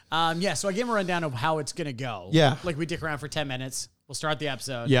So I gave him a rundown of how it's going to go. Yeah. Like we dick around for 10 minutes. We'll start the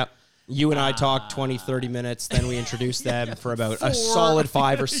episode. Yep. You and I talk 20, 30 minutes, then we introduce them for about a solid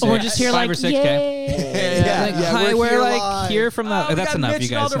 5 or 6. Or just hear 5 like, or 6K. yeah. Like, hi, we're like here from the. We That's got enough, Mitch you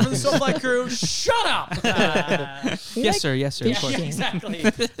guys. and Aldo from the SoFly crew. Shut up. Yes, sir. Yes, sir. Of course. Yeah, exactly.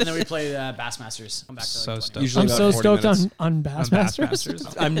 And then we play Bassmasters. Come back to So like 20. stoked. Usually I'm about so 40 stoked minutes. on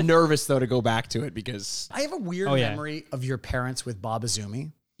Bassmasters. I'm nervous, though, to go back to it because... I have a weird memory of your parents with Bob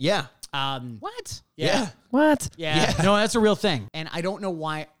Azumi. Yeah. What? Yeah. What? Yeah. No, that's a real thing. And I don't know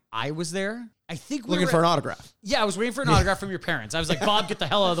why I was there. I think we Looking were for an autograph. Yeah, I was waiting for an autograph from your parents. I was like, Bob, get the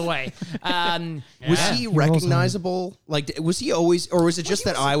hell out of the way. Was he recognizable? Like, was he always... Or was it just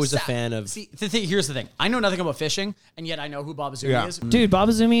that I was a fan of... See, here's the thing. I know nothing about fishing, and yet I know who Bob Azumi is. Dude, Bob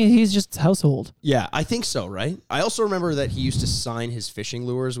Azumi, he's just household. Yeah, I think so, right? I also remember that he used to sign his fishing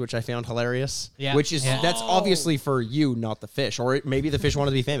lures, which I found hilarious. Yeah. Which is... That's obviously for you, not the fish. Or maybe the fish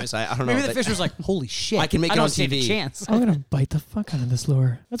wanted to be famous. I don't know. Maybe the fish was like, holy shit. I can make it don't on stand a TV. chance. I'm going to bite the fuck out of this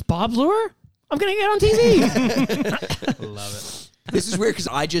lure. That's Bob's lure? I'm going to get on TV. Love it. This is weird because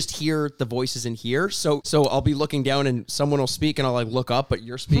I just hear the voices in here. So I'll be looking down and someone will speak and I'll like look up, but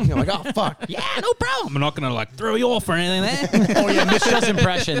you're speaking. I'm like, oh, fuck. Yeah, no problem. I'm not gonna like throw you off or anything there. Oh, yeah, Mitch does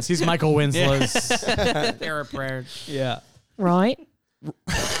impressions. He's Michael Winslow's Era Prayer. Yeah. Right?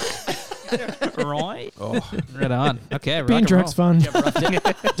 Right. Oh, right on. Okay. Being drunk's fun. Do you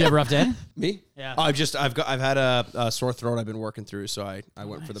have a rough day? Me? Yeah. I've had a sore throat I've been working through, so I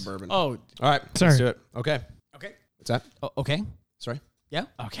went for the bourbon. Oh, All right. Sorry. Let's do it. Okay. okay. What's that? Oh, okay. Sorry. Yeah?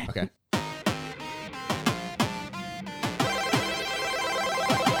 Okay. Okay.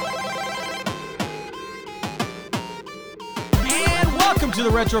 And welcome to the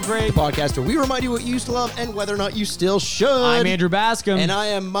Retrograde. Podcast where we remind you what you used to love and whether or not you still should. I'm Andrew Bascom. And I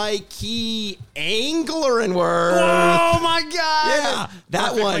am Mikey Anglerenworth. Oh my God! Yeah, that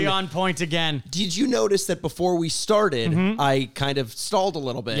Perfectly one. on point again. Did you notice that before we started, I kind of stalled a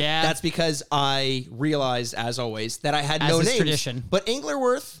little bit? Yeah. That's because I realized, as always, that I had As no is names. tradition. But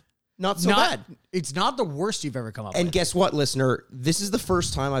Anglerworth, not so bad. It's not the worst you've ever come up And with. guess what, listener? This is the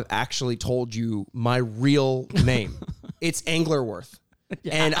first time I've actually told you my real name. It's Anglerworth.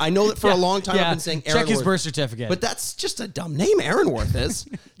 And I know that for a long time I've been saying Aaronworth. Check his birth certificate. But that's just a dumb name, Aaronworth is.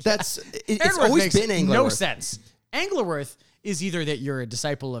 It's Aaronworth always makes been Anglerworth. no sense. Anglerworth is either that you're a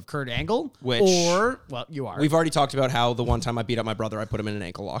disciple of Kurt Angle, Which- or, well, you are. We've already talked about how the one time I beat up my brother, I put him in an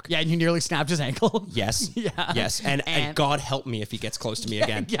ankle lock. Yeah, and you nearly snapped his ankle. Yes. Yeah. Yes. And God help me if he gets close to me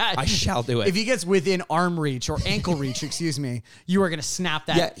again. Yeah. I shall do it. If he gets within arm reach or ankle reach, excuse me, you are going to snap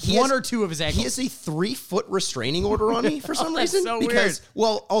that he one has- or two of his ankles. He has a 3-foot restraining order on me for some that's reason. so because, weird.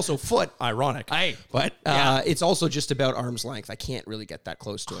 well, also foot, ironic. Hey. But Yeah. it's also just about arm's length. I can't really get that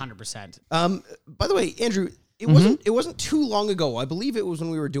close to him. 100%. By the way, Andrew, it wasn't too long ago. I believe it was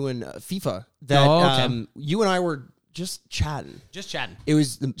when we were doing FIFA that okay. you and I were just chatting. Just chatting. It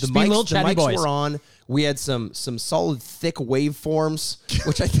was the Just being little mics. The chatty mics boys. were on. We had some solid thick waveforms,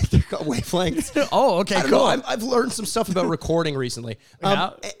 which I think they're called wavelengths. Oh, okay, I don't cool. know. I've learned some stuff about recording recently.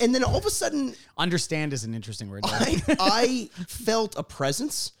 Yeah. And then all of a sudden, Understand is an interesting word. I felt a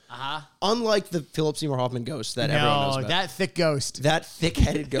presence, unlike the Philip Seymour Hoffman ghost that everyone knows No, about. that thick ghost. That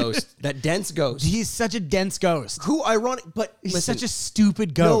thick-headed ghost, that dense ghost. He's such a dense ghost. Who ironic, but He's listen, such a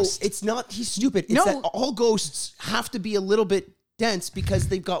stupid ghost. No, it's not. He's stupid. It's No. that all ghosts have to be a little bit dense because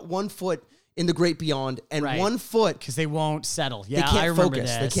they've got 1 foot in the great beyond and Right. 1 foot. Because they won't settle. Yeah, They can't I remember focus.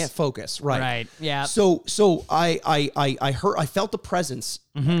 this. They can't focus. Right. Right. Yeah. So I heard. I felt the presence,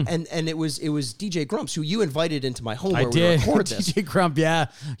 and it was DJ Grumps who you invited into my home I where did. we recorded this. DJ Crump, yeah.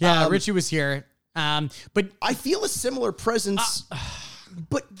 Richie was here. But I feel a similar presence.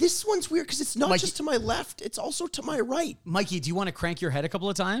 But this one's weird because it's not just to my left; it's also to my right. Mikey, do you want to crank your head a couple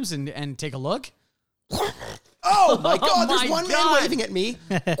of times and take a look? Oh my God! my There's one man God. waving at me.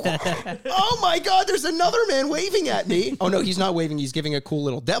 Oh my God! There's another man waving at me. Oh no, he's not waving. He's giving a cool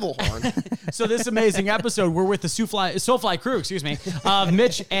little devil horn. So this amazing episode, we're with the SoFly crew, excuse me, of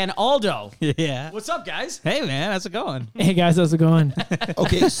Mitch and Aldo. Yeah. What's up, guys? Hey man, how's it going? Hey, guys, how's it going?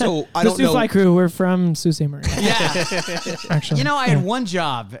 Okay, so I The don't know. Fly crew, we're from Sault Ste. Marie, Yeah. actually. You know, I had one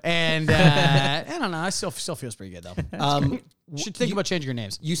job, and I don't know. I still feels pretty good though. Should think about changing your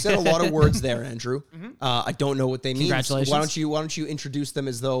names. You said a lot of words there, Andrew. I don't know what they mean. Congratulations. Why don't you introduce them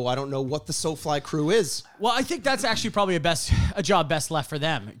as though I don't know what the SoFly crew is? Well, I think that's actually probably a job best left for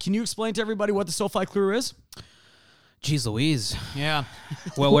them. Can you explain to everybody what the SoFly crew is? Jeez Louise. Yeah.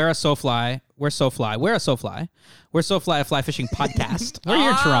 Well, we're a SoFly. We're SoFly. We're a SoFly. We're SoFly, a fly fishing podcast. We're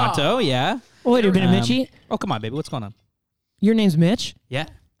here in Toronto, yeah. Wait a minute, Mitchie. Oh, come on, baby. What's going on? Your name's Mitch, Yeah.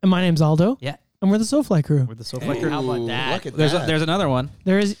 and my name's Aldo. Yeah. and we're the SoFly crew. We're the SoFly crew. How about that? Look at There's that. there's another one.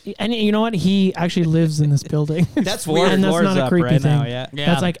 There is, and you know what? He actually lives in this building. That's Four weird. And that's floors not a up creepy right thing. now. Yeah.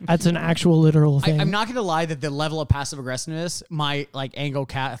 Yeah. That's an actual literal thing. I'm not gonna lie that the level of passive aggressiveness my like Anglo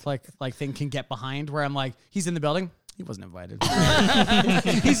Catholic like thing can get behind, where I'm like, he's in the building, he wasn't invited.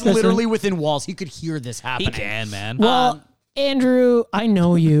 He's literally within walls. He could hear this He happening. can, man. Well, Andrew, I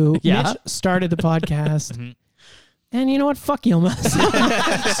know you. Yeah. Mitch started the podcast. And you know what? Fuck Yilmaz.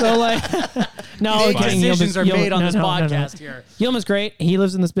 So like, no, Big kidding. decisions are made on no, this no, podcast here. Yilmaz's great. He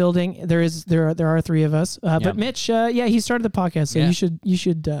lives in this building. There are three of us. But Mitch, he started the podcast. So Yeah. you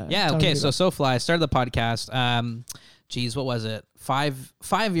should. Yeah. talk Okay. to me So about SoFly started the podcast. Geez, what was it? Five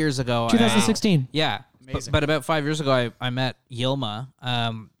years ago. 2016. Yeah. Amazing. But about 5 years ago, I met Yilma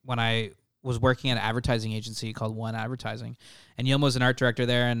when I was working at an advertising agency called One Advertising. And Yilma was an art director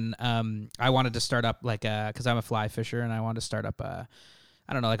there. And I wanted to start up because I'm a fly fisher and I wanted to start up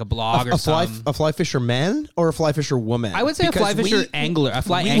like a blog or something. A fly fisher man or a fly fisher woman? I would say Because a fly fisher angler. A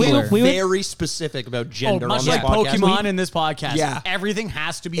fly we angler. were very specific about gender much on this like podcast. Pokemon in this podcast. Yeah. Everything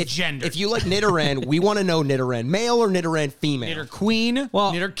has to be gender. If you like Nidoran, we want to know Nidoran male or Nidoran female. Knitter queen,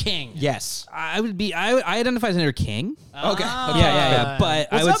 Well- knitter king. Yes. I identify as Knitter King. Okay. Yeah. But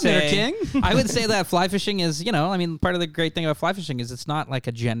What's I would up, Knitter say King? I would say that fly fishing is, part of the great thing about fly fishing is it's not like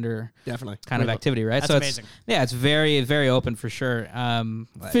a gender Definitely. kind of activity, right? That's so amazing. It's very, very open for sure.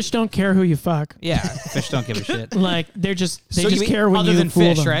 Fish don't care who you fuck. Yeah, fish don't give a shit. Like they just So you mean care when other you than fool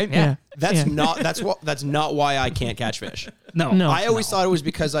fish, them. right? Yeah. That's Yeah. that's not why I can't catch fish. No. I always thought it was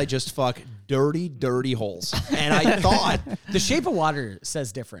because I just fuck dirty holes. And I thought The Shape of Water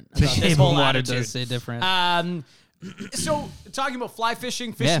says different. The about this shape of whole water attitude. does say different. So talking about fly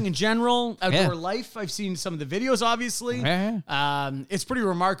fishing Yeah. in general, outdoor Yeah. life. I've seen some of the videos, obviously. Yeah. It's pretty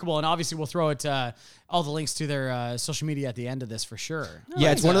remarkable, and obviously we'll throw it all the links to their social media at the end of this for sure.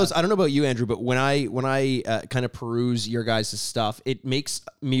 yeah, it's one of those. I don't know about you, Andrew, but when I kind of peruse your guys' stuff, it makes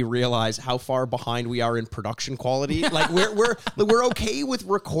me realize how far behind we are in production quality. Like we're okay with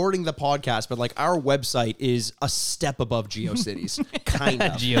recording the podcast, but like our website is a step above GeoCities, kind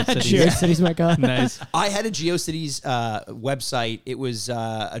of. GeoCities. Cheers, cities, my God. Nice. I had a GeoCities website. It was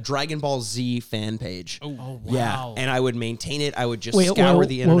a Dragon Ball Z fan page. Oh, wow. Yeah, and I would maintain it. I would just Wait, scour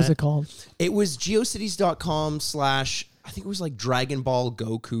the internet. what was it called? It was geocities.com/ I think it was like Dragon Ball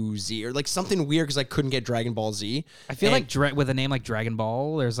Goku Z or like something weird because I couldn't get Dragon Ball Z. I feel And like with a name like Dragon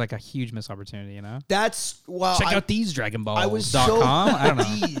Ball, there's like a huge missed opportunity, that's Check out these Dragon Balls. I was so I don't know.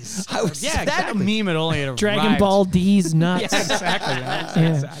 I was Yeah, that meme had only Dragon arrived. Ball D's nuts. Exactly. Yeah.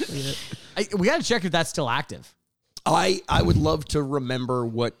 Exactly it. We got to check if that's still active. I would love to remember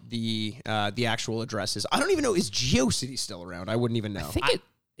what the actual address is. I don't even know, is GeoCities still around? I wouldn't even know. I think it is.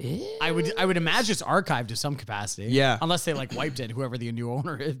 I would imagine it's archived to some capacity. Yeah. Unless they like wiped it, whoever the new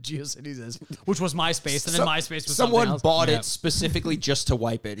owner of GeoCities is, which was MySpace, and then MySpace was someone something else. bought Yeah. it specifically just to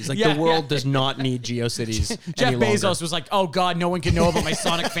wipe it. He's like, Yeah, the world yeah. does not need GeoCities. Jeff any longer. Bezos was like, "Oh God, no one can know about my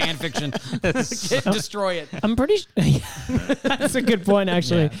Sonic fan fiction. Destroy it." I'm pretty that's a good point,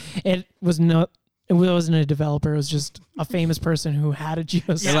 actually. It wasn't a developer. It was just a famous person who had a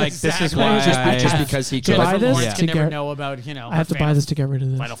GeoCities. You're like, this is exactly. why just because he To could. buy this? Lawrence can To never get- know about I have to buy this to get rid of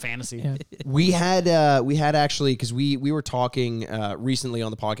this. Final Fantasy. Yeah. We had actually, because we were talking recently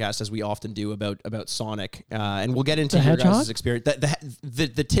on the podcast, as we often do, about Sonic, and we'll get into The your hedgehog? guys' experience.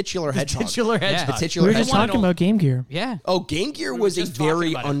 The titular hedgehog. Titular hedgehog. The We titular were just hedgehog. talking about Game Gear. Yeah. Oh, Game Gear We were was a just talking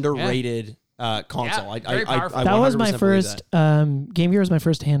very about it. underrated console. Yeah, very powerful. I That was 100% my believe first Game Gear was my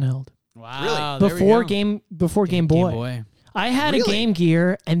first handheld. Wow. Really? there we go. Before Game Boy. I had a Really? Game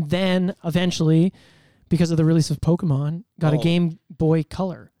Gear, and then eventually, because of the release of Pokemon, got a Oh. Game Boy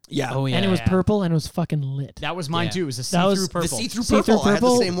Color. Yeah. Oh yeah. And it was yeah. purple, and it was fucking lit. That was mine Yeah. too. It was a That see-through was- purple. The see-through See-through purple. I had the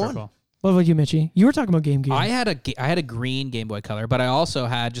purple? same one. Purple. What about you, Mitchie? You were talking about Game Gear. I had a green Game Boy Color, but I also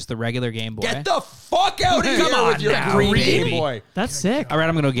had just the regular Game Boy. Get the fuck out of here Come on with your now, green really? Game Boy. That's sick. All right,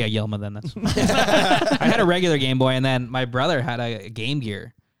 I'm gonna get Yelma then. That's. I had a regular Game Boy, and then my brother had a Game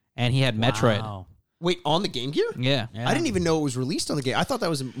Gear, and he had Metroid. Wow. Wait, on the Game Gear? Yeah. I didn't even know it was released on the game. I thought that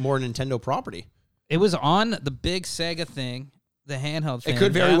was more Nintendo property. It was on the big Sega thing, the handheld thing. It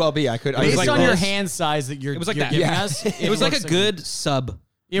could very well be. I could. I Based was on like, your this. hand size that you're, It was like you're that. giving Yeah. us, It was like a looks good sub,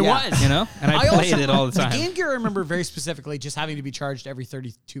 It Yeah. was. you know, and I played it all the time. Game Gear, I remember very specifically just having to be charged every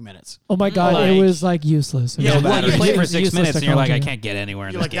 32 minutes. Oh my god, it Like- was like useless. It Yeah, was well, bad. you It play was for 6 useless minutes, and you're like, I technology. can't get anywhere.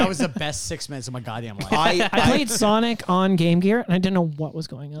 In You're this like, game. that was the best 6 minutes of my goddamn life. I played Sonic on Game Gear, and I didn't know what was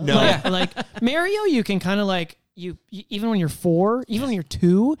going on. No. Like Mario, you can kind of like you even when you're 4, even when you're 2,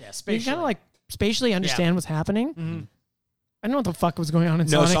 you can spatially. kind of like spatially understand what's happening. I don't know what the fuck was going on in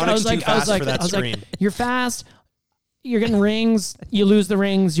No, Sonic. I Sonic's was like, too fast for that I was screen. like, you're fast. you're getting rings. You lose the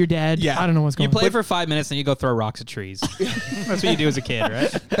rings, you're dead. Yeah. I don't know what's You going on. play for 5 minutes and you go throw rocks at trees. That's what you do as a kid,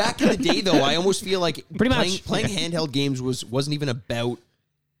 right? Back in the day, though, I almost feel like Pretty much. playing handheld games wasn't even about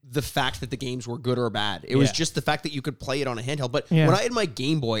the fact that the games were good or bad. It was Yeah. just the fact that you could play it on a handheld. But Yeah. when I had my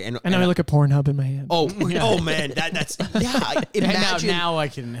Game Boy, and And now I look at Pornhub in my hand. oh man, that's And Imagine now I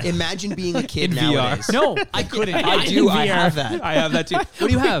can. imagine being a kid In VR. nowadays. No, I couldn't. I do. I VR. have that. I have that too. What do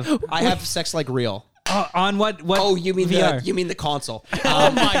you have? I have Sex Like Real. On what? Oh, you mean VR? you mean the console?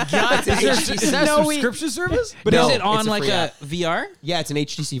 Oh my god! HTC. Is that No, a subscription service? But No, is it on it's a like free a app. VR? Yeah, it's an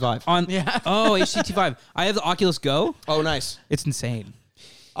HTC Vive. On Yeah. Oh, HTC Vive. I have the Oculus Go. Oh, nice. It's insane.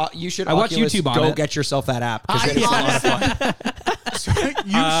 You should. I watch Oculus, YouTube on go it. get yourself that app because it's a lot of fun.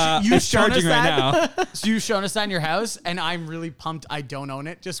 You've it's shown us charging right that. now. So you've shown us that in your house, and I'm really pumped. I don't own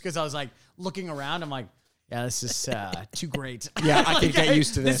it just because I was like looking around. I'm like, yeah, this is too great. Yeah, I can get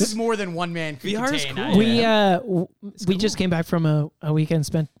used to this. This is more than one man could VR is contain. cool. We just came back from a weekend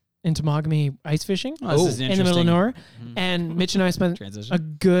spent in Temagami ice fishing Oh, this is in the middle of interesting. nowhere, and Mitch and I spent Transition. a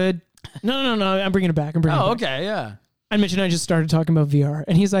good. No. I'm bringing it back. I'm bringing it Oh, back. okay, yeah. And Mitch and I just started talking about VR,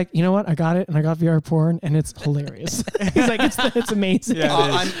 and he's like, "You know what? I got it, and I got VR porn, and it's hilarious." He's like, "It's amazing."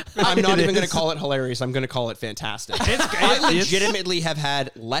 I'm not even going to call it hilarious. I'm going to call it fantastic. It's great. I legitimately have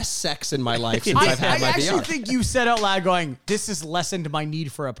had less sex in my life since I've I had my actually VR. think you said out loud going, this has lessened my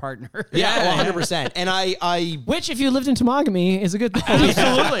need for a partner. Yeah, 100%. And I Which, if you lived in Temagami, is a good thing.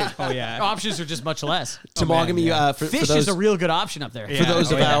 Absolutely. Oh yeah. Options are just much less. Temagami for Fish those is a real good option up there. for those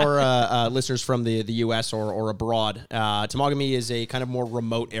of our listeners from the US or abroad, Temagami is a kind of more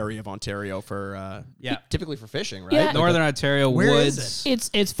remote area of Ontario for typically for fishing, right? Yeah. Like Northern Ontario Where is woods.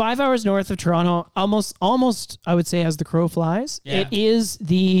 It's 5 hours north of Toronto, almost I would say as the crow flies. Yeah. It is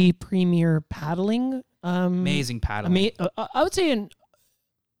the premier paddling. Amazing paddling. I would say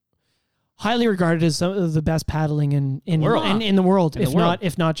highly regarded as some of the best paddling in world. in the world, In if the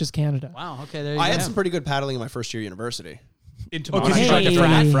world. not just Canada. Wow, okay, there you I go. had some pretty good paddling in my first year at university. In Oh, 'cause you tried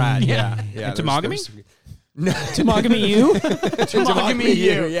to Frad. Yeah. In there was- Temagami? No. Temagami, you? Temagami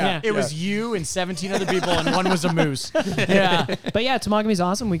you. Yeah. It was you and 17 other people, and one was a moose. Yeah, but yeah, Temagami's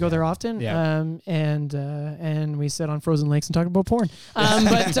awesome. We go there often. Yeah. And we sit on frozen lakes and talk about porn.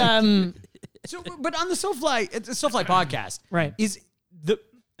 But So, but on the SoFly podcast, right. is the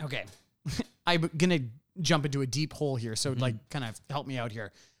okay? I'm gonna jump into a deep hole here, so like, kind of help me out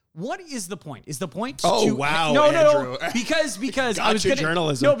here. What is the point? Is the point? Oh, to, wow, No, Andrew. because I was Gotcha, gonna,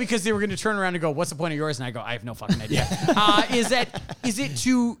 journalism. No, because they were going to turn around and go, "What's the point of yours?" And I go, "I have no fucking idea." Is it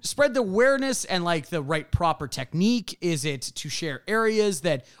to spread the awareness and like the right proper technique? Is it to share areas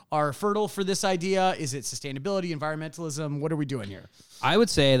that are fertile for this idea? Is it sustainability, environmentalism? What are we doing here? I would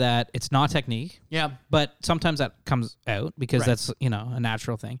say that it's not technique. Yeah. But sometimes that comes out because Right. that's, a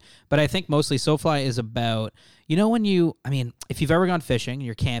natural thing. But I think mostly SoFly is about, if you've ever gone fishing,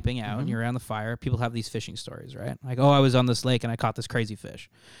 you're camping out and you're around the fire, people have these fishing stories, right? Like, oh, I was on this lake and I caught this crazy fish.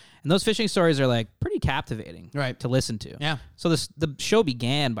 And those fishing stories are like pretty captivating Right. to listen to. Yeah. So the show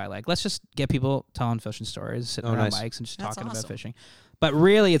began by like, let's just get people telling fishing stories, sitting around nice. mics and just That's talking awesome. about fishing. But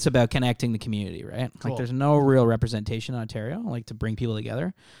really, it's about connecting the community, right? Cool. Like, there's no real representation in Ontario, like to bring people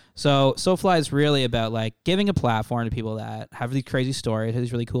together. So SoFly is really about like giving a platform to people that have these crazy stories, have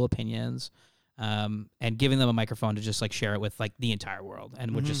these really cool opinions, and giving them a microphone to just like share it with like the entire world,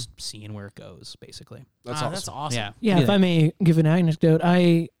 and we're just seeing where it goes, basically. That's That's awesome. Yeah. Yeah, if I may give an anecdote,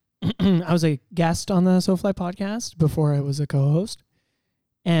 I was a guest on the SoFly podcast before I was a co-host.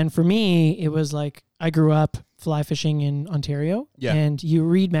 And for me, it was like I grew up fly fishing in Ontario. Yeah. And you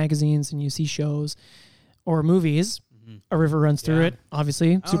read magazines and you see shows or movies. A river runs through Yeah. it,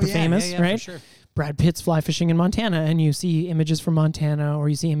 obviously, super famous, right? For sure. Brad Pitt's fly fishing in Montana, and you see images from Montana, or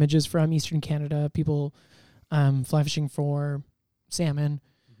you see images from Eastern Canada, people fly fishing for salmon.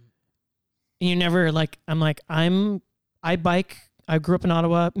 And you never like, I bike. I grew up in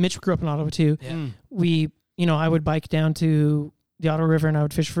Ottawa. Mitch grew up in Ottawa too. Yeah. I would bike down to the Ottawa River and I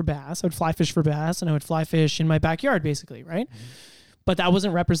would fish for bass. I would fly fish for bass and I would fly fish in my backyard, basically, right? But that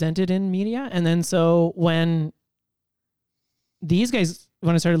wasn't represented in media. And then so when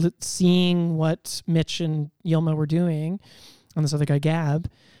I started seeing what Mitch and Yilma were doing and this other guy, Gab,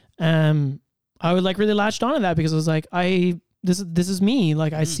 I would like really latched onto that because I was like, this is me.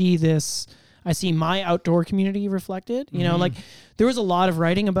 Like I see this, I see my outdoor community reflected, like there was a lot of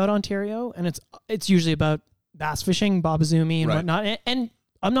writing about Ontario and it's usually about bass fishing, Bob Azumi and Right. whatnot. And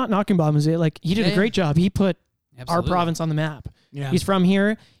I'm not knocking Bob Azumi. Like he did a great job. He put our province on the map. Yeah. He's from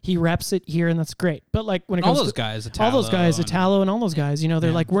here. He reps it here, and that's great. But like when it all comes those to guys, Italo and all those guys,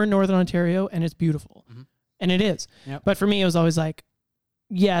 they're like, we're in Northern Ontario, and it's beautiful, and it is. Yep. But for me, it was always like,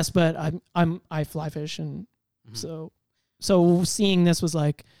 yes, but I fly fish, and So seeing this was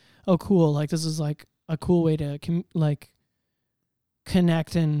like, oh, cool. Like, this is like a cool way to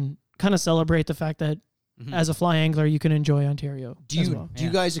connect and kind of celebrate the fact that as a fly angler, you can enjoy Ontario. Do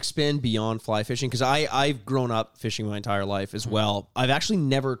you guys expand beyond fly fishing? Because I've grown up fishing my entire life as well. I've actually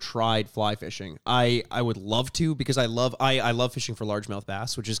never tried fly fishing. I would love to, because I love fishing for largemouth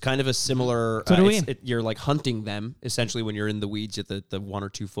bass, which is kind of a similar. So do we. You're like hunting them essentially when you're in the weeds at the 1 or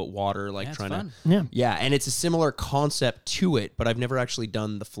 2 foot water, like trying to. Yeah, and it's a similar concept to it, but I've never actually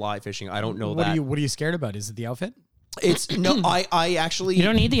done the fly fishing. I don't know What are you scared about? Is it the outfit? It's no. I actually. You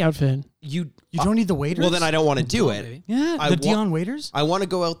don't need the outfit. You don't need the waders? Well, then I don't want to do it. Yeah, the Dion waders? I want to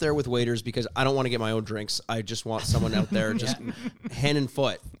go out there with waders because I don't want to get my own drinks. I just want someone out there just hand and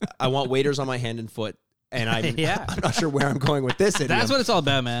foot. I want waders on my hand and foot. And I'm not sure where I'm going with this. That's what it's all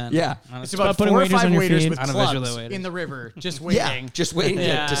about, man. Yeah. It's about putting 4 or waders 5 on your waders feet. with I don't clubs visualize waders. in the river, just waiting. Yeah, just waiting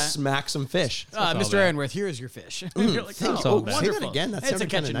to smack some fish. Mr. Aaronworth, here is your fish. You're like, Say wonderful. that again. That It's a sounded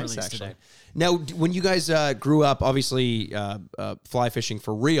catch kind of and nice, release actually. today. Now, when you guys grew up, obviously fly fishing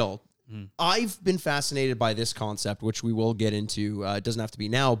for real, I've been fascinated by this concept, which we will get into. It doesn't have to be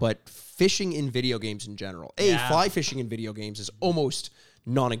now, but fishing in video games in general. Fly fishing in video games is almost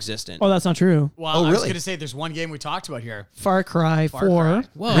non-existent. Oh, that's not true. Well, I was going to say there's one game we talked about here. Far Cry 4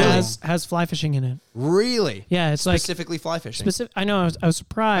 Whoa. has fly fishing in it. Really? Yeah, it's Specifically fly fishing. I know. I was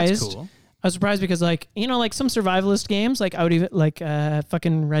surprised. That's cool. I was surprised because, like, you know, like some survivalist games, like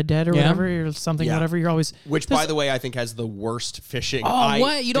fucking Red Dead or whatever, or something, whatever. You're always Which, by the way, I think has the worst fishing. Oh,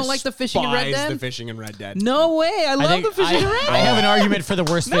 what? You don't like the fishing in Red despise Dead? the fishing in Red Dead. No way. I love the fishing in Red Dead. I have an argument for the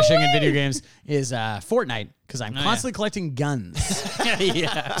worst fishing in video games is Fortnite, because I'm constantly collecting guns.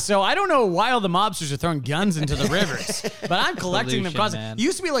 So I don't know why all the mobsters are throwing guns into the rivers, but I'm collecting them constantly. man. It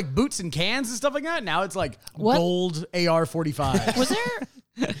used to be like boots and cans and stuff like that. Now it's like gold AR-45.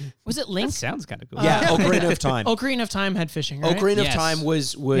 was it Link? That sounds kind of cool. Yeah, Ocarina of Time. Ocarina of Time had fishing, right? Ocarina of Yes. Time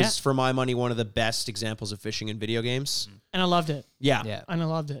was for my money, one of the best examples of fishing in video games. And I loved it. Yeah. Yeah. And I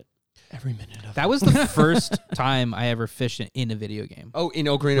loved it. Every minute of it. That was the first time I ever fished in a video game. Oh, in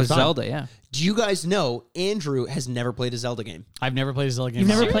Ocarina With of Time. Zelda, yeah. Do you guys know Andrew has never played a Zelda game? I've never played a Zelda game. You've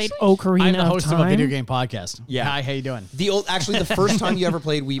never played Ocarina I'm the host of Time? of a video game podcast. Yeah. Hi, how you doing? Actually, the first time you ever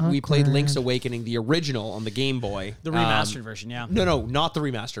played, we played Link's Awakening, the original on the Game Boy. The remastered version, yeah. No, not the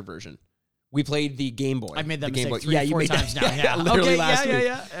remastered version. We played the Game Boy. I've made that the Game mistake Boy. 3 or 4 times now. Yeah, literally okay, last week.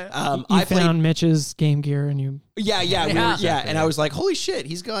 You I played. found Mitch's Game Gear and you... And I was like, "Holy shit,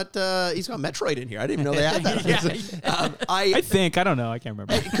 he's got Metroid in here. I didn't even know they had that." I think. I don't know. I can't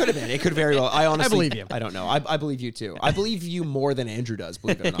remember. It could have been. It could very well. I honestly, believe you. I don't know. I believe you too. I believe you more than Andrew does.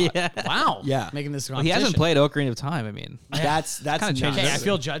 Believe it or not. Wow. Yeah. Making this Well, he hasn't played Ocarina of Time. I mean, That's Kinda nuts. changed Okay, I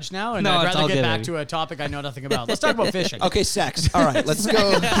feel judged now, and No, I'd it's rather all get good, back baby. to a topic I know nothing about. Let's talk about fishing. Okay, sex. All right, let's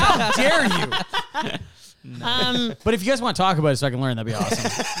go. How dare you? But if you guys want to talk about it so I can learn, that'd be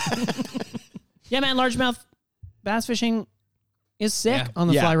awesome. Yeah, man, largemouth bass fishing is sick Yeah. on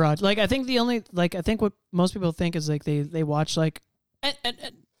the Yeah. fly rod. Like, I think I think what most people think is like they watch like,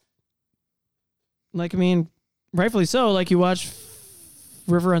 like, I mean, rightfully so. Like, you watch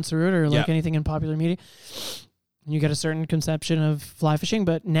River Unsurrounded or like anything in popular media, and you get a certain conception of fly fishing.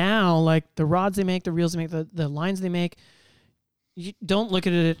 But now, like, the rods they make, the reels they make, the lines they make, you don't look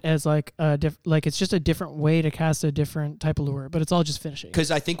at it as like like it's just a different way to cast a different type of lure, but it's all just finishing. Because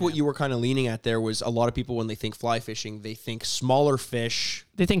I think what you were kind of leaning at there was a lot of people, when they think fly fishing, they think smaller fish.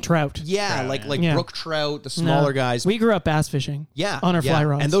 They think trout. Yeah, like Yeah. brook trout, the smaller guys. We grew up bass fishing. On our fly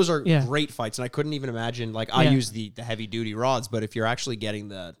rods. And those are Yeah. great fights. And I couldn't even imagine, like, I use the heavy duty rods, but if you're actually getting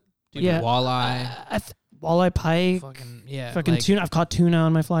the walleye, walleye, pike, fucking like, tuna. I've caught tuna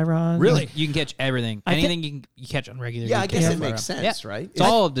on my fly rod. Really? You can catch everything. I Anything you catch on regular. Yeah, you I can guess catch it on makes fly rod. sense, right? It's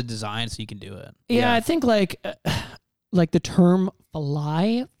all of the design, so you can do it. Yeah, I think like the term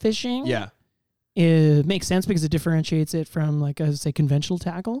fly fishing. Yeah. It makes sense because it differentiates it from, like, I would say, conventional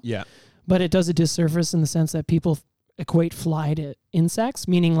tackle. Yeah. But it does a disservice in the sense that people equate fly to insects,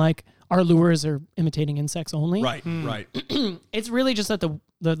 meaning like our lures are imitating insects only. Right, right, It's really just that the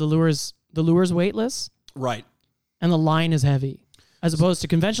lure's weightless right. and the line is heavy, as opposed to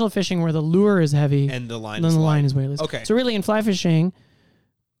conventional fishing where the lure is heavy And the line then is the light. line is weightless. Okay. So really in fly fishing,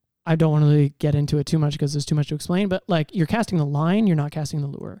 I don't want to really get into it too much because there's too much to explain, but like you're casting the line, you're not casting the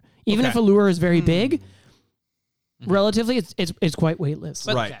lure. Even Okay. if a lure is very big, relatively, it's quite weightless.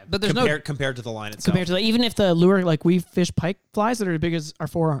 Right. But there's compared to the line itself. Compared to even if the lure, like we fish pike flies that are as big as our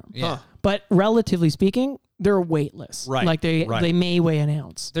forearm. Yeah. Huh. But relatively speaking, they're weightless. Right, Like they may weigh an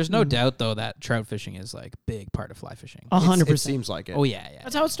ounce. There's no doubt though that trout fishing is like a big part of fly fishing. 100%. It seems like it. Oh yeah.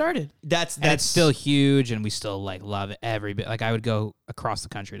 That's how it started. That's And it's still huge, and we still like love it every bit. Like I would go across the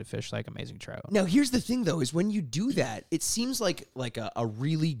country to fish like amazing trout. Now here's the thing though, is when you do that, it seems like a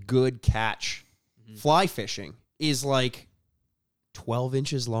really good catch. Fly fishing is like 12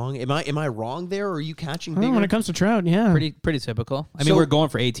 inches long. Am I wrong there, or are you catching bigger? When it comes to trout, yeah. Pretty typical. I mean, So- we're going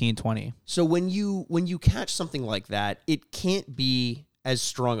for 18, 20. So when you catch something like that, it can't be as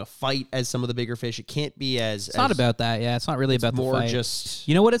strong a fight as some of the bigger fish. It can't be as It's not about that. Yeah, it's not really about the more fight. just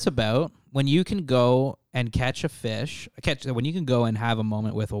You know what it's about? When you can go and catch a fish, when you can go and have a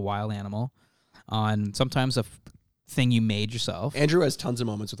moment with a wild animal on sometimes thing you made yourself. Andrew has tons of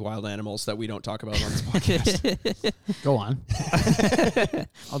moments with wild animals that we don't talk about on this podcast. Go on.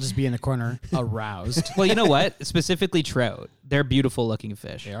 I'll just be in the corner, aroused. Well, you know what? Specifically trout. They're beautiful looking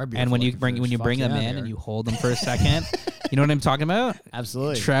fish. They are beautiful And when you looking bring fish. when you Fuck bring them yeah, in they and are. you hold them for a second, you know what I'm talking about?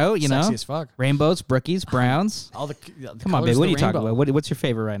 Absolutely. Trout, you Sexy know? as fuck. Rainbows, brookies, browns. All the Come on, baby. What are you talking about? What's your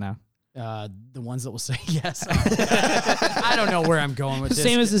favorite right now? The ones that will say yes. I don't know where I'm going with this.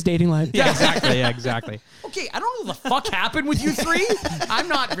 Same as his dating life. Yeah, exactly. Yeah, exactly. Okay, I don't know what the fuck happened with you three. I'm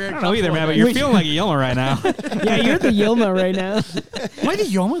not very. I don't know either, man, but you're feeling like a Yelmer right now. Yeah, you're the Yilma right now. Am I the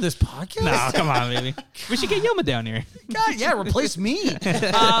Yoma of this podcast? No, come on, baby. We should get Yelma down here. God, yeah, replace me.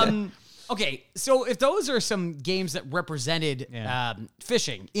 Okay, so if those are some games that represented Yeah.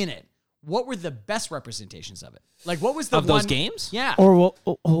 fishing in it, what were the best representations of it? Like, what was the Of those games? Yeah. Or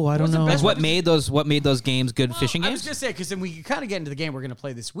I don't What's the know. best What made those games good fishing I games? was gonna say, because then we can kind of get into the game we're gonna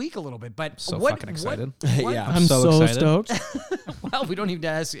play this week a little bit. But So what, fucking excited. what- Yeah. I'm so so, excited. stoked. Well, we don't even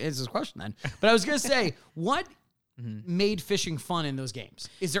answer this question then. But I was gonna say, what made fishing fun in those games?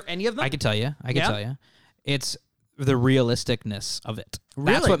 Is there any of them? I could tell you. Yeah? Tell you. It's the realisticness of it. That's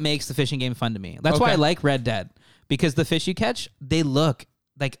Really? what makes the fishing game fun to me. That's why I Okay. like Red Dead, because the fish you catch, they look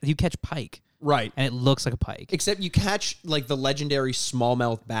like you catch pike, right. and it looks like a pike. Except you catch like the legendary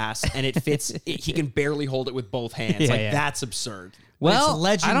smallmouth bass, and it fits. He can barely hold it with both hands. Yeah, like yeah. that's absurd. Well,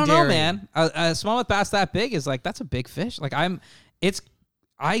 it's I don't know, legendary. man. A smallmouth bass that big is like, that's a big fish. Like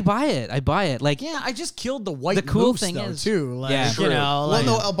I buy it. Like, yeah, I just killed the white The cool moose, thing though, is- too. Like, Yeah. you True. know, Well, like,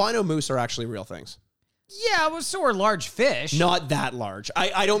 no, albino moose are actually real things. yeah, well, so are large fish. Not that large.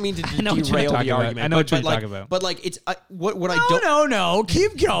 I don't mean to know what you're derail talking the about. argument. I know what but you're like, talking about. But like, it's what I don't no,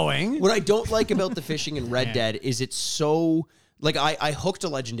 keep going. what I don't like about the fishing in Red Dead is it's so like I hooked a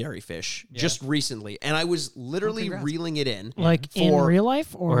legendary fish just recently, and I was literally reeling it in. Like in for- real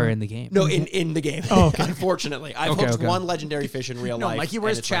life or in the game. No, in the game. Oh, okay. Unfortunately, I've Okay, hooked okay. one legendary fish in real No, life. Mikey and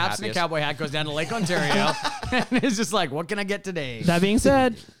wears it's my chaps and a happiest. cowboy hat, goes down to Lake Ontario, and it's just like, what can I get today? That being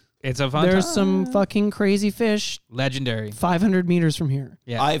said, It's a fun there's time. some fucking crazy fish Legendary. 500 meters from here.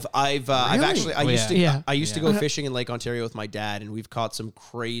 Yeah. I've actually I Oh, used yeah. to Yeah. I used to go fishing in Lake Ontario with my dad, and we've caught some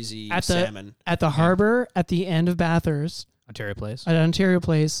crazy At salmon. the harbor at the end of Bathurst, Ontario Place. at Ontario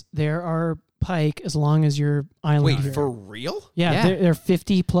Place, there are pike as long as your island. Wait, here. for real? yeah, Yeah. They're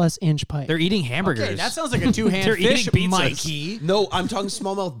 50+ inch pike. They're eating hamburgers. Okay, that sounds like a two-hand They're fish, eating pizzas. Mikey. No, I'm talking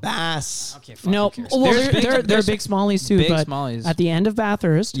smallmouth bass. Okay, fine. No, who cares? well, There's big- they're there's big smallies too. big but smallies. at the end of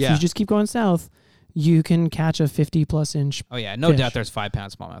Bathurst, if Yeah. you just keep going south, you can catch a 50+ inch. Oh yeah, no fish. doubt. There's 5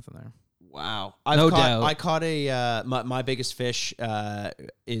 pound smallmouth in there. Wow. No doubt. I caught a my biggest fish I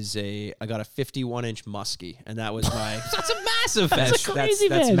got a 51-inch muskie, and that was my That's a massive That's fish. a crazy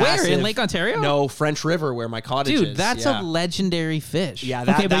fish. Where massive. in Lake Ontario? No, French River where my cottage is. dude, that's yeah. a legendary fish. Yeah,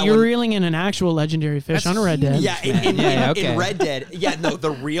 that, Okay, but that you're one- reeling in an actual legendary fish That's on a Red Dead. Yeah, Yeah, okay. in Red Dead. Yeah, no,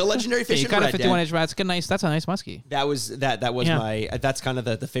 the real legendary Yeah, fish you in got a Red 51 Dead. inch. That's a nice muskie. That was Yeah. my that's kind of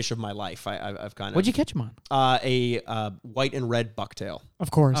the fish of my life. I've kind of What'd you catch him on? a white and red bucktail. Of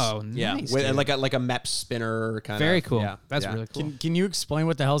course. Oh, Yeah, nice. with, dude. like a mep spinner kind of. Very cool. Yeah, That's yeah. really cool. Can you explain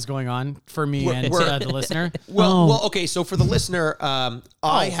what the hell's going on for me We're- and we're- the listener? Well, okay. So for the listener,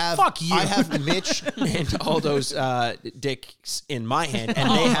 I have fuck you. I have Mitch and Aldo's dicks in my hand, and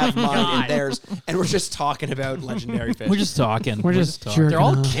they have mine God. in theirs, and we're just talking about legendary fish. We're just talking. We're just talking. jerking They're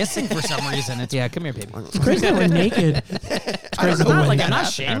all off. kissing for some reason. It's Yeah, come here, baby. It's crazy that we're naked. I don't know not when like that I'm not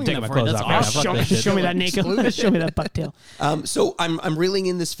happened. shaming I'm taking them my for it. clothes That's off. Yeah, awesome. fuck this shit. Show me that naked. Show me that bucktail. So I'm reeling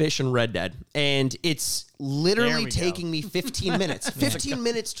in this fish in Red Dead, and it's There literally we go. taking me 15 minutes. 15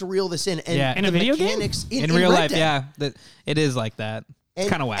 minutes to reel this in. And Yeah. In the a video game? mechanics In real Red life, Dead. yeah, it is like that. And,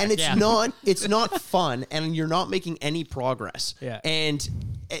 Kind of whack. and it's Yeah. not fun, and you're not making any progress. Yeah. And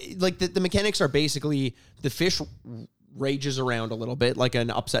like the mechanics are basically the fish rages around a little bit, like an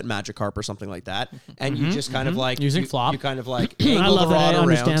upset Magikarp or something like that, and you just kind of like Using flop. You kind of like I angle love the that rod I around.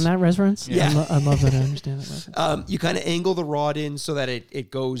 understand that reference. Yeah. I love that I understand that reference. You kind of angle the rod in so that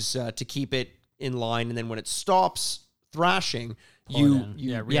it goes to keep it in line, and then when it stops thrashing, you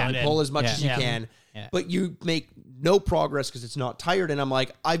reel it in. pull as much Yeah. as you Yeah. can, Yeah. but you make no progress because it's not tired. And I'm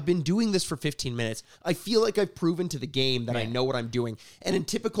like, I've been doing this for 15 minutes. I feel like I've proven to the game that I know what I'm doing. And in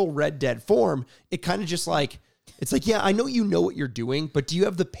typical Red Dead form, it kind of just like, it's like, yeah, I know you know what you're doing, but do you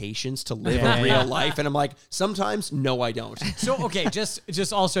have the patience to live a real life? And I'm like, sometimes, no, I don't. So, okay, just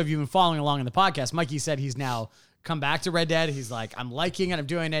also, if you've been following along in the podcast, Mikey said he's now come back to Red Dead. He's like, I'm liking it, I'm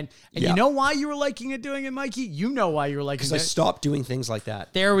doing it. And you know why you were liking it, doing it, Mikey? You know why you were liking Because I it. stopped doing things like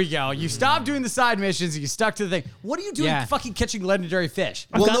that. There we go. You stopped doing the side missions. You stuck to the thing. What are you doing Yeah. fucking catching legendary fish?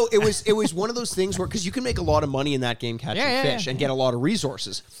 Well, no, it was one of those things where, because you can make a lot of money in that game catching fish and get a lot of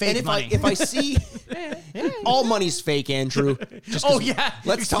resources. Fake and money. if I see all money's fake, Andrew. Just 'cause- Oh, yeah.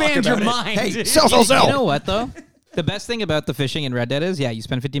 let's Expand talk your about mind. it. Hey, sell. You know what though? The best thing about the fishing in Red Dead is, you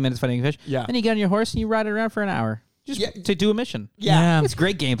spend 15 minutes fighting a fish. Yeah. Then you get on your horse and you ride it around for an hour. Just to do a mission. Yeah. It's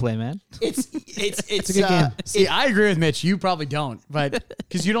great gameplay, man. It's a good game. See, I agree with Mitch. You probably don't, but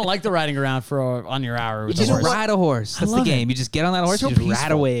because you don't like the riding around on your hour with the Just horse. ride a horse. That's the love game. You just get on that horse So and just ride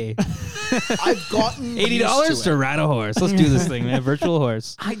peaceful. away. I've gotten $80 used to it. ride a horse. Let's do this thing, man. Virtual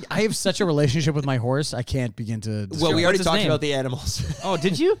horse. I have such a relationship with my horse. I can't begin to. Well, we already What's his talked name? about the animals. Oh,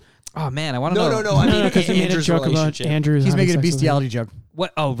 did you? Oh man, I want to know. No. I mean, Because he made a Andrew's joke about relationship. Andrew's. He's having making a sex with bestiality joke.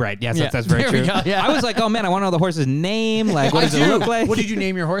 What? Oh, right. Yes, Yeah. that's very There we true. go, yeah. I was like, oh man, I want to know the horse's name. Like, what does it look like? What did you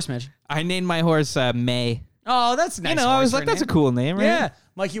name your horse, Mitch? I named my horse May. Oh, that's nice. You know, I was horse like, for that's a name. cool name, right? Yeah,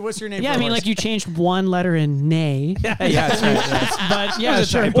 Mikey, what's your name? Yeah, for I mean, horse? like you changed one letter in nay. Yeah, that's right. But yeah, It was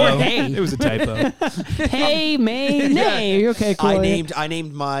a sure. typo. Or hey. It was a typo. Hey, May, nay. Okay, cool. I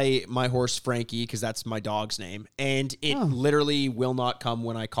named my horse Frankie because that's my dog's name, and it literally will not come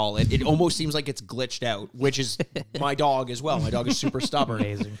when I call it. It almost seems like it's glitched out, which is my dog as well. My dog is super stubborn.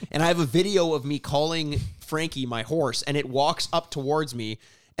 Amazing. And I have a video of me calling Frankie my horse, and it walks up towards me.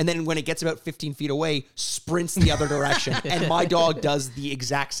 And then when it gets about 15 feet away, sprints the other direction. And my dog does the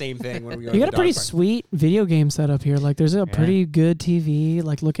exact same thing when we go to You the got a pretty dog park. sweet video game setup here. Like, there's a pretty good TV,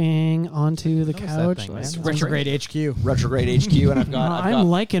 like looking onto the that couch. thing, Like, man? it's Retrograde HQ. Retrograde HQ, and I've got I'm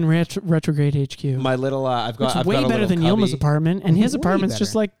liking Retrograde HQ. my little. I've got. It's I've way got a better little than Yilma's cubby. apartment, and his Way apartment's better.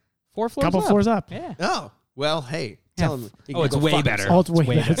 just like 4 a floors couple up. floors up. Yeah. Oh well, hey, tell him. he Oh, can it's go way fuck better. himself. Oh, it's way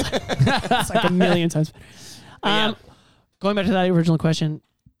way better. It's like a million times better. Going back to that original question,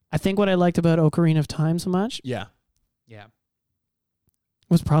 I think what I liked about Ocarina of Time so much Yeah. Yeah.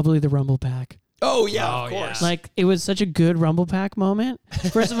 was probably the Rumble Pack. Oh yeah, Oh, of yeah. course. Like, it was such a good Rumble Pack moment.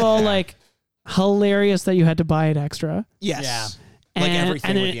 First of all, like, hilarious that you had to buy it extra. Yes. Yeah. Like And, everything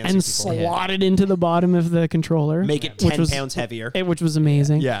and, with it, the and N64. slot it into the bottom of the controller. Make it Which 10 was- pounds heavier. Which was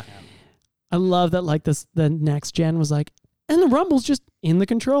amazing. Yeah. I love that, like, the next gen was like, and the Rumble's just in the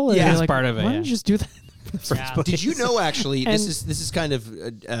controller. Yeah, You're it's like, part of it, Why yeah. don't you just do that? Yeah. Did you know actually? And- This is kind of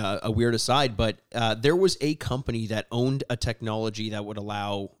a weird aside, but there was a company that owned a technology that would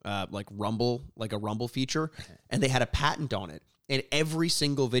allow like Rumble, like a Rumble feature, and they had a patent on it. And every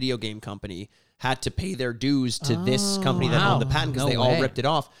single video game company had to pay their dues to this company that wow. owned the patent because No they all way. ripped it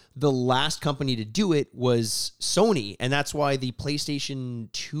off. The last company to do it was Sony, and that's why the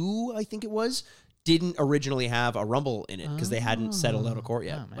PlayStation 2, I think it was, didn't originally have a Rumble in it because they hadn't settled out of court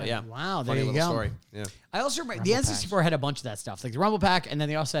yet. But yeah, Wow, there funny you little go. story. Yeah. I also remember the N64 had a bunch of that stuff, like the Rumble Pack, and then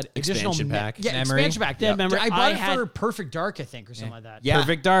they also had additional Expansion pack. Yeah, Memory. expansion pack. Yeah, remember, I bought I it had- for Perfect Dark, I think, or something like that. Yeah.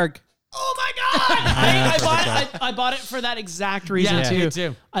 Perfect Dark. Oh my god! I bought it for that exact reason, Yeah, too. me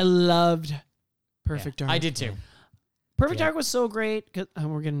too. I loved Perfect Dark. I did too. Perfect Dark was so great. 'Cause-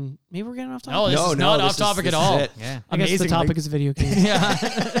 we're getting off topic. Oh, this is not off topic at all. Yeah. I guess the amazing. topic is video games. Yeah.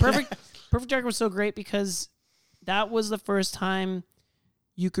 Perfect Dark was so great because that was the first time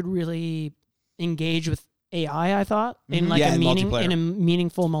you could really engage with AI. I thought in like Yeah, a in multiplayer. in a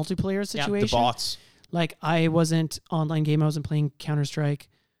meaningful multiplayer situation. The bots. Like, I wasn't online game. I wasn't playing Counter-Strike.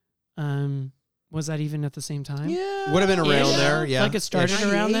 Was that even at the same time? Yeah. Would have been around there. Yeah. Like, it started Ish.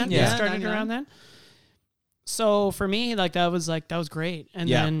 around then. Yeah. It started 99. around then. So for me, that was great. And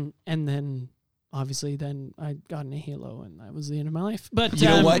Yeah. then obviously then I got into Halo, and that was the end of my life. But You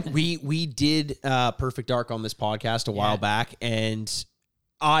know what? We did Perfect Dark on this podcast a while Yeah. back, and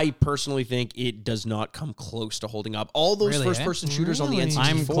I personally think it does not come close to holding up. All those Really, first-person shooters on the Really? N64.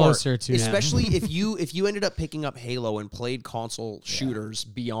 I'm closer to that. especially if you ended up picking up Halo and played console shooters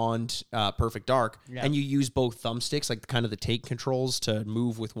beyond Perfect Dark, Yeah. and you use both thumbsticks, like kind of the take controls to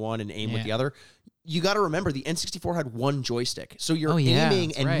move with one and aim with Yeah. the other. you got to remember the N64 had one joystick, so you're yeah, aiming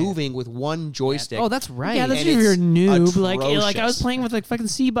that's and right. moving with one joystick. Oh, that's right. Yeah, that's And if you're a it's noob. Like I was atrocious. playing with like fucking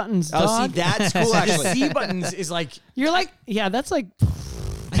C buttons, Oh, dog. see, that's cool. Actually, C buttons is like You're like, yeah, that's like,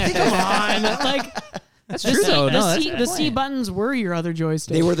 come on, like. That's The true, C, though. the, No, C, that's the C buttons were your other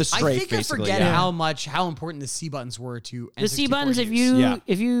joystick. they were the I strafe. think I basically, forget yeah. how important the C buttons were to the C N64 buttons. If use. you Yeah.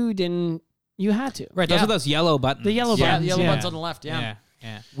 if you didn't, you had to. Right, those Yeah. are those yellow buttons. The yellow Yeah, buttons. the yellow yeah. buttons on the left. Yeah.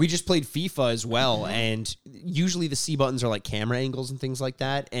 Yeah. We just played FIFA as well, and usually the C buttons are like camera angles and things like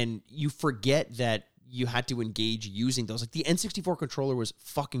that, and you forget that you had to engage using those. Like the N64 controller was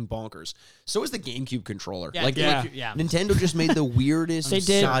fucking bonkers. So was the GameCube controller. Yeah, like, yeah. Nintendo just made the weirdest They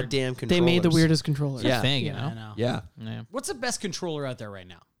did. goddamn controllers. They made the weirdest controllers. Yeah. Thing, you Yeah. know? I know. Yeah. Yeah. What's the best controller out there right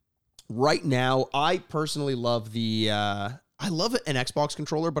now? Right now, I personally love the I love an Xbox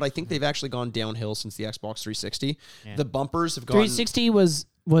controller, but I think they've actually gone downhill since the Xbox 360. Yeah. The bumpers have gotten 360 was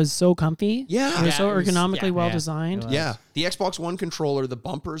so comfy. Yeah. It was so Yeah, it was- ergonomically yeah, well yeah. designed. It was. Yeah, the Xbox One controller, the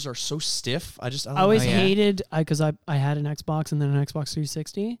bumpers are so stiff. I don't I always know. Oh, yeah. hated because I had an Xbox and then an Xbox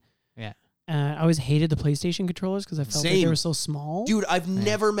 360. Yeah. I always hated the PlayStation controllers because I felt like they Same. were so small. Dude, I've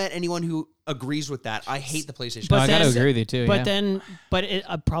never met anyone who agrees with that. I hate the PlayStation. But No, I got to then- agree with you, too. But yeah. then,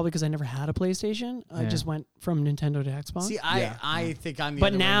 probably because I never had a PlayStation, I Yeah. just went from Nintendo to Xbox. See, I think I'm the but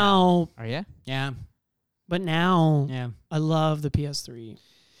other way now, Are you? Yeah. yeah, Yeah. I love the PS3.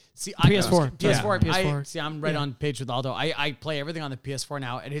 See, PS4. PS4. Yeah. PS4. See, I'm right Yeah. on page with Aldo. I play everything on the PS4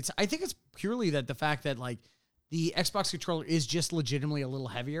 now, and I think it's purely that the fact that like the Xbox controller is just legitimately a little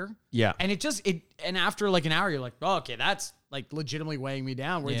heavier, Yeah. and and after like an hour, you're like, oh, okay, that's like legitimately weighing me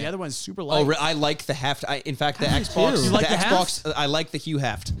down. Whereas Yeah. the other one's super light. I like the heft. In fact, the I do Xbox, too. You like the the Xbox, I like the Hue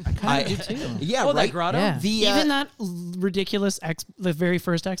heft. I do too. Yeah, Oh, that right. grotto? Yeah. The Even that ridiculous the very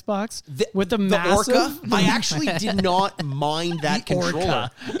first Xbox with the the massive. Orca, I actually did not mind that The Orca. controller.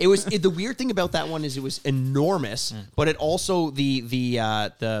 The weird thing about that one is it was enormous, but it also the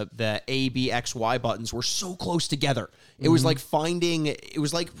A, B, X, Y buttons were so close together. It was like it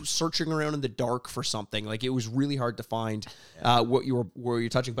was like searching around in the dark for something. Like it was really hard to find what you were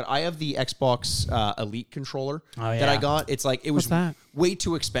touching. But I have the Xbox Elite controller that I yeah. got. It's like it was What's that? way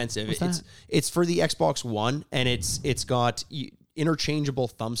too expensive. that? It's for the Xbox One, and it's got interchangeable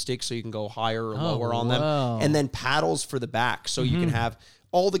thumbsticks, so you can go higher or lower on them, whoa. and then paddles for the back, so you can have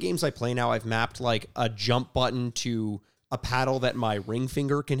all the games I play now. I've mapped like a jump button to a paddle that my ring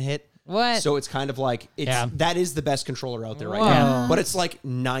finger can hit. What? So it's kind of like that is the best controller out there right Whoa. now. But it's like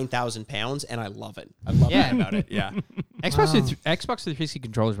 9,000 pounds, and I love it. I love Yeah. that about it. Yeah, Xbox 360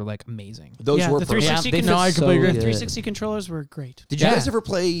 controllers were like amazing. those Yeah, were the perfect. 360 they con- feel I so completely agree. good. The 360 controllers were great. Did you Yeah. guys ever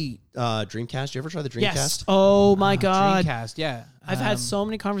play Dreamcast? Did you ever try the Dreamcast? Yes. Oh my god. Dreamcast, yeah. I've had so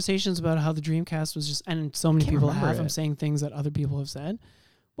many conversations about how the Dreamcast was just, and so many people remember have. I'm it. saying things that other people have said.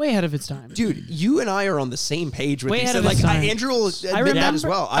 Way ahead of its time. Dude, you and I are on the same page with Way these. ahead of Like its time. Andrew will admit I remember that as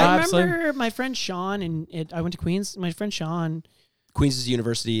well. I Absolutely. remember my friend Sean, and I went to Queens. My friend Sean. Queen's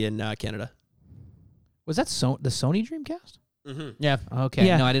University in Canada. Was that the Sony Dreamcast? yeah. Okay.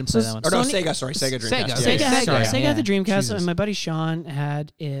 Yeah. No, I didn't play So that one. Or no, Sony- Sega. Sorry, Sega Dreamcast. Sega. Yeah, Sega, yeah. had, Sega, Sega yeah. had the Dreamcast, Jesus. and my buddy Sean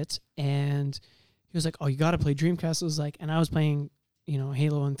had it, and he was like, "Oh, you got to play Dreamcast." It was like, and I was playing,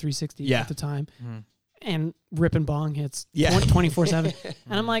 Halo on 360 Yeah. at the time, Mhm. and rip and bong hits Yeah. 24/7,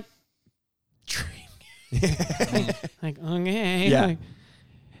 and I'm like, like okay, Yeah. Like,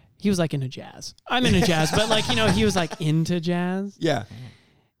 he was like into jazz. I'm into jazz, but like he was like into jazz. Yeah.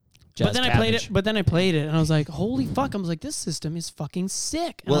 But then I played it, and I was like, "Holy fuck!" I was like, "This system is fucking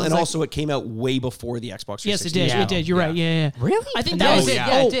sick." Well, I was and like, also it came out way before the Xbox 360. yes, it did. Yeah. It did. You're right. Yeah. Really? I think Yeah, that was it it. did.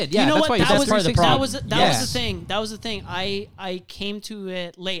 Yeah, it did. Yeah, you know that's what? why That that's was part of the that problem. was that was Yes. the thing. That was the thing. I came to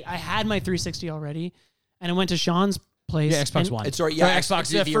it late. I had my 360 already, and I went to Sean's place. Yeah, Xbox and, One. It's sorry, yeah, Xbox.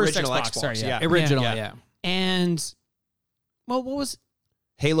 the The first original Xbox. Sorry, yeah. Original, Yeah. yeah. And well, what was?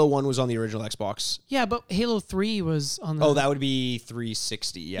 Halo 1 was on the original Xbox. Yeah, but Halo 3 was on the. Oh, that would be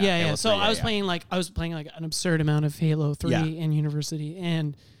 360. Yeah. yeah. Halo So 3, I was yeah. playing like an absurd amount of Halo 3 Yeah. in university,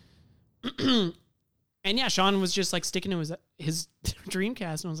 and and yeah, Sean was just like sticking to his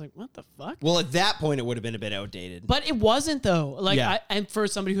Dreamcast, and I was like, "What the fuck?" Well, at that point, it would have been a bit outdated. But it wasn't though. Like Yeah. and for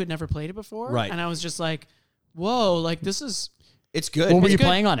somebody who had never played it before, Right. And I was just like, "Whoa!" Like this is. It's good. What were It's you good.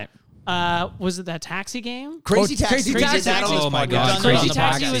 playing on it? Was it that taxi game? Crazy Oh, Taxi. Crazy We did Taxi. that on this Oh my podcast. God, Done Crazy on the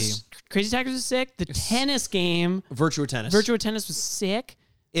Taxi podcast. was sick. The tennis game, Virtua Tennis. Virtua Tennis, was sick.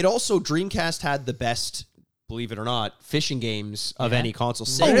 It also, Dreamcast had the best, believe it or not, fishing games of any console.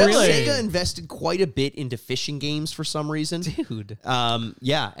 Sega, really? Sega invested quite a bit into fishing games for some reason. Dude.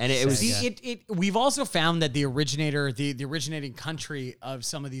 Yeah, and it was... See, we've also found that the originating country of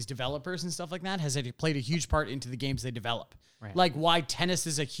some of these developers and stuff like that has played a huge part into the games they develop. Right. Like why tennis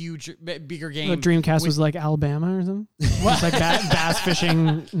is a bigger game. The Dreamcast was like Alabama or something. It's like bass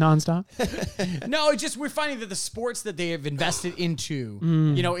fishing nonstop. No, it's just we're finding that the sports that they have invested into,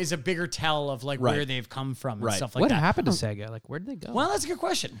 is a bigger tell of like where they've come from and stuff like What that. happened to Sega? Like, where did they go? Well, that's a good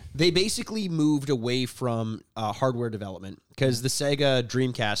question. They basically moved away from hardware development because the Sega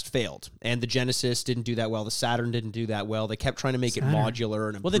Dreamcast failed and the Genesis didn't do that well. The Saturn didn't do that well. They kept trying to make it modular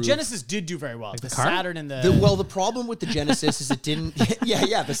and Well, the improve. Genesis did do very well. Like the car? Saturn and The problem with the Genesis is it didn't.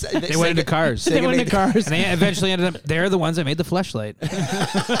 They went into cars. They went into cars. And they eventually ended up. They're the ones that made the fleshlight,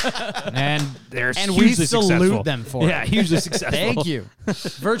 and they're and we hugely salute successful. them for it. Yeah, hugely successful. Thank you.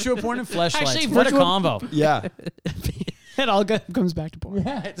 Virtua Porn and Fleshlights. Actually, What a Virtua- combo. Yeah. It all comes back to porn.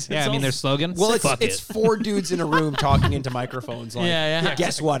 Yeah, I mean their slogan. Well, Fuck it's it. 4 dudes in a room talking into microphones. Like, Yeah.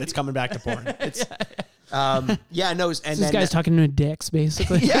 Guess what? It's coming back to porn. It's, and This then guy's talking to dicks,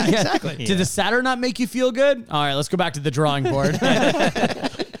 basically. Yeah, exactly. Did the Saturn not make you feel good? All right, let's go back to the drawing board.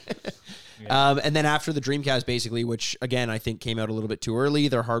 And then after the Dreamcast, basically, which again I think came out a little bit too early,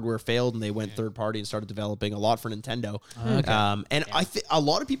 their hardware failed and they went third party and started developing a lot for Nintendo. And I think a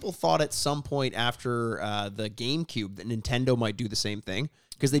lot of people thought at some point after the GameCube that Nintendo might do the same thing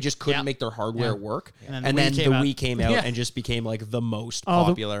because they just couldn't make their hardware work. And And then then the the Wii Wii came out and just became like the most Oh,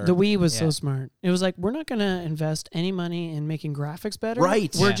 popular. the Wii was so smart. It was like, we're not going to invest any money in making graphics better.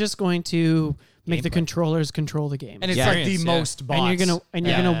 Right. We're Yeah. just going to make the controllers control the game. And it's Yeah. like the Yeah. most bots. And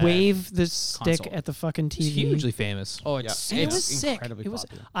you're gonna wave the stick console. at the fucking TV. It's hugely famous. Oh, it's, And it it's was sick. incredibly It was.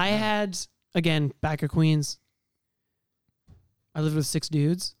 popular. I had again back at Queens. I lived with 6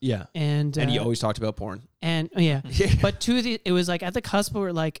 dudes, yeah. and And you always talked about porn. but it was like at the cusp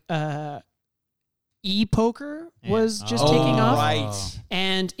where like e-poker was just Oh, taking off, right.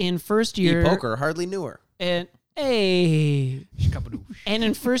 and in first year, E-poker, hardly knew her. and and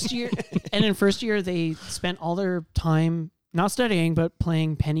in first year, they spent all their time not studying but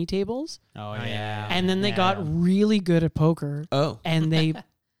playing penny tables, Oh, yeah. and then they got really good at poker, Oh. and they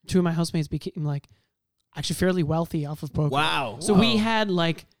 2 of my housemates became like actually fairly wealthy off of poker. Wow. So we had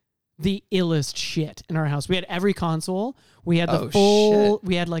like the illest shit in our house. We had every console. We had the full. shit.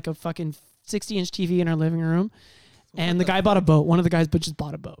 We had like a fucking 60-inch TV in our living room. And the guy bought a boat. One of the guys just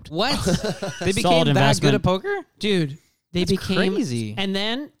bought a boat. What? They became Solid that investment. good at poker? Dude, they That's became crazy. And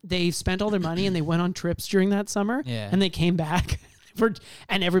then they spent all their money and they went on trips during that summer. Yeah. And they came back.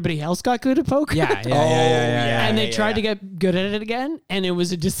 And everybody else got good at poker. And they tried to get good at it again, and it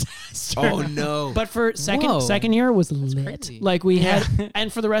was a disaster. Oh, no. But for Whoa. second year was lit. crazy. Like we had,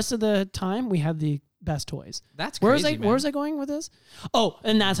 and for the rest of the time we had the best toys. That's Where crazy, was I going with this? Oh,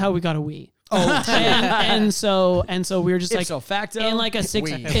 and that's how we got a Wii. Oh, and so we were just like Ipso facto, in like a six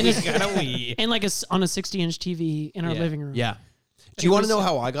Wii. in like on a 60-inch TV in our living room. yeah. Do you want to know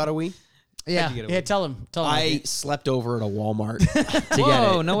how I got a Wii? Yeah. you get a Yeah, tell him. I slept over at a Walmart to get it.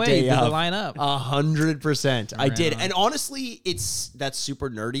 Whoa, no way. day Did the of. line up? 100%. I did. on. And honestly, that's super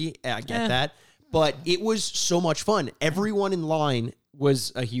nerdy. I get that. But it was so much fun. Everyone in line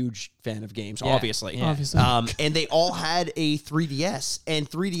was a huge fan of games, obviously. Yeah. Obviously. And they all had a 3DS. And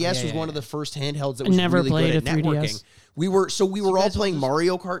 3DS was one of the first handhelds that was never really played good at a 3DS. networking. We were all playing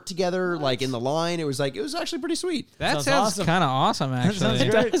Mario Kart together, like in the line. It was actually pretty sweet. That Sounds sounds awesome. kind of awesome, actually.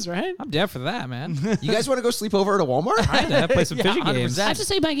 It does, right? I'm down for that, man. You guys want to go sleep over at a Walmart? Kinda play some fishing games. I have to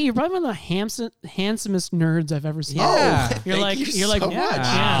say, Maggie, you're probably one of the handsomest nerds I've ever seen. Yeah. You're Thank like you you're like so much.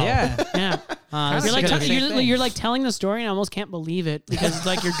 yeah. That's You're like gonna be- you're like telling the story, and I almost can't believe it because it's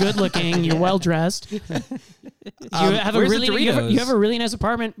like you're good looking, you're well dressed, you have a where's the really you Doritos? have a really nice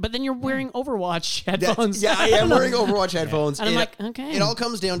apartment, but then you're wearing Overwatch headphones. Yeah, I am wearing Overwatch headphones. And I'm It- like, okay. It all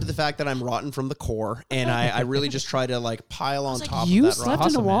comes down to the fact that I'm rotten from the core, and I really just try to like pile on Like, top you of that slept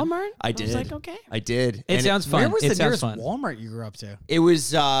rotten. in a Walmart? I did. was like, okay. I did. It And sounds fun. Where was It the sounds nearest fun. Walmart you grew up to? It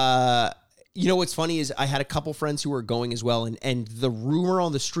was. You know what's funny is I had a couple friends who were going as well, and the rumor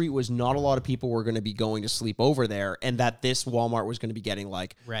on the street was not a lot of people were going to be going to sleep over there, and that this Walmart was going to be getting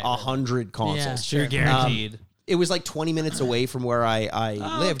like 100 consoles. Yeah, sure. Guaranteed. It was like 20 minutes away from where I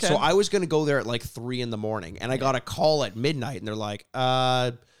lived. okay. So I was going to go there at like 3 in the morning. And I got a call at midnight and they're like,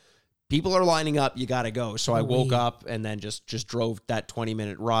 people are lining up. You got to go. So I woke up and then just drove that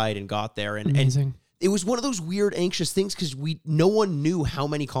 20-minute ride and got there. And Amazing. it was one of those weird, anxious things because no one knew how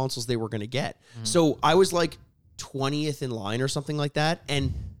many consoles they were going to get. So I was like 20th in line or something like that.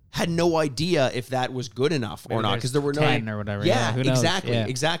 And had no idea if that was good enough or not because there were no 10 or whatever. Yeah, Who knows? exactly, Yeah.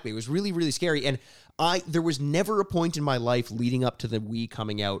 exactly. It was really, really scary. And there was never a point in my life leading up to the Wii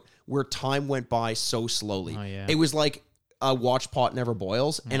coming out where time went by so slowly. Oh, yeah. It was like a watch pot never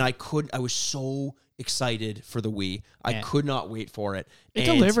boils, and I was so excited for the Wii. I could not wait for it. It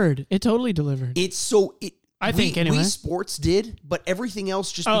And delivered. It totally delivered. I think anyway. Wii Sports did, but everything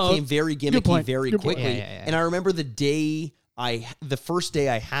else just Oh, became very good gimmicky point. very Good point. quickly. Yeah. And I remember the first day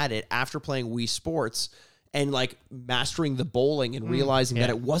I had it after playing Wii Sports and like mastering the bowling and realizing that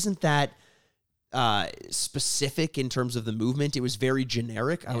it wasn't that specific in terms of the movement. It was very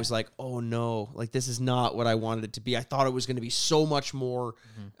generic. I was like, oh no, like this is not what I wanted it to be. I thought it was going to be so much more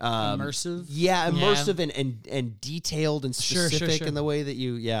Immersive? Yeah, immersive and detailed and specific in the way that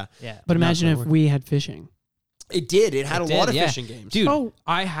you, Yeah. But imagine if we had fishing. It did. It had a lot of yeah. fishing games. Dude, Oh.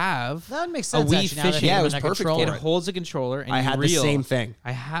 I have That would make a sense. Wii actually, now that fishing. I think Yeah, it about was that perfect controller. for It holds a controller and I you had reel. the same thing.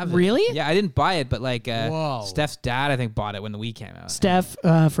 I have it. Really? Yeah, I didn't buy it, but like Whoa. Steph's dad, I think, bought it when the Wii came out. Steph,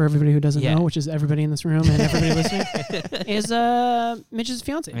 for everybody who doesn't Yeah. know, which is everybody in this room and everybody listening, is Mitch's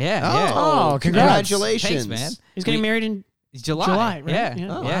fiance. Yeah. Oh, congrats. Congratulations. Thanks, man. He's getting married in July, right? Yeah.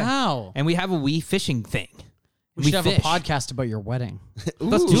 Yeah. Oh, wow. And we have a Wii fishing thing. We should have fish. a podcast about your wedding.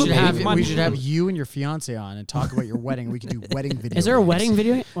 Let's Ooh, do We it, should, baby. have, Come on. we should have you and your fiance on and talk about your wedding. We could do wedding videos. Is there a wedding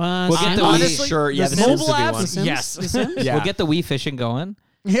video? We'll get the honestly, Wii. Sure, yeah, the the Sims mobile would be apps, one. Sims? yes. The Sims? Yeah. We'll get the Wii fishing going.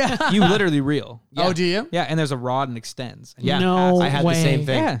 Yeah. You literally reel. Oh, do you? Yeah, and there's a rod and extends. Yeah, No I had way. the same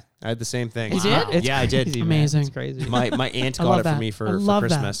thing. Yeah. I had the same thing. You did? It's Yeah, I did. crazy, man. Amazing. It's crazy. My aunt I got love it for that. me I for love that.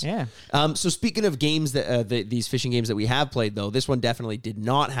 Christmas. Yeah. So speaking of games that these fishing games that we have played, though, this one definitely did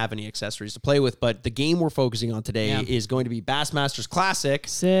not have any accessories to play with. But the game we're focusing on today is going to be Bassmasters Classic.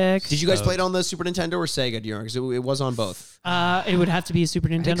 Sick. Did you guys play it on the Super Nintendo or Sega? Do you know? Because it was on both. It would have to be Super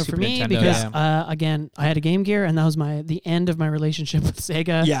Nintendo for Super me Nintendo, because again, I had a Game Gear and that was the end of my relationship with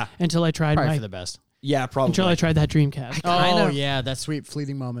Sega. Yeah. Until I tried Probably for the best. Yeah, probably. until I tried that Dreamcast. Oh, yeah. That sweet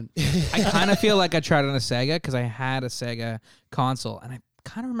fleeting moment. I kind of feel like I tried it on a Sega because I had a Sega console, and I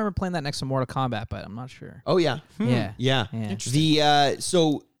kind of remember playing that next to Mortal Kombat, but I'm not sure. Oh yeah. Yeah. Yeah. Yeah.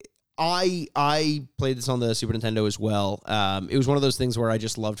 So I played this on the Super Nintendo as well. It was one of those things where I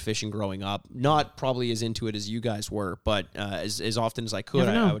just loved fishing growing up. Not probably as into it as you guys were, but as often as I could,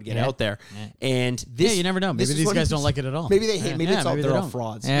 Never know. I would get out there. And this, You never know. Maybe this is these one guys of don't those- like it at all. Maybe they hate. Maybe Yeah, maybe they're they all don't.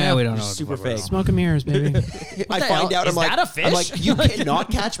 frauds. Yeah, we don't They're know. super fake. Smoke and mirrors, baby. I the find hell? out. Is I'm like, that a fish? I'm like, you cannot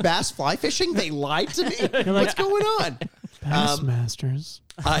catch bass fly fishing. They lied to me. What's going on? Bassmasters.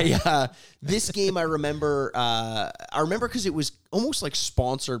 This game I remember because it was almost like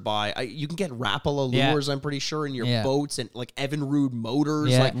sponsored by you can get Rapala Yeah. lures, I'm pretty sure, in your Yeah. boats, and like Evinrude motors.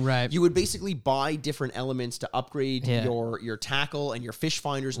 Yeah. Like Right. you would basically buy different elements to upgrade Yeah. your tackle and your fish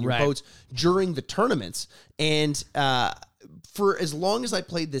finders and your Right. boats during the tournaments. And for as long as I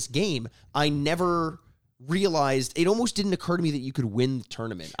played this game, I never realized, it almost didn't occur to me that you could win the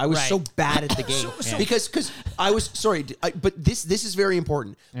tournament. I was Right. so bad at the game because I was sorry, but this is very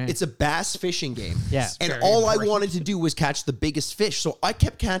important. It's a bass fishing game, Yeah. and very all important. I wanted to do was catch the biggest fish. So I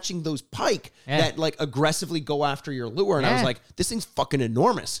kept catching those pike that like aggressively go after your lure, and I was Yeah. like, this thing's fucking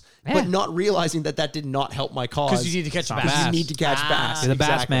enormous, Yeah. but not realizing that did not help my cause. Because you need to catch Because bass. you need to catch bass. You're the bass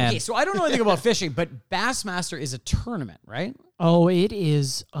Exactly. man. Okay, so I don't know anything about fishing, but Bassmaster is a tournament, right? Oh, it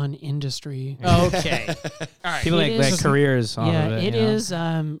is an industry. Okay. All right. People It make is- careers on Yeah, it. it you know? is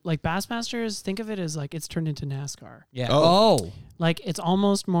like Bassmasters. Think of it as like it's turned into NASCAR. Yeah. Oh. Like it's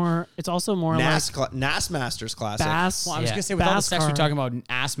almost more. It's also more NAS Masters Classic. bass. Well, I was Yeah. going to say, with all the sex we're Basscar. talking about,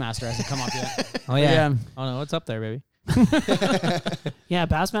 Assmaster hasn't come up yet. Oh yeah. Yeah. Oh no, what's up there, baby? Yeah,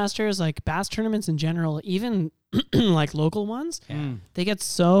 Bassmasters, like bass tournaments in general, even like local ones, they get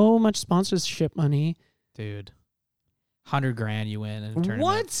so much sponsorship money. Dude. $100,000 you win in a tournament.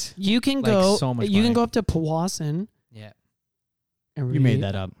 What? You can Like, go. so much you can money. go up to Powassan. Yeah. You made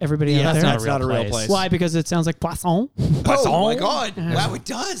that up. Everybody Yeah, out that's there. not a real place. Why? Because it sounds like poisson. Oh my god! Wow, it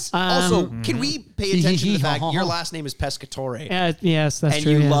does. Also, can we pay attention to the fact your last name is Pescatore, Yeah, yes, that's and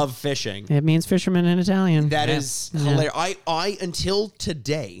true. you yeah. love fishing? It means fisherman in Italian. That is hilarious. I until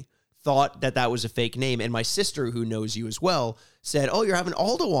today thought that was a fake name, and my sister, who knows you as well, said, "Oh, you're having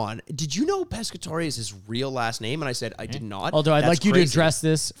Aldo on. Did you know Pescatore is his real last name?" And I said, "I did not." Although I'd That's like you crazy. to address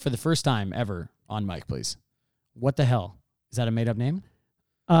this for the first time ever on mic, please. What the hell? Is that a made up name?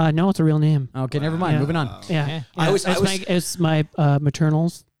 No, it's a real name. Okay, never mind. Yeah. Moving on. Yeah, I was- It's my maternal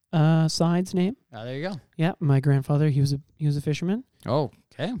side's name. Oh, there you go. Yeah, my grandfather. He was a fisherman. Oh,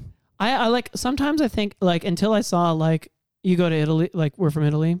 okay. I like sometimes I think like until I saw like you go to Italy, like we're from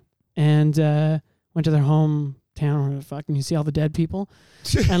Italy, and went to their hometown or fuck, and you see all the dead people,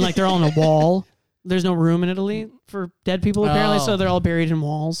 and like they're all on a wall. There's no room in Italy for dead people apparently, Oh. so they're all buried in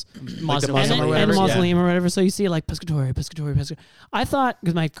walls. Mausoleum and, or and whatever. mausoleum or whatever. So you see like Pescatore. I thought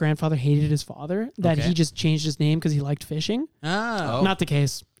because my grandfather hated his father that Okay. he just changed his name because he liked fishing. Oh. Not the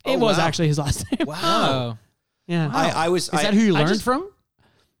case. Oh, It was wow. actually his last name. Wow. Oh. Yeah. I was. Is that who you I learned just- from?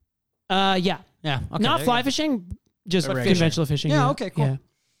 Yeah. Yeah. Okay, Not there fly you go. fishing, just But conventional fishing. Yeah, okay, cool. Yeah.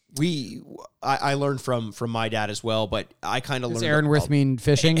 I learned from my dad as well, but I kind of learned. Does Aaronworth mean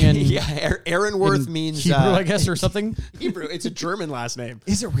fishing? And yeah, Aaronworth means Hebrew, I guess, or something. Hebrew. It's a German last name.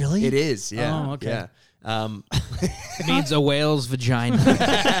 Is it really? It is. Yeah. Oh, okay. Yeah. It means a whale's vagina.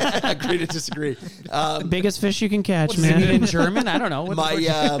 Agree to disagree. Biggest fish you can catch, Is it man. in German? I don't know. What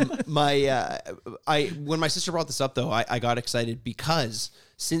the fuck? When my sister brought this up though, I got excited because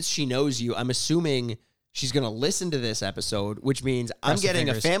since she knows you, I'm assuming she's going to listen to this episode, which means I'm getting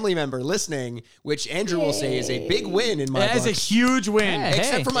a family member listening, which Andrew will say is a big win in my That is a books. huge win.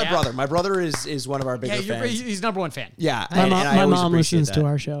 Except for my Yeah. brother. My brother is one of our bigger fans. He's number one fan. Yeah. My and I always mom appreciate listens that. to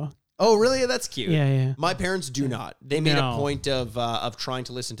our show. Oh, really? That's cute. Yeah. My parents do not. They made No. a point of trying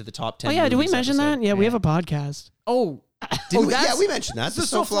to listen to the top 10. Oh yeah, did we movies mention episode. that? Yeah, we have a podcast. Oh, Didn't we? that's Yeah, we mentioned that. the The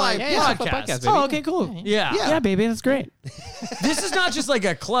SoFly Yeah, podcast. baby. Oh, okay, cool. Yeah. Yeah, baby, that's great. This is not just like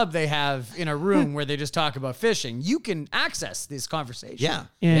a club they have in a room where they just talk about fishing. You can access this conversation. Yeah.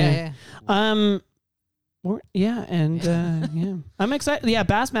 Yeah. Yeah. I'm excited. Yeah,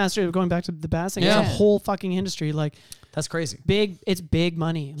 Bassmaster, going back to the bass thing, it's Yeah. a whole fucking industry. Like That's crazy. it's big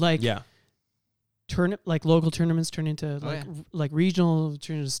money. Like Yeah. like local tournaments turn into like regional,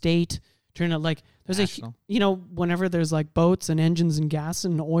 turn into state, turn into like there's National. whenever there's like boats and engines and gas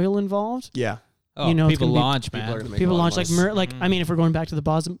and oil involved, Yeah. Oh, You know, it's people gonna be- launch, People are man. going to make people a lot launch of like money. I mean, if we're going back to the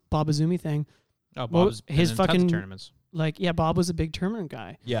Bob Azumi thing, Oh, Well, Bob's been his in tons of fucking- tournaments. like Bob was a big tournament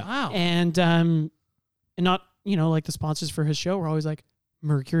guy. Yeah. Wow. And not like the sponsors for his show were always like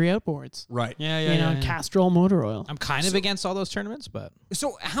Mercury Outboards, Right. yeah, Castrol Motor Oil. I'm kind of against all those tournaments, but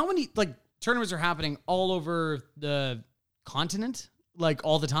So how many like tournaments are happening all over the continent, like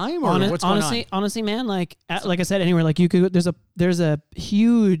all the time, or what's going on? Honestly, man, like I said, anywhere like you could. There's a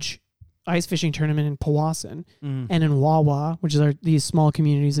huge ice fishing tournament in Powassan and in Wawa, which is these small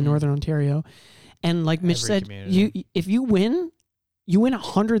communities in northern Ontario. And like Mitch Every said, community. if you win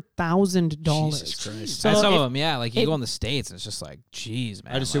 $100,000. Jesus Christ. So and some if- of them, yeah, like you it- go in the States, and it's just like, geez,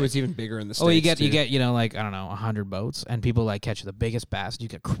 man. I'd assume like, it's even bigger in the States. oh, you get too. like I don't know 100 boats, and people like catch the biggest bass. You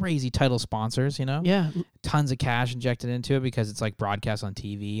get crazy title sponsors, Yeah, tons of cash injected into it because it's like broadcast on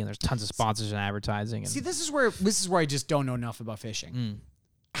TV, and there's tons of sponsors and advertising. And, See, this is where I just don't know enough about fishing.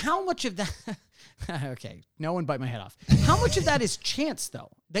 How much of that? Okay, no one bite my head off. How much of that is chance, though,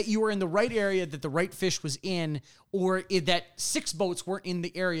 that you were in the right area, that the right fish was in, or that 6 boats were in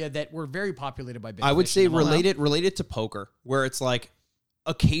the area that were very populated by big I would fish say and all that? related to poker, where it's like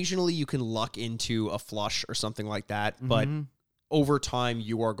occasionally you can luck into a flush or something like that, but over time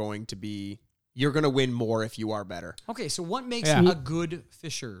you're going to win more if you are better. Okay, so what makes Yeah. a good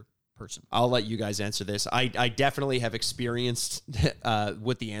fisher person? I'll let you guys answer this. I definitely have experienced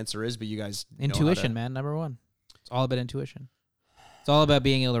what the answer is, but you guys know how intuition, to- man, number one. It's all about intuition. It's all about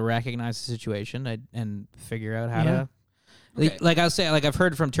being able to recognize the situation and figure out how to. Okay. Like I was saying, like I've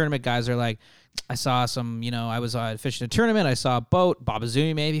heard from tournament guys, they're like, I saw some, I was fishing a tournament. I saw a boat, Bob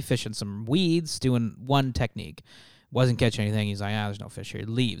Azumi maybe, fishing some weeds, doing one technique. Wasn't catching anything. He's like, there's no fish here.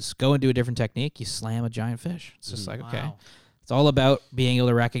 Leaves. Go and do a different technique. You slam a giant fish. It's just like, okay. Wow. It's all about being able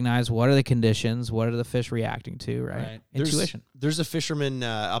to recognize what are the conditions, what are the fish reacting to, right? Right. Intuition. There's a fisherman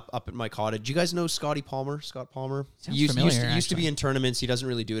up at my cottage. You guys know Scott Palmer? Sounds Used to familiar, be in tournaments. He doesn't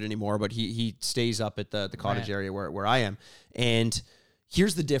really do it anymore, but he stays up at the cottage Right. area where I am. And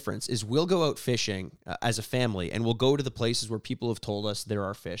here's the difference is we'll go out fishing as a family, and we'll go to the places where people have told us there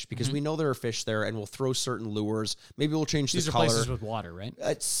are fish because we know there are fish there, and we'll throw certain lures. Maybe we'll change These the are color. places with water, right?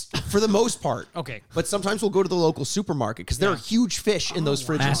 It's for the most part. Okay. But sometimes we'll go to the local supermarket because there are huge fish in those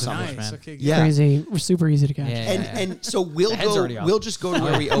fridges. Massive somewhere. fish, man. Okay, Yeah. crazy, super easy to catch. Yeah. And so we'll head's already up. we'll just go to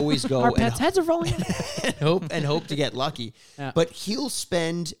where we always go Our and pets' heads are rolling. hope to get lucky. Yeah. But he'll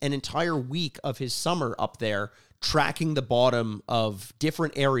spend an entire week of his summer up there tracking the bottom of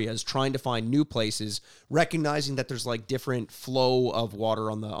different areas, trying to find new places, recognizing that there's like different flow of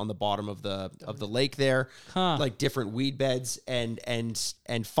water on the bottom of the lake there, like different weed beds, and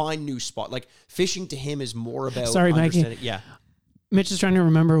find new spot. Like fishing to him is more about Sorry, Mikey. understanding. Yeah. Mitch is trying to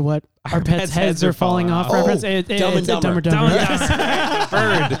remember what our pets' heads are falling off. Reference. Dumb and It's a Dumber. Dumber.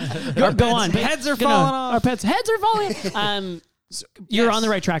 Bird. Go on. heads are Go falling on. off. Our pets' heads are falling. You're Yes. on the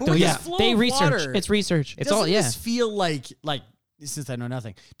right track, But though. with Yeah, this flow they of research. water- It's research. It's Doesn't all, yeah. this feel like since I know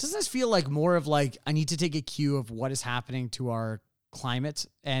nothing, doesn't this feel like more of like I need to take a cue of what is happening to our climate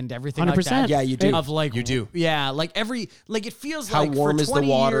and everything like 100%. that? Yeah, you do. Of like You do. Yeah, like it feels How like warm for is the 20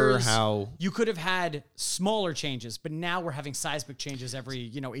 water? years, How- you could have had smaller changes, but now we're having seismic changes every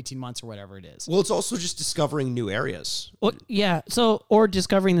 18 months or whatever it is. Well, it's also just discovering new areas. Well, yeah. So, or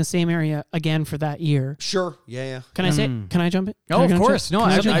discovering the same area again for that year. Sure. Yeah. Can I say? Can I jump in? Oh, Can I of jump course. in? No, Can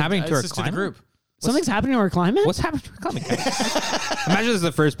I I jump in? happening to our assisted the climate? group. Something's happening to our climate? What's happening to our climate? Imagine this is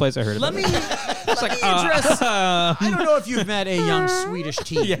the first place I heard Let about me it. let me address. I don't know if you've met a young Swedish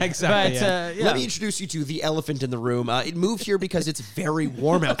teen. Yeah, exactly, But, Let me introduce you to the elephant in the room. It moved here because it's very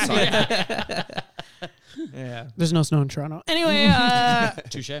warm outside. Yeah. There's no snow in Toronto. Anyway,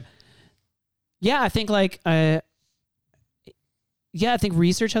 Touche. yeah, I think I think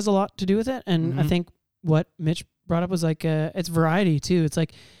research has a lot to do with it. And I think what Mitch brought up was like, it's variety too. It's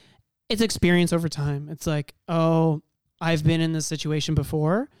like, it's experience over time. It's like, oh, I've been in this situation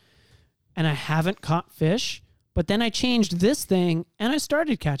before and I haven't caught fish, but then I changed this thing and I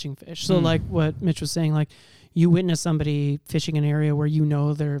started catching fish. So like what Mitch was saying, like you witness somebody fishing an area where you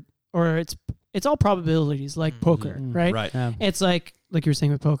know it's all probabilities, like poker, right? Right. Yeah. It's like you were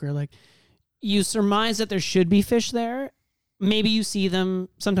saying with poker, like you surmise that there should be fish there. Maybe you see them.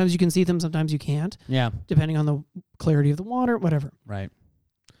 Sometimes you can see them. Sometimes you can't, Yeah. depending on the clarity of the water, whatever. Right.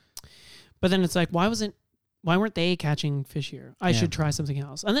 But then it's like, why weren't they catching fish here? I Yeah. should try something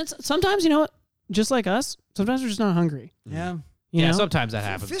else. And then sometimes, you know what? Just like us, sometimes we're just not hungry. Yeah. You know? Sometimes that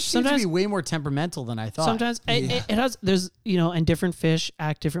happens. Fish seems to Sometimes- be way more temperamental than I thought. Sometimes it has, there's, and different fish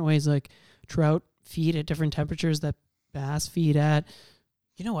act different ways. Like trout feed at different temperatures that bass feed at.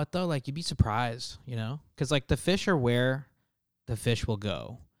 You know what though? Like you'd be surprised, because like the fish are where the fish will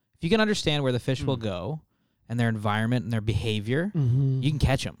go. If you can understand where the fish will go and their environment and their behavior, you can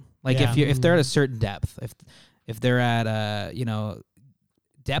catch them. Like Yeah. if they're at a certain depth, if they're at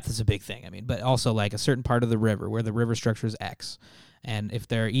depth is a big thing. I mean, but also like a certain part of the river where the river structure is X, and if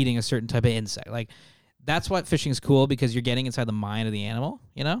they're eating a certain type of insect, like that's what fishing is cool because you're getting inside the mind of the animal.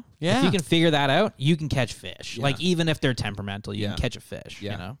 Yeah. If you can figure that out, you can catch fish. Yeah. Like even if they're temperamental, you Yeah. can catch a fish.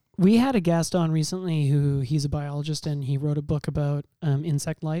 Yeah. We had a guest on recently he's a biologist and he wrote a book about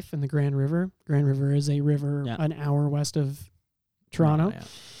insect life in the Grand River. Grand River is a river an hour west of Toronto. Yeah.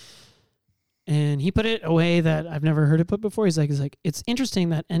 And he put it a way that I've never heard it put before. He's like, it's interesting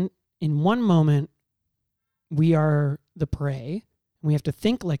that in one moment we are the prey and we have to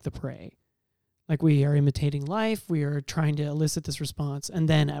think like the prey. Like we are imitating life. We are trying to elicit this response. And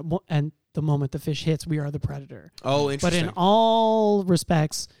then at the moment the fish hits, we are the predator. Oh, But interesting. in all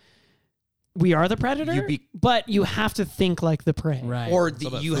respects, we are the predator, but you have to think like the prey. Right. Or It's a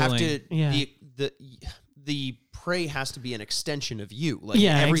little bit you have to Yeah. the prey has to be an extension of you. Like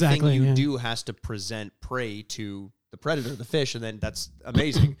Yeah, everything exactly, you yeah. do has to present prey to the predator, the fish, and then that's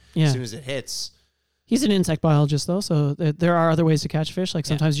amazing. Yeah. As soon as it hits. He's an insect biologist, though, so there are other ways to catch fish. Like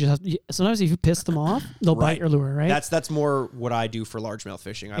sometimes sometimes if you piss them off, they'll bite Right. your lure, right? That's more what I do for largemouth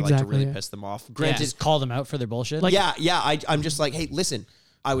fishing. I like to Exactly, really yeah. piss them off. Granted, Granted, just call them out for their bullshit. Like- I'm just like, hey, listen,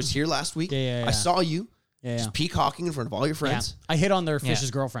 I was here last week. Yeah. I saw you Yeah. just peacocking in front of all your Yeah. friends. I hit on their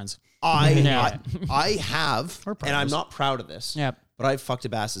fish's girlfriends. I Yeah. have, Or and I'm partners. not proud of this. Yep. But I fucked a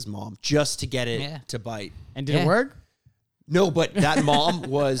bass's mom just to get it to bite. And did it work? No, but that mom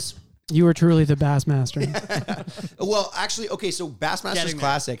was. You were truly the bass master. Well, actually, okay, so Bassmasters Getting there.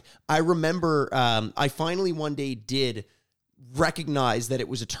 Classic, I remember I finally one day did recognize that it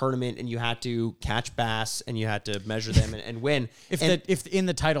was a tournament and you had to catch bass and you had to measure them and win. If in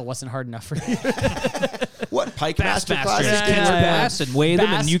the title wasn't hard enough for you. What, Pike Bass Master Masters. Classic? Catch Yeah. bass and weigh them,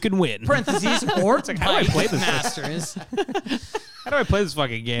 Bass- and you can win. Parentheses or how do I play this? Masters. How do I play this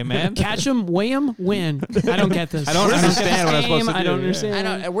fucking game, man? Catch them, weigh them, win. I don't get this. I don't understand what I'm supposed to do. I don't Yeah.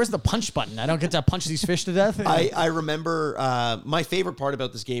 understand. Where's the punch button? I don't get to punch these fish to death. I remember my favorite part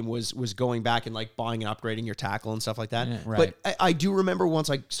about this game was going back and like buying and upgrading your tackle and stuff like that. right. But I do remember once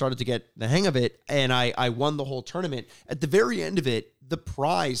I started to get the hang of it and I won the whole tournament. At the very end of it, the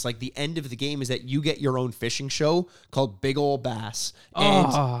prize, like the end of the game, is that you get your own fishing show called Big Ol' Bass. And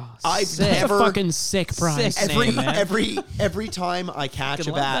I've That's a never fucking sick prize. Sick. every name, man. every time I catch a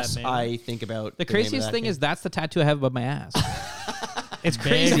Fucking love that, bass, man. I think about The name of craziest that thing game. is that's the tattoo I have above my ass. It's The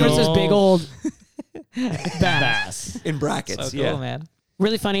crazy. difference is big old Bass. in brackets. So yeah, cool, man.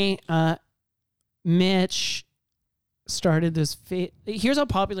 Really funny. Mitch started this. Here's how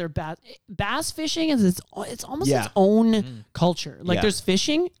popular bass fishing is. It's almost Yeah. its own culture. Like Yeah. there's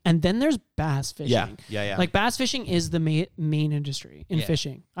fishing and then there's bass fishing. Yeah. Like bass fishing is the main industry in Yeah.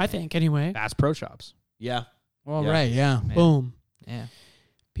 fishing. I think anyway. Bass Pro Shops. yeah. Well, Yeah. right, yeah. Boom. Yeah.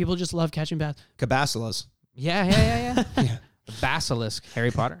 People just love catching bass. Cabasilas. Yeah. Yeah. The Basilisk.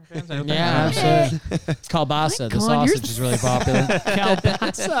 Harry Potter. fans, I don't think. Yeah, absolutely. It's Kalbasa. The God, you're sausage is really popular.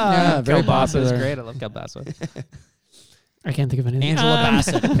 Calbasa. Yeah, very Kielbasa is popular. great. I love Kielbasa. I can't think of anything. Angela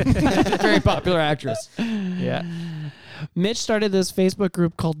Bassett. Very popular actress. Yeah. Mitch started this Facebook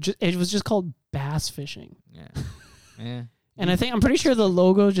group called. It was just called Bass Fishing, Yeah. Yeah. and I'm pretty sure the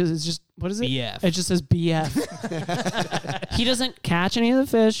logo is just what is it? BF. It just says BF. He doesn't catch any of the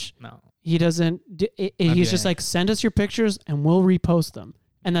fish. No. He doesn't. He's just like, send us your pictures and we'll repost them.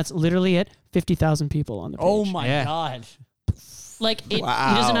 And that's literally it. 50,000 people on the page. Oh my God. Like, he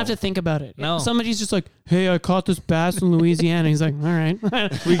Wow. doesn't have to think about it. No. Somebody's just like, hey, I caught this bass in Louisiana. He's like, all right. We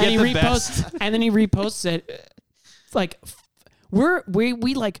get and he the reposts, and then he reposts it. It's like,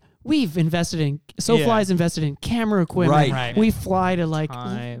 we've invested in, SoFly's invested in camera equipment. Right. We fly to like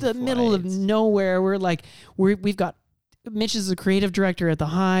Time the middle of flights. nowhere. We've got, Mitch is the creative director at the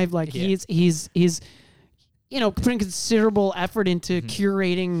Hive. Like he's putting considerable effort into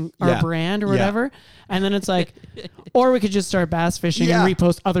curating our brand or whatever. And then it's like, or we could just start bass fishing and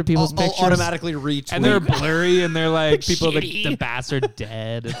repost other people's I'll pictures. automatically retweet. And they're blurry, and they're like people. Shitty. The bass are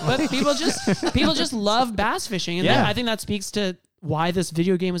dead. But people just love bass fishing, and Yeah. I think that speaks to why this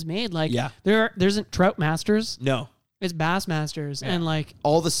video game was made. Like, Yeah. there isn't Trout Masters, No. it's Bass Masters, and like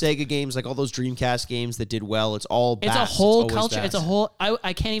All the Sega games, like all those Dreamcast games that did well, it's all it's bass. a whole always culture. bass. It's a whole.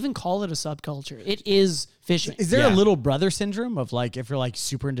 I can't even call it a subculture. It is fishing. Is there Yeah. a little brother syndrome of like, if you're like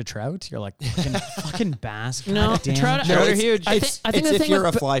super into trout, you're like fucking bass? No, goddamn. trout- Trout are it's- huge. I It's, think it's the if thing you're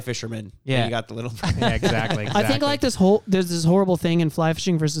with a fly fisherman. Yeah. You got the little. Yeah, exactly. I think like there's this horrible thing in fly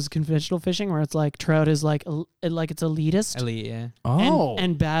fishing versus conventional fishing where it's like trout is like it's elitist, Elite, yeah. Oh,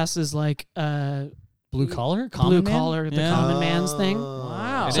 and bass is like blue collar, blue collar, the common man's thing.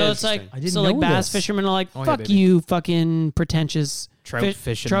 Wow. It So is it's like I didn't so like know bass this. fishermen are like, Oh, yeah, fuck baby. you, fucking pretentious Trout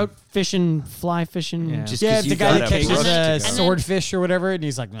fishing. trout fishing, fly fishing. Yeah. Just Yeah, 'cause the you guy got that a catches brush to a go. swordfish or whatever, and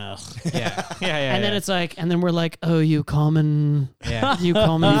he's like, ugh. Yeah, yeah. And then it's like, and then we're like, oh, you common, Yeah. you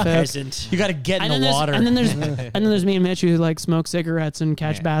common fish. Peasant. You got to get in And the then, water. and then there's me and Mitch who like smoke cigarettes and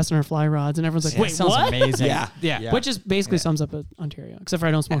catch bass in our fly rods, and everyone's like, That wait, sounds what? amazing. Yeah. Yeah. Which is basically sums up Ontario, except for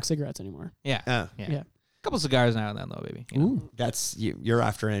I don't smoke cigarettes anymore. Yeah. Yeah. Yeah. Couple cigars now and then, though, baby. You know? That's you. You're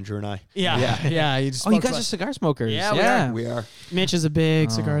after Andrew and I. Yeah. You just Oh, you smoked guys one. are cigar smokers. Yeah, we yeah. We are. Mitch is a big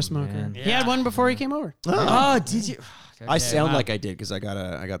Oh, cigar smoker. man. He had one before he came over. Oh, did you? I sound wow. like I did because I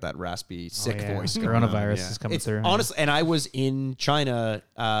got that raspy, sick yeah. voice. going on, Coronavirus yeah. is coming It's through. Honestly, and I was in China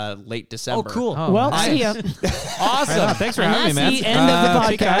late December. Oh, cool. Oh, Well, nice. see ya. Awesome. Thanks for And having me, man. that's the end of the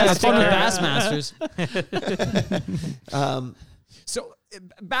take care. podcast. It's fun Take with care. Bass Masters. Um, So,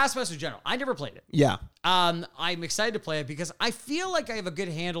 Bass Masters General, I never played it. yeah. I'm excited to play it because I feel like I have a good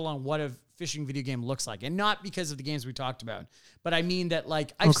handle on what a fishing video game looks like, and not because of the games we talked about, but I mean that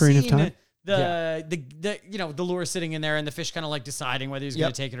like I've Ocarina of seen Time? the lure sitting in there and the fish kind of like deciding whether he's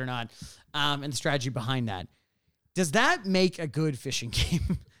going to take it or not, and the strategy behind that. Does that make a good fishing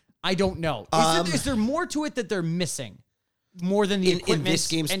game? I don't know. Is there more to it that they're missing? More than the In equipment this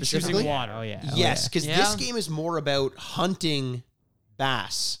game and specifically? choosing water. Oh, yeah. Yes, because Yeah. this game is more about hunting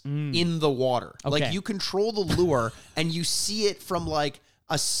bass in the water. Okay. Like you control the lure and you see it from like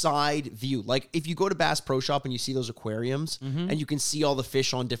a side view. Like if you go to Bass Pro Shop and you see those aquariums and you can see all the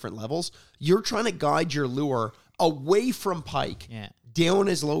fish on different levels, you're trying to guide your lure away from pike, Yeah. down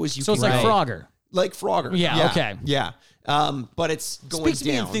as low as you So can. it's like go. Frogger. Like Frogger. Yeah, okay. Yeah. But it's going Speak to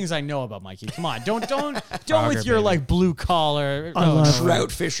me down. of things I know about, Mikey. Come on, don't with your baby. like blue collar. I love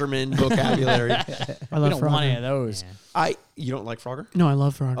Trout fisherman vocabulary. I we love don't want any Frogger. of those. You don't like Frogger? No, I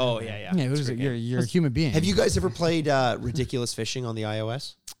love Frogger. Oh yeah. Yeah, what is it? You're a human being. Have you guys ever played Ridiculous Fishing on the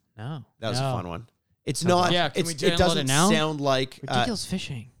iOS? No. That was No. a fun one. It's not. Yeah, can we it download doesn't it now? sound like. Ridiculous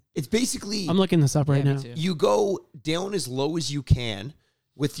fishing. It's basically I'm looking this up right Yeah, now. me too. you go down as low as you can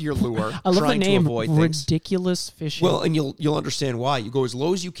with your lure, I love the trying name to avoid things. Ridiculous Fishing. Well, and you'll understand why. You go as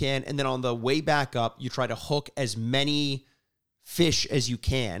low as you can, and then on the way back up, you try to hook as many fish as you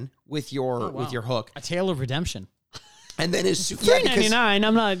can with your with your hook, A Tale of Redemption. and then as soon because $3.99.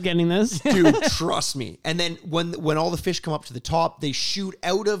 I'm not getting this. dude, trust me. And then when all the fish come up to the top, they shoot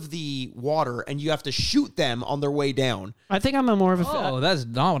out of the water, and you have to shoot them on their way down. I think I'm a more of a. Oh, that's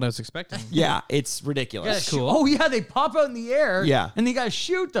not what I was expecting. Yeah, it's You ridiculous. gotta shoot- Oh yeah, they pop out in the air. Yeah. and you gotta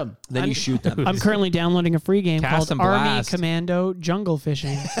shoot them. Then you shoot them. I'm currently downloading a free game Cast called and Army Blast. Commando Jungle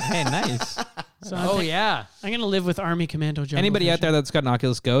Fishing. Hey, nice. So Oh yeah. I'm gonna live with Army Commando Jungle. Anybody out Fishing. there that's got an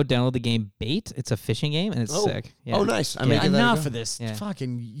Oculus Go, download the game Bait. It's a fishing game, and it's sick. Yeah. Oh, nice. I'm Yeah. making that a Enough go. of this Yeah.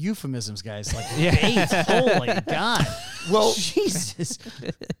 fucking euphemisms, guys. Like Yeah. bait. Holy God. Well, Jesus.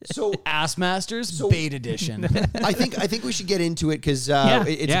 so Ass Masters Bait Edition. I think we should get into it because Yeah.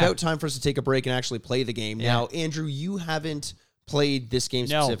 it's Yeah. about time for us to take a break and actually play the game. Now, Andrew, you haven't played this game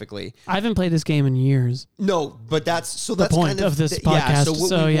No. specifically. I haven't played this game in years. No, but that's point kind of this Yeah, podcast. so what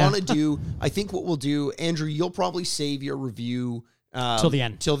So, we yeah. want to do, I think what we'll do, Andrew, you'll probably save your review Till the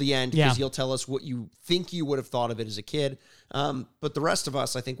end. because Yeah. you'll tell us what you think you would have thought of it as a kid. But the rest of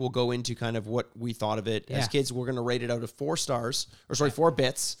us, I think, will go into kind of what we thought of it as Yeah. kids. We're going to rate it out of 4 bits.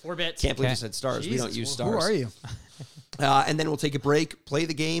 4 bits. Can't believe Okay. I said stars. We don't use Jesus, stars. Who are you? And then we'll take a break, play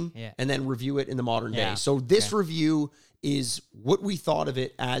the game, and then review it in the modern day. So this review is what we thought of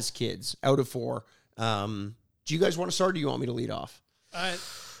it as kids out of 4. Do you guys want to start, or do you want me to lead off?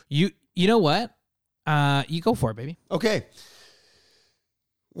 You know what? You go for it, baby. Okay.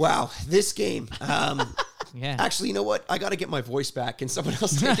 Wow, this game. Yeah. Actually, you know what? I got to get my voice back. Can someone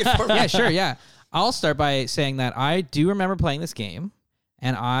else take it for me? Yeah, sure. Yeah. I'll start by saying that I do remember playing this game,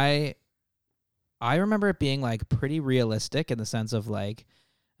 and I remember it being like pretty realistic in the sense of like,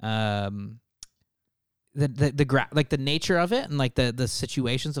 the nature of it and like the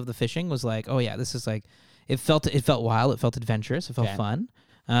situations of the fishing was like, oh yeah, this is like, it felt wild, it felt adventurous, it felt fun.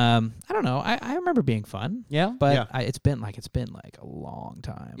 I don't know. I remember being fun. Yeah. But it's been like a long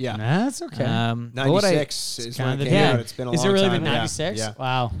time. Yeah. That's okay. 96 is when it came yeah. out. It's been a long Is it really time. been 96? Yeah.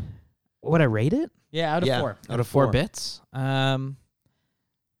 Wow. Would I rate it? Yeah, out of 4. Out of 4 bits? I'd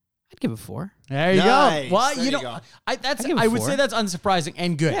give it 4. There you Nice. go. Well, There you you know, go. I would say that's unsurprising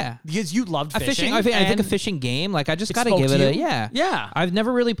and good. Yeah. Because you loved fishing. I think a and fishing game, like I just it got to spoke give to it you? Yeah. I've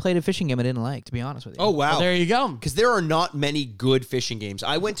never really played a fishing game I didn't like, to be honest with you. Oh, wow. Well, there you go. Because there are not many good fishing games.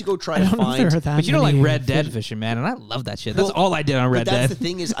 I went to go try I to don't know if there find... are that But you don't like many Red Dead fishing, man, and I love that shit. That's Well, all I did on Red But that's Dead. the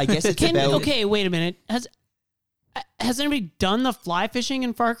thing is, I guess it's Can, about... okay, wait a minute. Has anybody done the fly fishing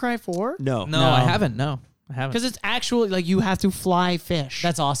in Far Cry 4? No. No, I haven't. No, I haven't. Because it's actually like you have to fly fish.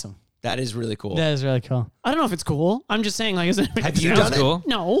 That's awesome. That is really cool. That is really cool. I don't know if it's cool. I'm just saying, like, is it? Have you Sounds done it? cool.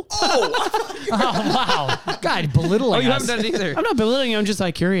 No. Oh, wow. God, belittling Oh, you us. haven't done it either. I'm not belittling you. I'm just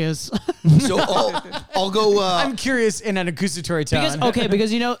like curious. So I'll go... I'm curious in an accusatory tone.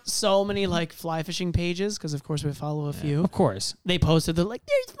 because you know so many like fly fishing pages, because of course we follow a few. Of course. They posted the like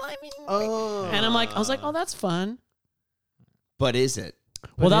there's fly fishing. Oh. And I was like, oh, that's fun. But is it?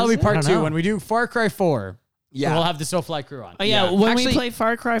 Well, that'll be is it? I part don't 2. know. When we do Far Cry 4, Yeah. we'll have the SoFly crew on. Oh yeah, Yeah. when Actually, we play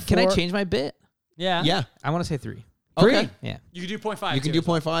Far Cry 4, Can I change my bit? Yeah. Yeah. I want to say 3. Okay. Yeah. You can do 0.5. You can too. do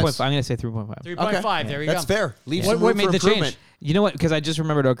 0.5. I'm going to say 3.5. 3.5. There you go. That's fair. Leave What some room made for the change? improvement. You know what? Because I just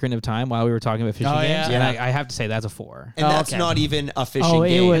remembered Ocarina of Time while we were talking about fishing Oh, games, yeah. and Yeah. I have to say that's a 4. And Oh, that's okay. not even a fishing oh, it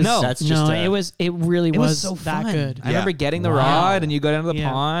game. was No. That's just it really It was so that fun. good. I remember getting the Wow. rod, and you go down to the Yeah.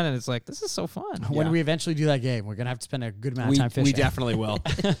 pond, and it's like, this is so fun. When Yeah. we eventually do that game, we're going to have to spend a good amount of time fishing. We definitely will.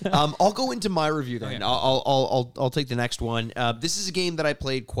 I'll go into my review then. Okay. I'll take the next one. This is a game that I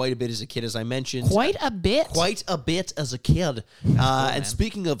played quite a bit as a kid, as I mentioned. Quite a bit. Quite a bit as a kid. And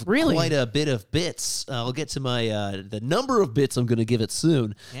speaking of Really? quite a bit of bits, I'll get to my the number of bits I'm going to give it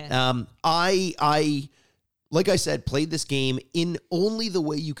soon. Yeah. I like I said, played this game in only the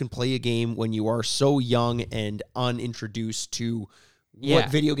way you can play a game when you are so young and unintroduced to what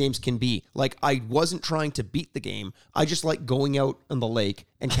video games can be. Like, I wasn't trying to beat the game. I just like going out on the lake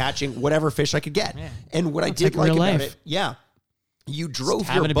and catching whatever fish I could get. Yeah. And what I did like like real about life. it, you drove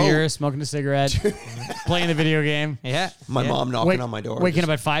Having your a boat. beer, smoking a cigarette, playing the video game. Yeah. My mom knocking on my door. Waking up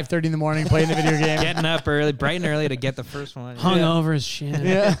at 5:30 in the morning, playing the video game. Getting up early, bright and early to get the first one. Hungover as shit.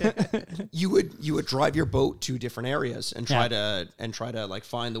 Yeah. You would drive your boat to different areas and try to like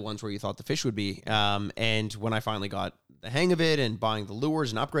find the ones where you thought the fish would be. And when I finally got the hang of it and buying the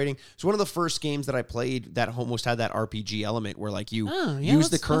lures and upgrading, it's one of the first games that I played that almost had that RPG element where like you use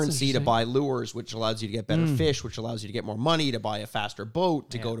the that's currency to interesting. buy lures, which allows you to get better fish, which allows you to get more money, to buy a faster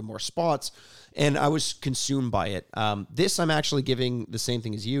boat, to go to more spots. And I was consumed by it. This I'm actually giving the same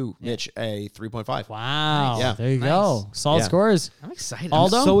thing as you, Mitch, a 3.5. Wow. Yeah. There you go. Solid Yeah. scores. I'm excited.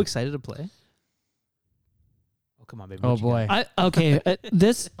 Aldo? I'm so excited to play. Oh, come on, baby. Oh What you got? boy.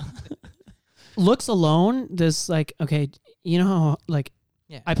 This looks alone. This like okay, you know how like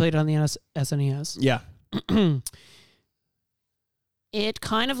I played it on the SNES. Yeah. It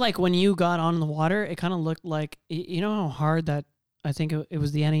kind of like when you got on the water, it kind of looked like you know how hard that I think it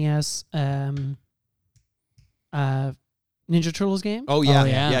was the NES Ninja Turtles game. Oh yeah. Oh,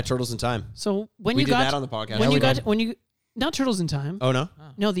 yeah. Yeah, Turtles in Time. So when We you did got that on the podcast. when Yeah, you we got did. when you not Turtles in Time. Oh no.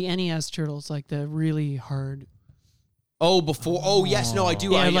 No, the NES Turtles, like the really hard. Oh, before. Oh yes, no, I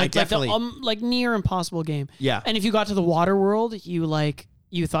do. Yeah, I like definitely. like near impossible game. Yeah. And if you got to the water world, you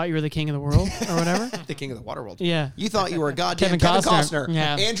thought you were the king of the world or whatever. The king of the water world. Yeah. You thought you were a goddamn Kevin Kevin Costner. Costner.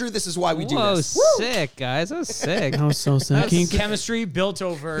 Yeah. Andrew, this is why we do Whoa, this. sick, guys. That was sick. That was so sick. That's chemistry built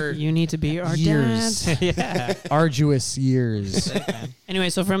over You need to be our years. dad. Yeah. arduous years.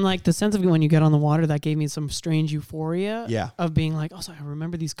 Anyway, so from like the sense of when you get on the water, that gave me some strange euphoria. Yeah. Of being like, oh, so I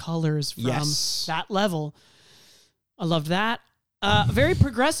remember these colors from Yes. that level. I loved that. Very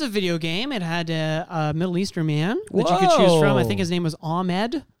progressive video game. It had a Middle Eastern man that you could choose from. I think his name was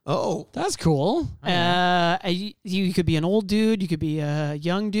Ahmed. Oh. That's cool. You could be an old dude. You could be a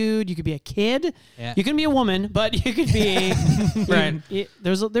young dude. You could be a kid. Yeah. You can be a woman, but you could be Right.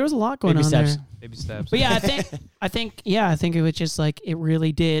 There was a lot going Baby on steps. there. Baby steps. But yeah, I think it was just like it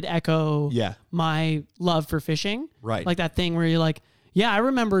really did echo Yeah. my love for fishing. Right. Like that thing where you're like, yeah, I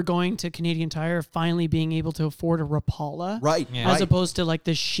remember going to Canadian Tire, finally being able to afford a Rapala. Right. Yeah. As Right. opposed to like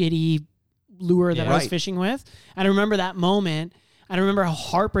the shitty lure that Yeah. I was Right. fishing with. And I remember that moment. And I remember how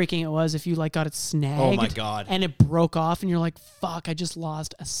heartbreaking it was if you like got it snagged. Oh my God. And it broke off and you're like, fuck, I just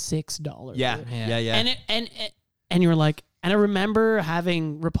lost a $6 Yeah. lure. Yeah. Yeah. And you're like, and I remember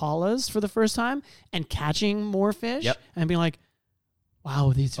having Rapalas for the first time and catching more fish. Yep. And being like,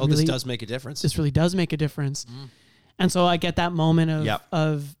 wow, this does make a difference. this really does make a difference. And so I get that moment of Yep.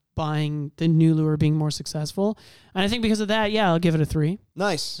 of buying the new lure being more successful. And I think because of that, yeah, I'll give it a 3.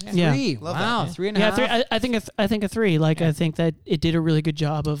 Nice. Yeah. 3. Love Wow. that. 3.5. 3. I think a 3. Like I think that it did a really good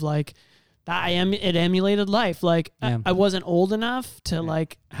job of like it emulated life. Like Yeah. I wasn't old enough to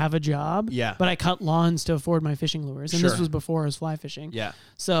like have a job. Yeah. But I cut lawns to afford my fishing lures. And this Sure. was before I was fly fishing. Yeah.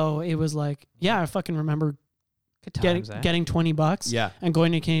 So it was like, yeah, I fucking remember Good times, getting $20 Yeah. and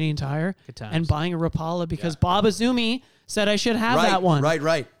going to Canadian Tire Good times. and buying a Rapala because Bob Azumi said I should have Right. that one.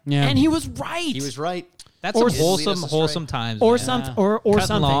 Right. Yeah. And he was right. He was right. That's Or some lead us wholesome astray. times. or man. something or cutting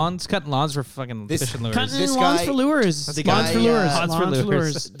something. cutting lawns for fucking This- fishing lures. Cutting This lawns guy- for lures. the Lawns guy, for lures. Lawns for Lawns for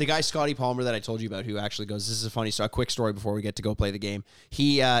lures. lures. The guy Scotty Palmer that I told you about, who actually goes, this is a funny story. A quick story before we get to go play the game.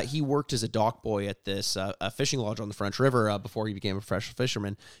 He worked as a dock boy at this a fishing lodge on the French River before he became a professional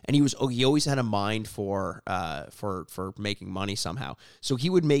fisherman, and he always had a mind for making money somehow. So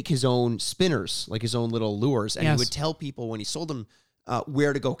he would make his own spinners, like his own little lures, and Yes. he would tell people when he sold them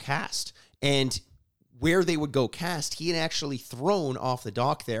where to go cast. And where they would go cast, he had actually thrown off the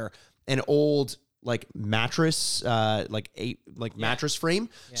dock there an old like mattress, mattress frame.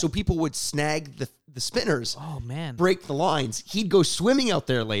 So people would snag the spinners, Oh man. break the lines. He'd go swimming out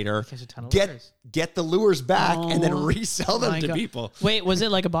there later, Catch a ton of lures. get the lures back, and then Oh resell them my to God. people. Wait, was it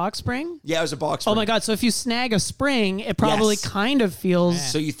like a box spring? Yeah, it was a box. Oh my spring. God. So if you snag a spring, it probably Yes. kind of feels.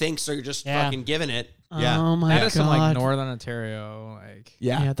 So you think so? You're just Yeah. fucking giving it. Yeah. Oh my That God. is some like Northern Ontario, like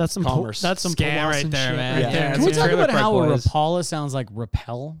Yeah. That's some commerce. that's some Scam Pulaski right there, shit man. Right Yeah. there. Can we talk Trailer about Park how a Boys. Rapala sounds like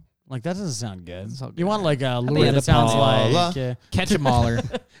repel? Like that doesn't sound good. all You want like a think lure it's that sounds Rapala. like catch a mauler.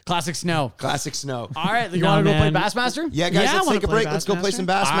 classic snow. Classic snow. All right, you No, want to go play man. Bassmaster? Yeah, guys, Yeah, I let's wanna take a play break. Let's go play Bassmaster. some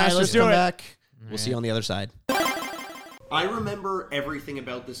All right, Bassmasters. let's do Come it. back. We'll see you on the other side. I remember everything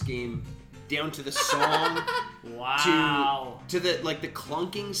about this game, down to the song, to the like the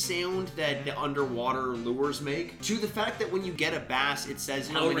clunking sound that the underwater lures make, to the fact that when you get a bass, it says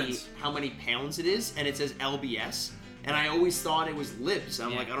how many pounds it is, and it says LBS. And I always thought it was libs.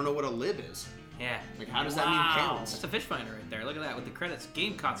 I'm like, I don't know what a lib is. Yeah. Like, how does that mean pounds? That's a fish finder right there. Look at that with the credits.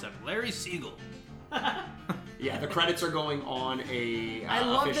 Game concept. Larry Siegel. Yeah, the credits are going on a. I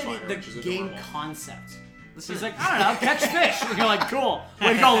love fish that finder, which is the game adorable. concept. He's like, I don't know, catch fish. And you're like, cool.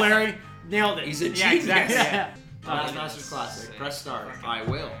 Way to go, Larry. Nailed it. He's a Yeah, genius. exactly. Yeah. Bassmasters Classic. Press start. I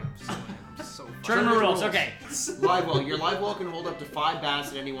will. So Turn the rules. Okay. Live well. Your live well can hold up to 5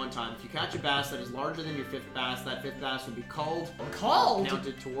 bass at any one time. If you catch a bass that is larger than your 5th bass, that 5th bass would be culled or Culled?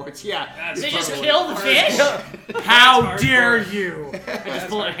 mounted towards. Yeah. They just kill the fish? How dare you? I just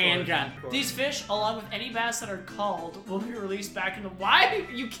pulled a handgun. These fish, along with any bass that are called, will be released back in the. Why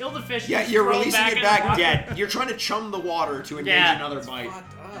you kill the fish? Yeah, and you're throw releasing back it in the back water? dead. You're trying to chum the water to engage Yeah. another bite.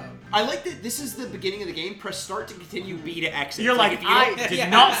 I like that this is the beginning of the game. Press start to continue, B to exit. You're like, if you I don't- did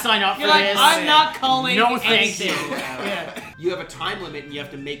not sign up for You're like, this. I'm not calling. No, thank anything. you. Yeah. You have a time limit and you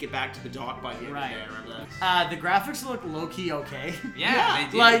have to make it back to the dock by the end Right. of the day. Remember that? The graphics look low-key okay. Yeah,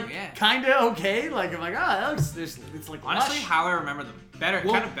 they do, Like, yeah. kind of okay. Like, I'm like, that looks, it's like honestly, lush. how I remember them. Better,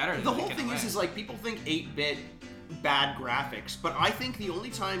 Well, kind of better. The than whole Wicked thing Away. is like people think 8-bit bad graphics, but I think the only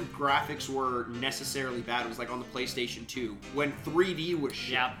time graphics were necessarily bad was like on the PlayStation 2 when 3D was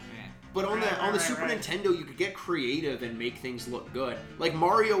shit. Yep. Yeah. But on the Super Nintendo, you could get creative and make things look good. Like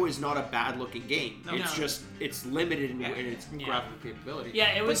Mario is not a bad-looking game. It's just it's limited in its graphical capability. Yeah,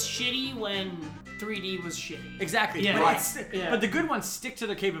 it was shitty when 3D was shitty. Exactly. Yeah. But, Right. Yeah. but the good ones stick to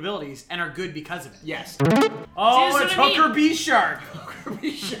their capabilities and are good because of it. Yes. Oh, See, it's that's what I Hooker mean. B Shark.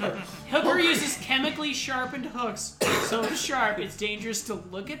 Hooker uses chemically sharpened hooks, so sharp it's dangerous to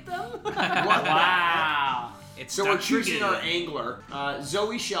look at them. Wow. It's So we're Dr. choosing Good. our angler,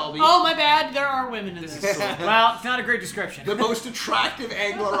 Zoe Shelby, Oh my bad, there are women in this. Well, it's not a great description. the most attractive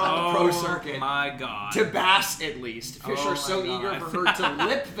angler on the pro circuit. My God. To bass, at least. Fish Oh are so my eager God. for her to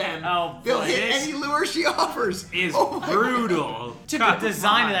lip them. Oh, They'll boy. hit This any lure she offers. is Oh my brutal. to the Come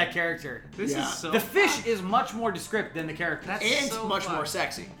design on. of that character. This Yeah. is so The fish fun. is much more descriptive than the character. That's And so much fun. more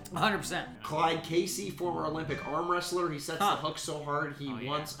sexy. 100%. Clyde Casey, former Olympic arm wrestler. He sets the hook so hard he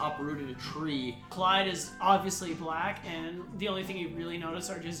once uprooted a tree. Clyde is obviously black, and the only thing you really notice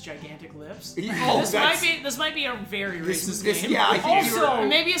are just gigantic lips. This might be a very racist game. Yeah, I think Also,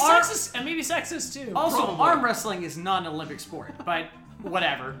 maybe sexist too. Also, Probably. arm wrestling is not an Olympic sport, but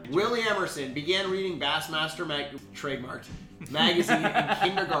whatever. Willie Emerson began reading Bassmaster trademarked magazine in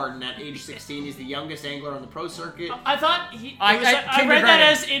kindergarten at age 16. He's the youngest angler on the pro circuit. I thought I read that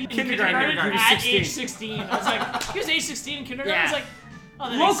as in kindergarten He was at 16. age 16. I was like, he was age 16 in kindergarten. I was like, oh,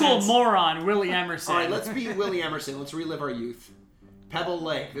 that makes Local sense. moron, Willie Emerson. All right, let's be Willie Emerson. Let's relive our youth. Pebble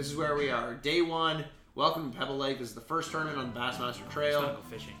Lake. This is where we are. Day one. Welcome to Pebble Lake. This is the first tournament on the Bassmaster Trail. Go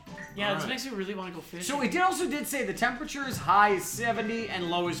fishing. Yeah, this makes me really want to go fishing. So it did say the temperature is high is 70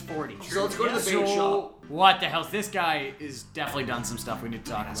 and low is 40. So let's go to the bait shop. What the hell? This guy is definitely done some stuff we need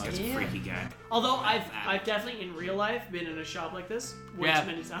to talk about. He's a freaky guy. Although I've definitely in real life been in a shop like this way too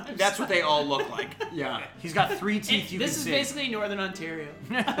many times. That's what they all look like. Yeah. He's got 3 teeth you This can is see. basically Northern Ontario.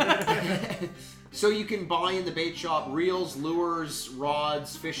 So you can buy in the bait shop reels, lures,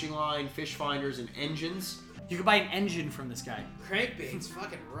 rods, fishing line, fish finders, and engines. You could buy an engine from this guy. Crankbait's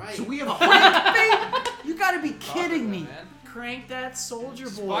fucking right. So we have 100. You gotta be kidding me. Crank that soldier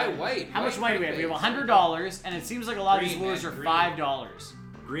boy. Spy white. How much money do we have? We have $100, and it seems like a lot of these Green, lures man, are green. $5.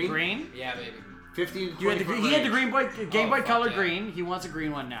 Green? Green? Yeah, baby. 15 to You had 20 the, foot he had the range. green Game Boy fuck color yeah. green. He wants a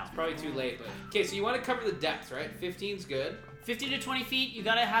green one now. Probably too late, but okay. So you want to cover the depth, right? 15's good. 15 to 20 feet, you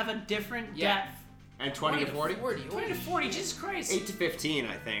gotta have a different Yeah. depth. And 20 to 40? 40. 20 to 40, Jesus Christ. 8 to 15,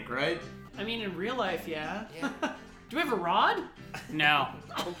 I think, right? I mean, in real life, yeah. Yeah. Do we have a rod? No.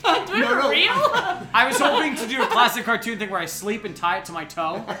 Do we have No. a reel? I was hoping to do a classic cartoon thing where I sleep and tie it to my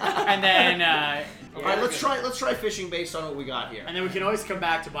toe, and then All right, let's try fishing based on what we got here. and then we can always come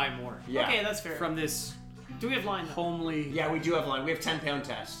back to buy more Yeah. Okay, that's fair. from this Do we have line though? homely. Yeah, we do have line. We have 10-pound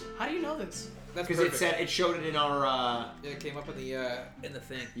test. How do you know this? That's Because it perfect. said it showed it in our Yeah, it came up in the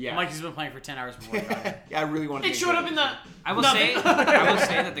thing. yeah. Mikey's been playing for 10 hours before. Yeah, I really wanted to It get showed good. up in the. I will Nothing.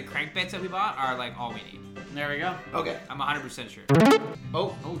 say that the crankbaits that we bought are like all we need. There we go. Okay. I'm 100% sure.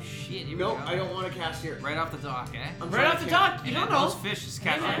 Oh, Oh shit! Here no, we go. I don't want to cast here. Right off the dock, eh? I'm Right trying off to the cast. dock. You And don't know. those fish just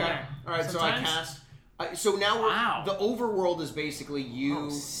catch Hey, right man. Okay. there. All right, Sometimes. so I cast. So now Wow. the overworld is basically you. Oh,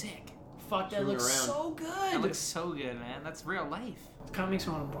 sick. Fuck, that Swimming looks around. so good. That looks so good, man. That's real life. It kind of makes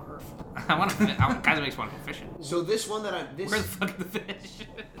me want to barf. I want to. Guys, it makes me want to go fishing. So this one that I'm. This. Where the fuck are the fish?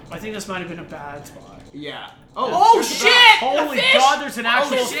 I think this might have been a bad spot. Yeah. Oh, there's the shit! back. Holy fish! God, there's an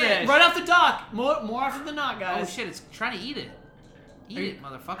actual shit. fish. Right off the dock. More often than not, Oh guys. shit! It's trying to eat it. Eat Are you- it,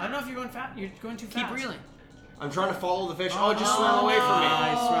 motherfucker. I don't know if you're going fast. You're going too fast. Keep reeling. I'm trying to follow the fish. Oh, it just swam away from me.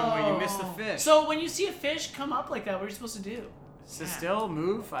 Nice runway. You missed the fish. So when you see a fish come up like that, what are you supposed to do? sit still,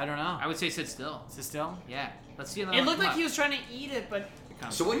 move. I don't know. I would say sit still. Sit still. Yeah. Let's see another. It looked one like come he up. was trying to eat it, but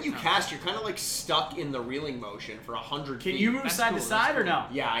So when you cast, you're kind of like stuck in the reeling motion for 100 Can feet. you move That's side cool, to that's side or cool. no?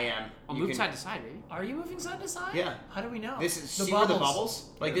 Yeah, I am. I'll You move can- side to side, baby. are you moving side to side? Yeah. How do we know? This is The see where the bubbles?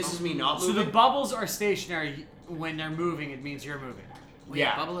 Like this is me not So moving. the bubbles are stationary. When they're moving, it means you're moving. Wait,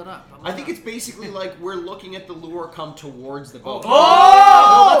 Yeah. Bubble it up. Bubble I it think up. it's basically like we're looking at the lure come towards the boat.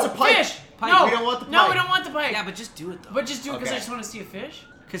 Oh! No, that's a pike. Fish! Pike. No, We don't want the No, we pike. don't want the pike. Yeah, but just do it though. But just do it because Okay. I just want to see a fish.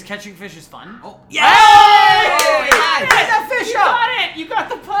 Because catching fish is fun. Oh. Yeah! Hey! Get that fish You up! got it! You got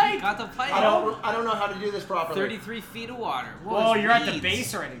the pike! Got the pike. I don't know how to do this properly. 33 feet of water. Whoa, Oh, it's you're at the weeds.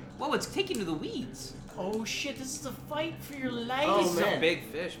 base already. Whoa, it's taking to the weeds. Oh shit, this is a fight for your life. Oh, This is man. a big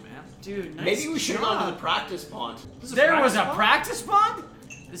fish, man. Dude, nice Maybe we should have gone to the job. practice pond. This is There was a pond? practice pond?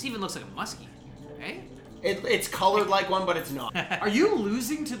 This even looks like a muskie. Hey? It's colored like one, but it's not. Are you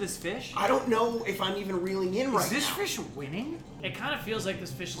losing to this fish? I don't know if I'm even reeling in right Is this now. fish winning? It kind of feels like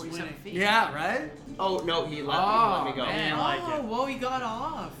this fish is 47 winning. feet. Yeah, right? Oh no, he let me go. man. I like it. Whoa, he got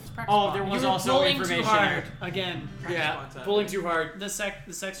off. Oh, there You was were also pulling information. too hard. Again. Yeah, Practice pond. pulling too hard. The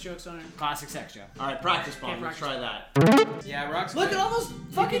sex jokes on it. Classic sex joke. All right, practice pond. Okay, Let's try that. Yeah, rocks. Look at all those You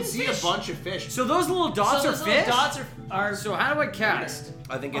fucking can see fish. a bunch of fish. So those little dots So are those little fish? dots are So how do I cast?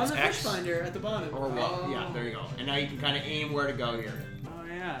 I think on it's the X fish finder at the bottom. or what? Yeah, there you go. And now you can kind of aim where to go here. Oh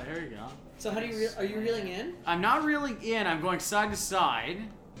yeah, there you go. So how do you are you reeling in? I'm not reeling in, I'm going side to side.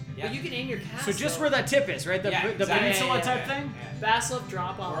 Yeah. But you can aim your cast. So just though. where that tip is, right? The, Yeah, the exactly. peninsula Yeah, type thing? Bass love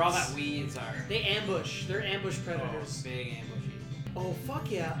drop offs. Where all that weeds are. They ambush. They're ambush predators. Big ambushy. Oh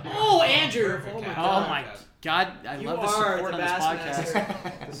fuck yeah. Oh Andrew. Perfect Oh my cast. Oh god. my god, I You love the are support the on this Bass podcast.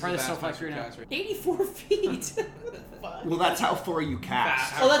 Master. This Part of is the a Soapbox Bassmaster right now. cast right 84 feet. Well, that's how far you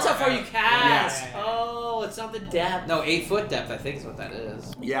cast. Oh, that's how far you cast. Yeah. Oh, it's not the depth. No, 8 foot depth, I think is what that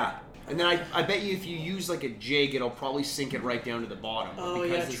is. Yeah. And then I bet you if you use like a jig, it'll probably sink it right down to the bottom. Oh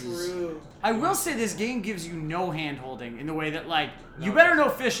because yeah, this true. I will say this game gives you no hand holding in the way that like you better know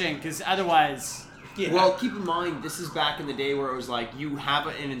fishing because otherwise. Yeah. Well, keep in mind, this is back in the day where it was like you have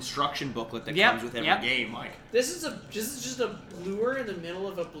an instruction booklet that comes with every game. Like This is just a lure in the middle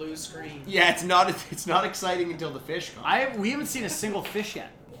of a blue screen. yeah, it's not exciting until the fish come. We haven't seen a single fish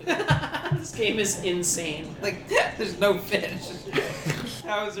yet. This game is insane. Like, there's no fish.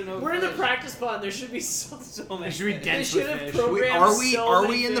 How is there no We're in fish? the practice pond. There should be so many. There should be They dense should with have fish. programmed Wait, so are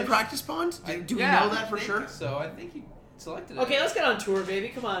many we in the fish. practice pond? Do we Yeah, know that for I think sure? So I think you selected it. Okay, let's get on tour, baby.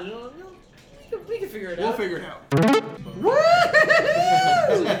 Come on. We can figure it We'll out. figure it out.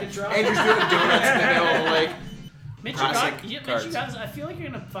 So we can draw. Andrew's doing donuts in the middle of the lake. Mitch, Classic Mitch, cards. you guys, I feel like you're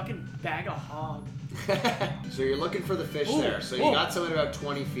gonna fucking bag a hog. So you're looking for the fish there. So you got some at about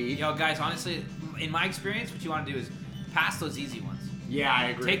 20 feet. Yo, guys, honestly, in my experience, what you want to do is pass those easy ones. Yeah, I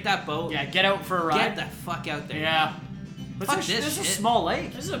agree. Take that boat. Yeah, get out for a ride. Get the fuck out there. Yeah. Fuck This is a shit. small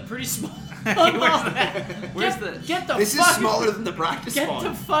lake. This is a pretty small. Where's the? Get the This is fuck. smaller than the practice Get pond.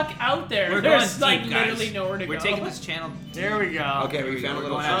 the fuck out there. We're There's going like deep, guys. literally nowhere to We're go. taking this channel. There we go. Okay, we found a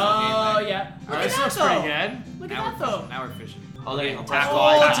little We're fish. going Oh out. yeah. Look Alright, at this that looks though. pretty good. Look Now at that we're though. fishing. Now we're fishing. Oh, there you go. Tackle.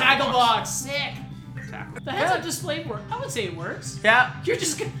 Oh, tackle box, sick. Tackle. The heads-up display work. I would say it works. Yeah. You're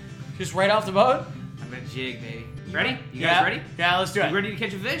just gonna. Just right off the boat. I'm gonna jig, baby. Ready? You Yeah. guys ready? Yeah, let's do You it. ready to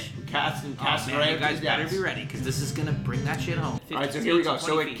catch a fish? Cast and Oh, cast man, right you guys to better death. be ready because this is gonna bring that shit home. All right, so 15 here we go. to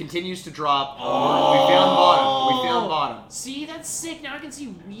So 20 it feet. continues to drop. Oh, we found bottom. We found bottom. See, that's sick. Now I can see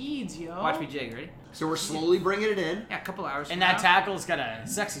weeds, yo. Watch me jig. Ready? So we're slowly bringing it in. Yeah, a couple hours. And from that now, tackle's got a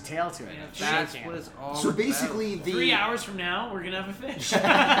sexy tail to it. That's Shaking what it. it's all So about. basically, the 3 hours from now, we're gonna have a fish.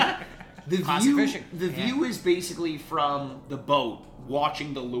 the Classic view fishing. the view is basically from the boat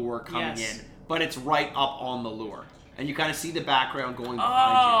watching the lure coming Yes. in, but it's right up on the lure, and you kind of see the background going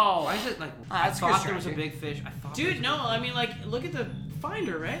behind Oh. Why is it like? Ah, I that's a good thought there was a strategy. big fish. I thought. Dude, no, I mean like, look at the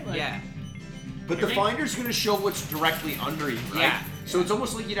finder, right? Like, Yeah. you. But the finder's going to show what's directly under you, right? Yeah. So it's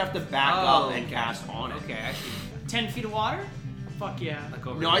almost like you'd have to back Oh, up and cast on it. Okay, I see. 10 feet of water. Fuck yeah. Like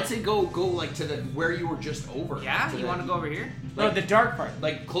over No, here. I'd say go like to the where you were just over. Yeah, To you the- want to go over here? No, the dark part.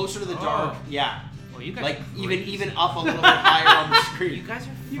 like closer to the Oh. dark. Yeah. Well, you guys. Like are even crazy. up a little bit higher on the You screen. guys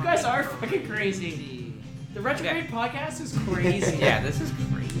are. You guys are fucking crazy. The Retrograde podcast is crazy. Yeah, this is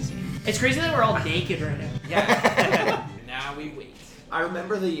crazy. It's crazy that we're all naked right now. Yeah. Now we wait. I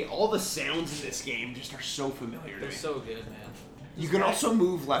remember all the sounds in this game just are so familiar to They're me. so good, man. You can also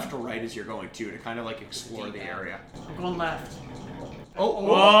move left or right as you're going too to kind of like explore the area. I'm going left.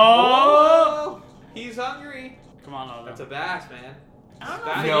 Oh! He's hungry. Come on, Aldo. That's a bass, man. I don't know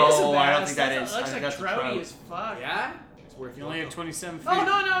Bass. if it No, is a bass. I don't think that That's is. A, I looks think like that's a trouty trout. as fuck. Yeah? It's worth You only have 27 feet. Oh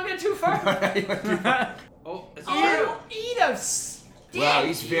no, no, I'm getting too far. Oh, it's Oh, eat a stick. Wow,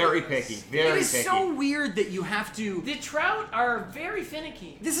 he's very picky. It Very is picky. so weird that you have to. The trout are very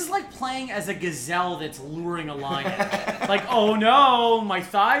finicky. This is like playing as a gazelle that's luring a lion. Like, oh no, my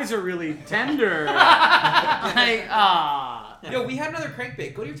thighs are really tender. Like, Yo, we had another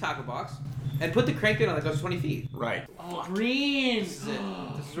crankbait. Go to your tackle box and put the crankbait on that goes 20 feet. Right. Oh, green. This is it.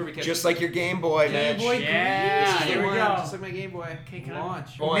 This is where we catch Just like your Game Boy, Game Mitch. Boy Yeah, green. here we One, go. Just like my Game Boy. Okay, can I-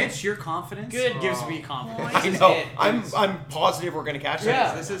 Launch. Boy. Mitch, your confidence Good. gives me confidence. I This is know. it. I'm positive we're gonna catch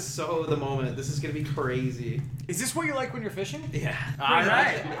Yeah. This is so the moment. This is gonna be crazy. Is this what you like when you're fishing? Yeah. All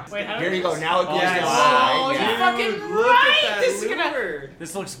right. Wait, how that. do Here I you do go. this? Now it goes Yes. down. Oh, the you're side. fucking Look right. at that This is gonna. lure.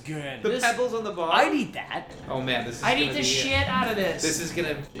 This looks good. The This- pebbles on the bottom. I'd eat that. Oh man, this is. I'd gonna eat the be shit out of this. This is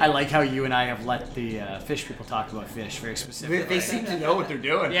gonna. I like how you and I have let the fish people talk about fish very They, specifically. they seem to know what they're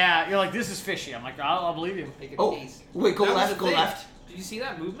doing. Yeah, you're like, this is fishy. I'm like, I'll believe you. Take a Oh, taste. wait. Go That was left. the Go thing. left. Did you see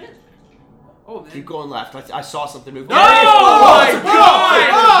that movement? Oh man. Keep going left. I saw something move. Oh my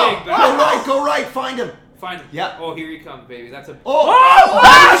God! Go right. Go right. Find him. Find him. Yeah. Oh, here he comes, baby. That's a.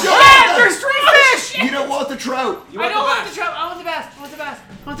 Oh! Shit! There's three fish! You don't want the trout. You I want don't the want bass? the trout. I want the bass. I want the bass.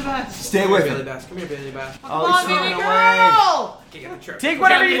 I want the bass. Stay Come with here, Billy him. Bass. Come here, Billy Bass. Oh, Come he's on, swimming baby away. girl. Okay, get the trout. Take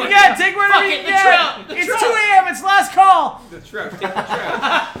whatever you can get. Take whatever Fuck you it, can the get. trout, the It's trout. 2 a.m. It's last call. The trout. Take the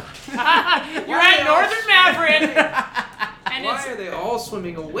trout. You're at Northern Maverick. And Why it's are they all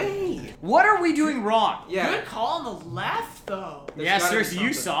swimming away? What are we doing wrong? Yeah. good call on the left though. There's Yeah, gotta be seriously,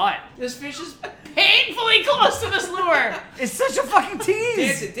 you something. saw it. This fish is painfully close to this lure. It's such a fucking tease.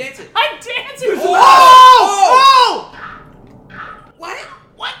 Dance it, dance it. I'm dancing. Oh! What?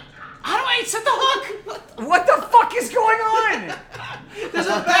 What? How do I set the hook? What the fuck is going on? There's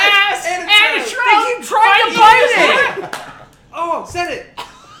a bass and a and a trout. trout. They keep trying to bite it. Oh, set it.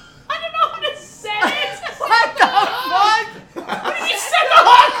 I don't know how to set it. What the fuck? How did you set the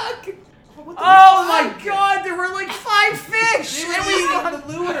hook? Oh my god, there were like 5 fish. They were eating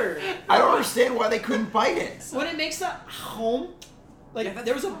the lure. why they couldn't bite it. When it makes that home, like Yeah, that's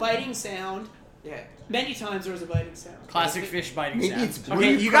there was a fine. biting sound. Yeah. Many times there was a biting sound. Classic fish biting Maybe sound. it's Okay, blue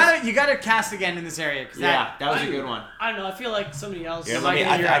you gotta cast again in this area. 'Cause Yeah, that was a good one. I don't know. I feel like somebody else. Here, like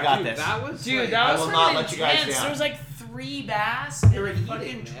I got Dude, this. that was Dude, like, that I was will freaking not let you guys intense. down. There was like 3 bass. They were eating,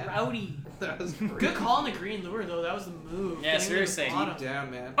 fucking man. trouty. that was Good call on the green lure though. That was the move. Yeah, Getting to the seriously. bottom. deep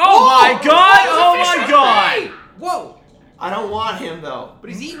down, man. Oh my god! Oh There's a fish my on god! the bait! Whoa! I don't want him though. But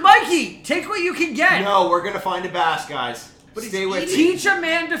he's eating. Mikey, take what you can get. No, we're gonna find a bass, guys. But he's Stay with me. Teach a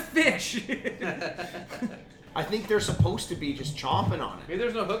man to fish. I think they're supposed to be just chomping on it. Maybe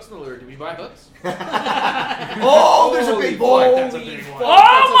there's no hooks in the lure. Did we buy hooks? Oh, there's a big boy. That's a big one.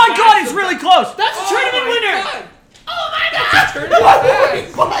 Oh my god, it's really close. That's a tournament winner. God. Oh my god! Tournament What?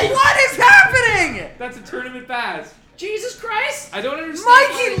 bass. What is happening? That's a tournament bass. Jesus Christ! I don't understand.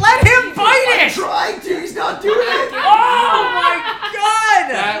 Mikey, let him bite I'm it. trying to. He's not doing it. Oh my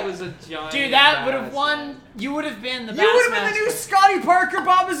god. That was a giant. Dude, that bass. would have won. You would have been the You bass would have been the new master. Scotty Parker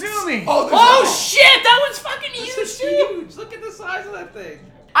Babazumi. Oh, there's Oh no- shit! That one's fucking This huge is too. huge. Look at the size of that thing.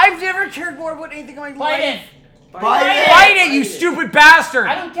 I've never cared more about anything in my Bite life. it. Bite it. Bite it, you stupid bastard.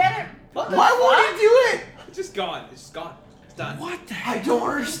 I don't get it. What the Why fuck? won't he do it? It's just gone. It's just gone. It's done. What the I heck? don't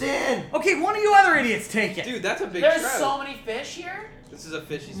understand. Okay, one of you other idiots take it. Dude, that's a big There's trout. so many fish here. This is a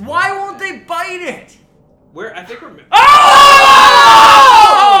fishy spot. Why won't they bite it? Where? I think we're.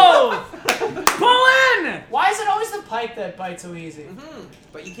 Oh! Pull in! Why is it always the pike that bites so easy?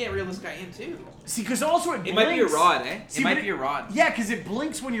 But you can't reel this guy in too. See, because also it It blinks. might be a rod, eh? See, It might but be a rod. Yeah, because it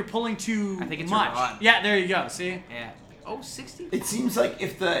blinks when you're pulling too I think it's a much. rod. Yeah, there you go. See? Yeah. Oh, 60? It seems like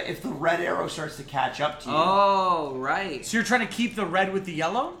if the red arrow starts to catch up to you, Oh, right. So you're trying to keep the red with the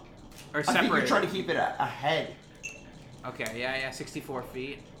yellow? Or I think you're separate. trying to keep it ahead. Okay, yeah, 64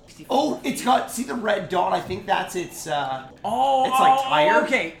 feet. 64 Oh, feet. it's got, see the red dot? I think that's its, Oh, It's like tired.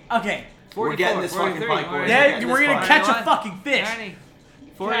 Okay, okay. we're getting this fucking 43, bike, boys. Yeah, getting we're this gonna bike. catch a 41, fucking fish. 90,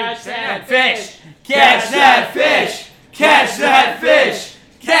 40, Catch that Fish! Catch that fish! Catch that fish!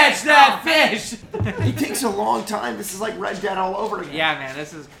 Catch that fish! It takes a long time. This is like Red Dead all over again. Yeah, man,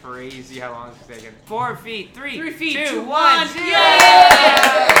 this is crazy how long this is taking. 4 feet, 3, 3 feet, 2, 2, 1, 1. 0. Hey!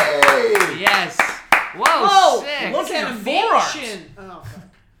 Yes. Whoa, Whoa! sick. Look at your animation. Oh, fuck.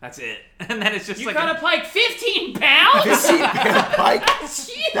 That's it. And then it's just You like got a pike 15 pounds? This bike,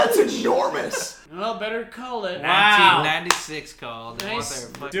 Huge. that's enormous. Well, better call it. Wow. 1996 called. Nice.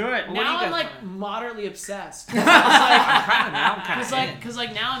 Do it. What do Now you I'm guys like want? moderately obsessed. I'm kind of now. I'm kind Cause like, cause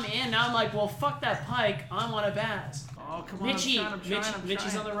like now I'm in. Now I'm like, well, fuck that pike. I want a bass. oh, come on. Mitchie, I'm trying.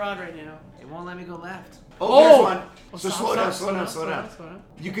 Mitchie's on the rod right now. It won't let me go left. Oh, there's one. So Stop, slow down, stop, slow down, stop, slow down. stop, stop.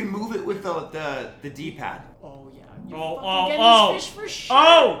 You can move it with the D-pad. Oh yeah. You Oh, fucking oh, get oh. this fish for sure.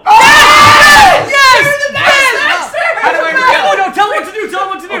 Oh! Yes! You're the best! How do I Oh, no, tell him what to do, tell him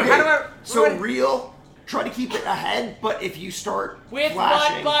what to do. Okay, How do I? so reel, try to keep it ahead, but if you start With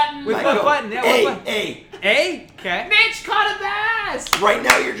flashing, what button? With let what go. button? Yeah, A, what button? A. A? Okay. Mitch caught a bass. Right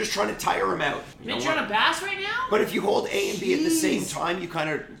now you're just trying to tire him out. You Mitch know on what? a bass right now? But if you hold A and B at the same Jeez. time, you kind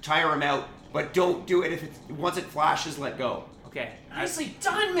of tire him out. But don't do it if it's once it flashes, let go. Okay. Nicely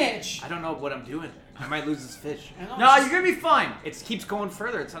done, Mitch. I don't know what I'm doing. I might lose this fish. No, you're gonna be fine. It keeps going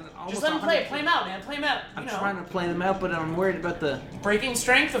further. It's on almost Just let him play 100 it. Play him out, man. Play him out. I'm You know, trying to play them out, but I'm worried about the. breaking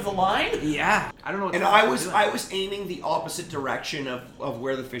strength of the line. Yeah. I don't know what And the I fuck was I'm I doing. was aiming the opposite direction of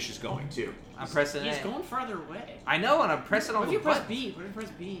where the fish is going to. I'm pressing He's A. going farther away. I know, and I'm pressing on What if the you press button. B? What if you press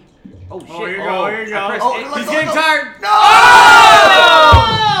B? Oh shit! here you go, here you go. I pressed Oh, A. let He's go, getting let go. tired. No!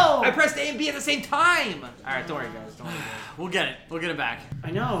 Oh! I pressed A and B at the same time. All right, don't worry, guys. Don't worry. We'll get it. We'll get it back. I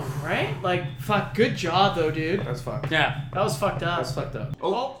know, right? Like, fuck. Good job, though, dude. That's fucked. Yeah. That was fucked up. That's fucked up.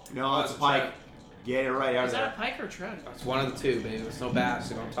 Oh, no, that's a pike. Get it right out Is of that a there. pike or a trout? That's one of the two, baby. It's no bass.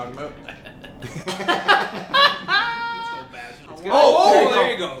 You know what I'm talking about? It's good. Oh, Oh, there you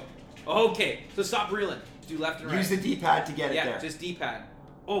there you go. Okay, so stop reeling. Do left and right. Use the D-pad to get it yeah, there. just D-pad.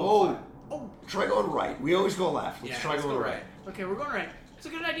 Oh, try going right. We always go left. Let's Yeah, try let's going go right. right. Okay, we're going right. It's a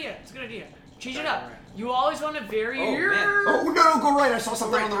good idea. It's a good idea. Change it Right, up. right. You always want to vary Oh, your... man. Oh no, go right. I saw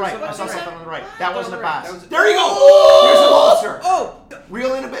something Right, on the there's right. I saw something something on on the right. That That wasn't a was right. bass. That was- There you go. There's a monster. Oh!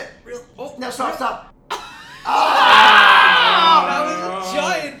 Reel in a bit. Oh, Now stop, stop. That was a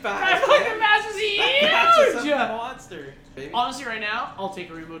giant bass. That fucking bass is That's just a huge! monster. Baby. Honestly, right now, I'll take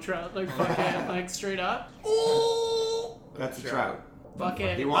a rainbow trout. Like, fucking, like, straight up. That's a trout. Fuck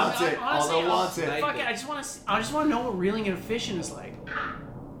it. He wants it. Honestly, Aldo wants it. Fuck it. I just want to know what reeling and fishing is like.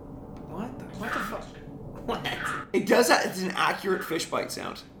 What the? What the fuck? What? It does that. It's an accurate fish bite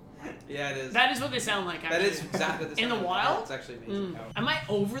sound. Yeah, it is. That is what they sound like, That actually. is exactly the In the sound. wild? It's actually amazing. Am I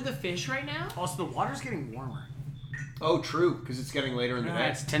over the fish right now? Also, the water's getting warmer. Oh, true, because it's getting later in the Yeah,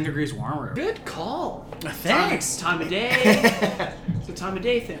 it's 10 degrees warmer. Good call. Thanks. Time of day. It's a time of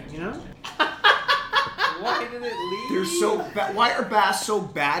day thing, you know? Why did it leave? They're so why are bass so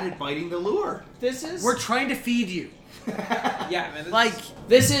bad at biting the lure? This is We're trying to feed you. Yeah, man. Like,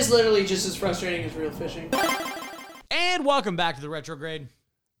 this is literally just as frustrating as real fishing. and welcome back to the Retrograde.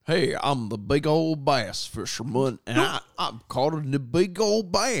 Hey, I'm the big old bass fisherman, and I'm caught in the big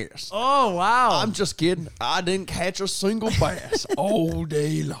old bass. Oh, wow. I'm just kidding. I didn't catch a single bass all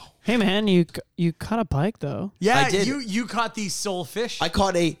day long. Hey man, you caught a pike though. yeah, I did. you caught the soul fish. I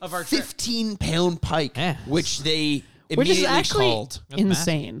caught a Of our trip. 15-pound pike, Yeah. which they Which is immediately actually called.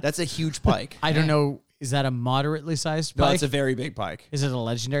 insane. That's a huge pike. I don't know. Is that a moderately sized No, pike? it's a very big pike. Is it a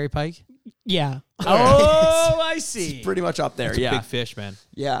legendary pike? Yeah. Oh, I see. Pretty much up there, It's a yeah. big fish, man.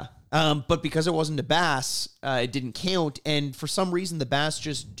 Yeah. But because it wasn't a bass, it didn't count. And for some reason, the bass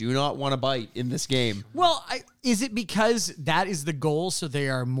just do not want to bite in this game. Well, is it because that is the goal, so they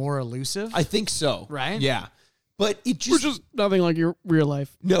are more elusive? I think so. Right? Yeah. But it just... Which is nothing like your real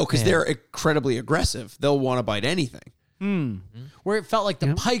life. no, because they're incredibly aggressive. They'll want to bite anything. Where it felt like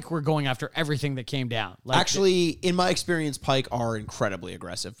the pike were going after everything that came down. Like Actually, in my experience, pike are incredibly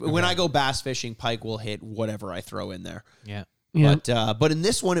aggressive. When I go bass fishing, pike will hit whatever I throw in there. Yeah. Yeah. But in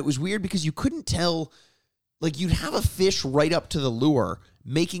this one, it was weird because you couldn't tell. Like, you'd have a fish right up to the lure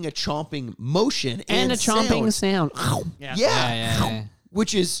making a chomping motion And a chomping sound. yeah. Yeah.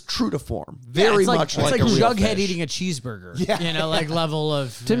 Which is true to form. Yeah, Very it's like, much it's like like a real Jughead fish. eating a cheeseburger. Yeah. You know, like level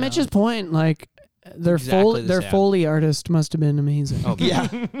of To you know. Mitch's point, like their Exactly the their sound. Foley artist must have been amazing. Oh, Yeah.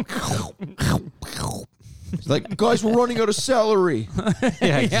 It's like, guys, we're running out of celery.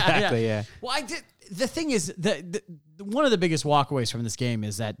 yeah, exactly. Yeah. Well, I did. The thing is, the one of the biggest walkaways from this game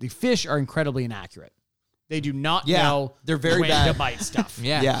is that the fish are incredibly inaccurate. They do not Yeah, know they're very when bad. to bite stuff.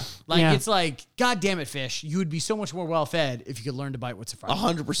 Yeah. Yeah. Like, Yeah. it's like, God damn it, fish. You would be so much more well-fed if you could learn to bite what's in front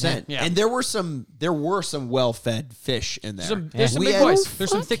of you. 100%. Yeah. And there were some well-fed fish in there. There's some We big had- boys.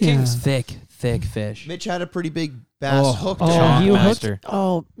 There's some fuck thick yeah. kings. Thick fish. Mitch had a pretty big bass hooked. Oh, Chonk you master. hooked.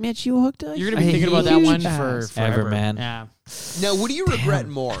 Oh, Mitch, you hooked. You're going to be thinking about that huge one bass. forever. Ever, man. Yeah. Now, what do you regret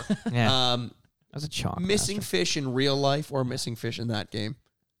more? Yeah. That's a chonk. Missing master. fish in real life or missing fish in that game?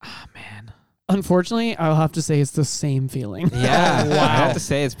 Oh, man. Unfortunately, I'll have to say it's the same feeling. Yeah. Wow. I have to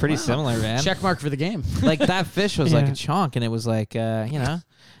say it's pretty similar, man. Check mark for the game. Like that fish was like Yeah. a chonk, and it was like,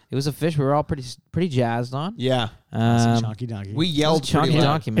 it was a fish we were all pretty jazzed on. Yeah. Chonky donkey. We yelled Chonky pretty loud.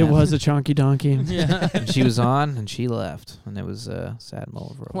 donkey, man. It was a chonky donkey. yeah. And she was on, and she left, and it was a sad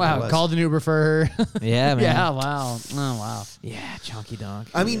moment for her. Wow. Called an Uber for her. Yeah, man. Yeah. Wow. Oh, wow. Yeah, chonky donk.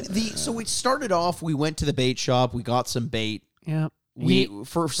 I mean, so it started off, we went to the bait shop, we got some bait. Yeah.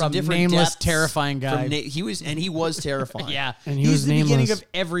 For some From different nameless, depths, terrifying guy. he was terrifying. Yeah. And he He's was the beginning nameless. of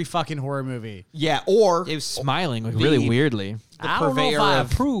every fucking horror movie. Yeah, or It was smiling like really weirdly. I don't know if purveyor I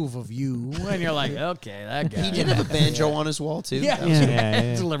of- approve of you. And you're like, okay, that guy. he did have a banjo on his wall too. Yeah. That was-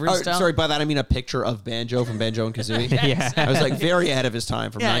 Yeah. Delivery style. Sorry, by that I mean a picture of Banjo from Banjo and Kazooie. Yeah. I was like very ahead of his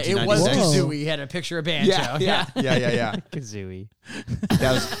time from Yeah, it was 1996. Whoa. Kazooie. He had a picture of Banjo. Yeah. Kazooie.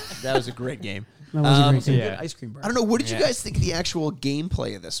 That was a great game. That was a great game. Yeah. Ice cream bar. I don't know. What did you guys think of the actual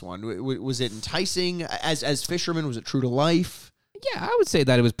gameplay of this one? Was it enticing as fishermen? Was it true to life? Yeah, I would say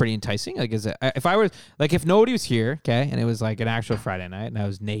that it was pretty enticing. Like, if I were like, if nobody was here, okay, and it was like an actual Friday night, and I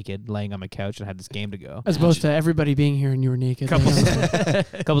was naked, laying on my couch, and had this game to go, As opposed to everybody being here and you were naked. a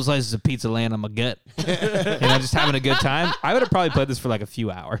couple slices of pizza laying on my gut, just having a good time, I would have probably played this for like a few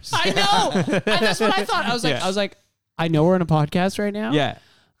hours. I know. And that's what I thought. I was like, I know we're in a podcast right now. Yeah.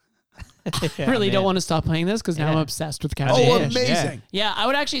 I really don't want to stop playing this because now I'm Yeah. obsessed with Captain Oh, Fish. amazing! Yeah, I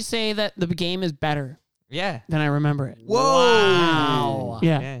would actually say that the game is better Yeah. than I remember it. Whoa! Wow.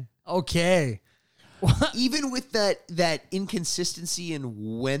 Yeah. Yeah. Okay. Even with that inconsistency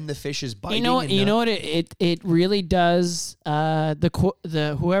in when the fish is biting. You know what? and You not- know what? It really does.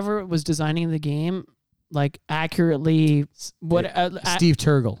 The whoever was designing the game, like accurately, Steve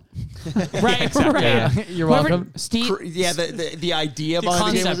Turgle. right, right. Yeah. You're Whoever- welcome. Steve. Yeah, the idea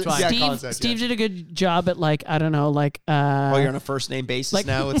behind the game. concept, Was, right. yeah, Steve, concept, Steve yeah. did a good job at like I don't know like Oh, you're on a first name basis like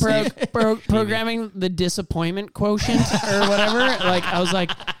now with Steve. programming the disappointment quotient or whatever. Like I was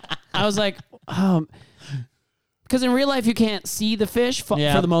like because in real life you can't see the fish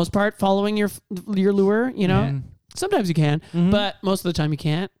Yeah. for the most part following your lure. You know, Yeah. sometimes you can, but most of the time you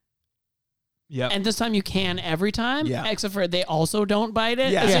can't. Yep. And this time you can every time, Yeah. except for they also don't bite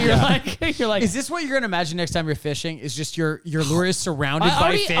it. Yeah. So Yeah. you're like, Is this what you're gonna imagine next time you're fishing? Is just your lure is surrounded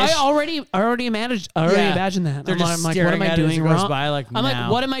by fish? I already imagined that. They're just I'm like, what staring am I at it as doing it goes wrong? by, like, I'm like,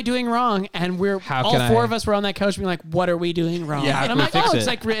 now. what am I doing wrong? And we're How all can four I- of us were on that couch being like, what are we doing wrong? Yeah, how and I'm can we like, fix oh, it's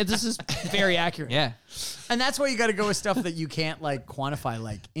it? like this is very accurate. Yeah. And that's why you got to go with stuff that you can't like quantify,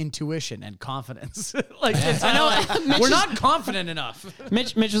 like intuition and confidence. Like it's, I know. like, Mitch we're is- not confident enough.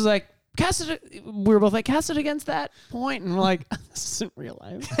 Mitch was like, cast it. We were both like, cast it against that point, and we're like, this isn't real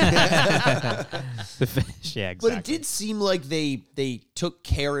life. The fish. Yeah, But exactly. it did seem like they took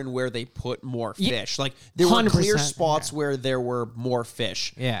care in where they put more fish. Like there were 100%, clear spots where there were more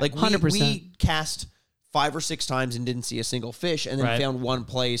fish. Yeah. Like 100%. we cast 5 or 6 times and didn't see a single fish, and then Right. found one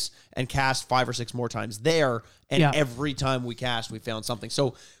place and cast 5 or 6 more times there. And Yeah. every time we cast, we found something.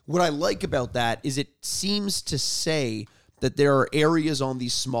 So what I like about that is it seems to say that there are areas on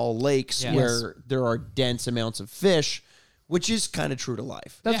these small lakes Yes. where there are dense amounts of fish, which is kind of true to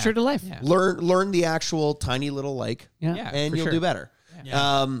life. That's true to life. Yeah. Learn the actual tiny little lake, Yeah. Yeah. and for you'll sure. do better.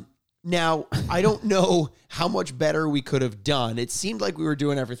 Now, I don't know how much better we could have done. It seemed like we were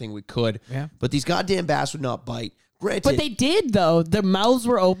doing everything we could, Yeah. but these goddamn bass would not bite. Granted, But they did though. Their mouths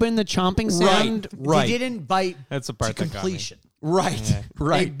were open. The chomping sound. right, They didn't bite That's the to part that got me. completion. right,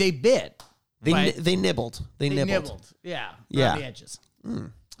 right. They bit. They but they nibbled. They they nibbled. nibbled. Yeah. Yeah. Around the edges.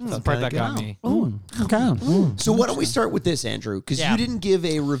 That's the part that got me. So why don't we start with this, Andrew? Because Yeah. you didn't give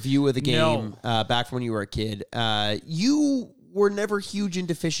a review of the game No. back from when you were a kid. You were never huge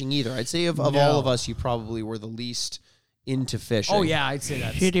into fishing either. I'd say of all No. of us, you probably were the least into fishing. Oh yeah, I'd say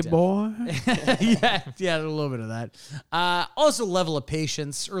that's Shitty boy. yeah, a little bit of that. Also, level of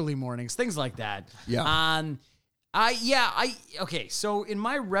patience, early mornings, things like that. Yeah. Okay. So in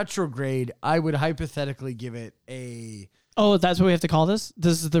my retrograde, I would hypothetically give it a. Oh, that's what we have to call this?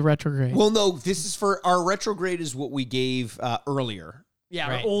 This is the retrograde. Well, no, this is for our retrograde is what we gave earlier. Yeah,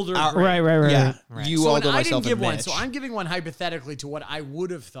 Right. older. right. grade. Yeah, Right. you, So Aldo, and I myself, didn't give and one, Mitch. so I'm giving one hypothetically to what I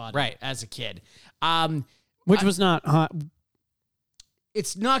would have thought Right. as a kid. Which was not hot.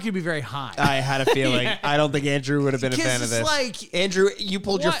 It's not going to be very high. I had a feeling. I don't think Andrew would have been a Because fan of it's this. like- Andrew, you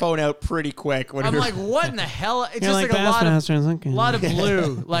pulled your What? phone out pretty quick. When I'm you were- like, what in the hell? It's You're just like a lot of Bassmasters. Okay. a lot of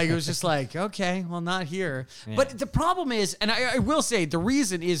blue. Like it was just like, okay, well, not here. But the problem is, and I will say the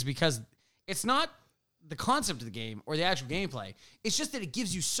reason is because it's not the concept of the game or the actual gameplay. It's just that it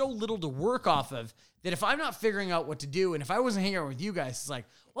gives you so little to work off of that if I'm not figuring out what to do, and if I wasn't hanging out with you guys, it's like,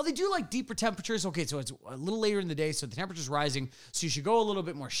 well, they do like deeper temperatures. Okay, so it's a little later in the day, so the temperature's rising, so you should go a little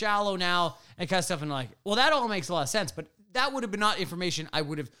bit more shallow now, and kind of stuff. And like, well, that all makes a lot of sense, but that would have been not information I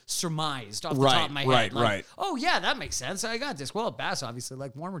would have surmised off the top of my head. Like, right. oh yeah, that makes sense. I got this. Well, bass obviously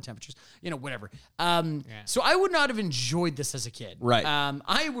like warmer temperatures, whatever. So I would not have enjoyed this as a kid. Right.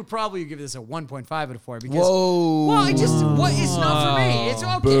 I would probably give this a 1.5 out of 4 because Whoa. well, it's not for me. It's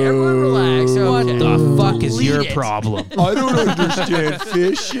okay. Everyone relax. Okay. The fuck is your Delete it. problem? I don't understand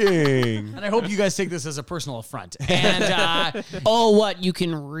fishing. And I hope you guys take this as a personal affront. And Oh, what? You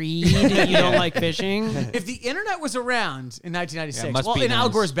can read and you don't like fishing? if the internet was around in 1996, Yeah, must well, be in Al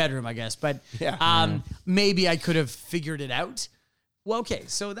nice. Gore's bedroom, I guess, but Yeah. maybe I could have figured it out. Well, okay,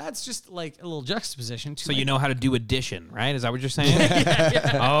 so that's just like a little juxtaposition. To So you know how to do addition, right? Is that what you're saying?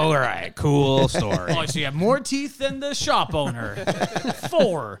 All right, cool story. Oh, so you have more teeth than the shop owner.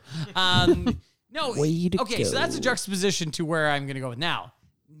 4. No. Way to Okay, so go. that's a juxtaposition to where I'm going to go with now.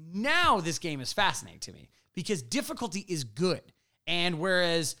 Now this game is fascinating to me because difficulty is good. And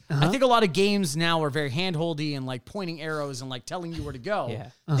whereas I think a lot of games now are very handholdy and like pointing arrows and like telling you where to go, Yeah.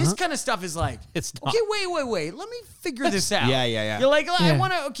 this kind of stuff is like, It's not. okay, wait, let me figure this out. Yeah. You're like, I Yeah.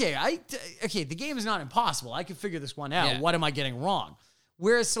 want to, okay, the game is not impossible. I can figure this one out. Yeah. What am I getting wrong?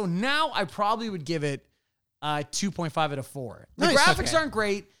 Whereas, so now I probably would give it 2.5 out of 4. The Nice, graphics okay. aren't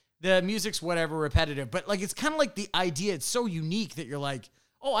great. The music's whatever, repetitive, but like it's kind of like the idea. It's so unique that you're like,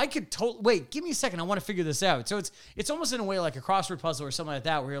 oh, I could totally wait. Give me a second. I want to figure this out. So it's almost in a way like a crossword puzzle or something like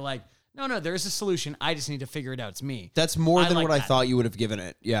that, where you're like, no, there's a solution. I just need to figure it out. It's me. That's more I than like what I that. thought you would have given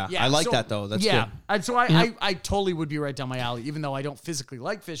it. Yeah. I like so- that though. That's yeah. good. And so I totally would be right down my alley, even though I don't physically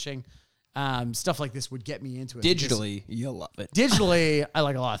like fishing. Stuff like this would get me into it. because Digitally, you'll love it. digitally, I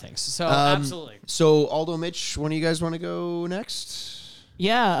like a lot of things. So absolutely. So Aldo, Mitch, when do you guys want to go next?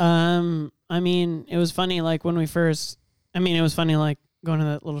 Yeah. I mean, it was funny. Like when we first, it was funny. Like going to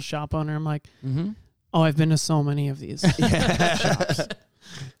that little shop owner. I'm like, oh, I've been to so many of these shops,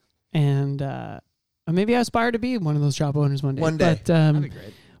 and maybe I aspire to be one of those shop owners one day. One day. But That'd be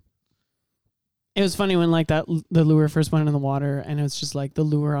great. It was funny when like the lure first went in the water and it was just like the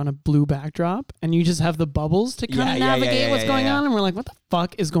lure on a blue backdrop and you just have the bubbles to kind of navigate what's going on, and we're like, what the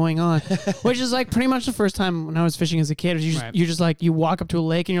fuck is going on? Which is like pretty much the first time when I was fishing as a kid. You just like you walk up to a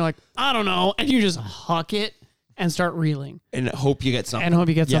lake and you're like, I don't know, and you just huck it and start reeling and hope you get something.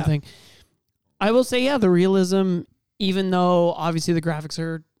 Something. I will say, the realism, even though obviously the graphics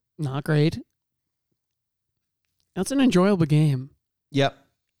are not great, that's an enjoyable game. Yep.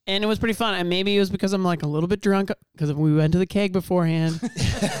 And it was pretty fun. And maybe it was because I'm like a little bit drunk because we went to the keg beforehand and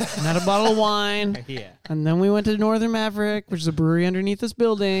had a bottle of wine. Yeah. And then we went to Northern Maverick, which is a brewery underneath this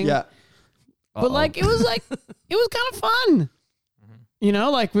building. Yeah. But it was kind of fun. You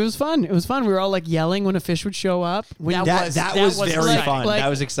know, like it was fun. It was fun. We were all like yelling when a fish would show up. That was very fun. That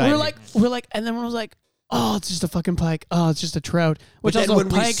was exciting. We're like, and then one was like, oh, it's just a fucking pike. Oh, it's just a trout. Which But then also when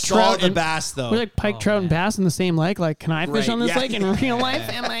pike, we saw trout, the and- bass, though, we're like pike, trout, and bass in the same lake. Like, can I fish Right, on this yeah. lake in real life?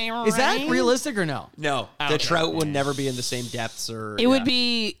 Am I right? Is that realistic or no? no, the trout would never be in the same depths, or It would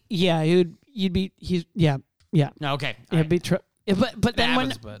be, you'd be, No, okay. it'd be, but then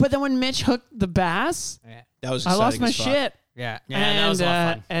happens, but then when Mitch hooked the bass, that was. I lost exciting my as fuck. shit. Yeah. Yeah, that was a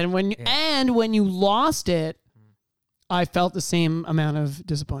lot of fun. And when you lost it, I felt the same amount of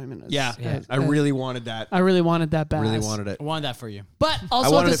disappointment. I really wanted that. I really wanted that bass. Really wanted it. I wanted that for you. But also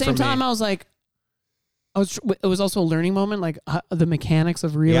at wanted the it for same time, me. I was like, it was also a learning moment, like the mechanics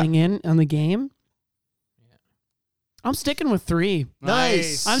of reeling in on the game. I'm sticking with 3.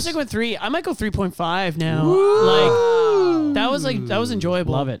 Nice. I'm sticking with 3. I might go 3.5 now. Like that was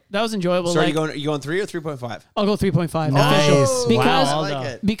enjoyable. Love it. That was enjoyable. So like, you going 3 or 3.5? I'll go 3.5. Nice. Official. Because I Wow. like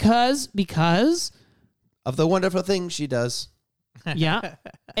it. because Of the wonderful things she does. yeah,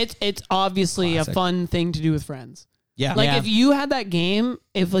 it's obviously a fun thing to do with friends. Yeah. Like Yeah. if you had that game,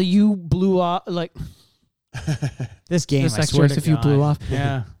 if you blew off, like This game, This I extra swear is to if you God. blew off.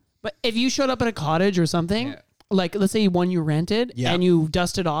 Yeah. But if you showed up at a cottage or something, like let's say one you rented Yeah. and you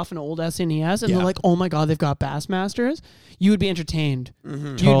dusted off an old SNES and Yeah. they're like, oh my God, they've got Bassmasters, you would be entertained.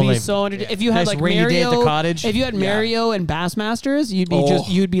 You'd Totally. be so entertained. If you had Nice like rainy day at Mario, the cottage. if you had Mario and Bassmasters,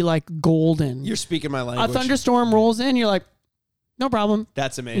 you'd be like golden. You're speaking my A language. thunderstorm rolls in, you're like, no problem.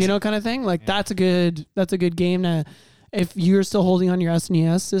 That's amazing. You know, kind of thing. Like that's a good game to, if you're still holding on your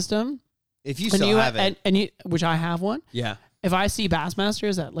SNES system. if you And still you have it. and you, which I have one. Yeah. If I see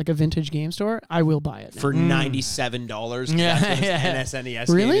Bassmasters at like a vintage game store, I will buy it. For $97. Yeah, That's what yeah. an SNES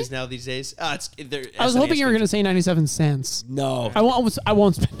Really? game is now these days. I was hoping you were going to say 97 cents. No. I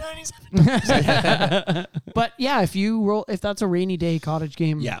won't spend 97. But yeah, if that's a rainy day cottage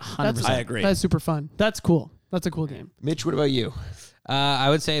game, Yeah, that's, 100%. I agree. That's super fun. That's cool. That's a cool game. Mitch, what about you? I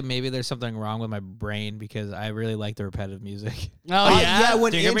would say maybe there's something wrong with my brain because I really like the repetitive music. Oh, yeah?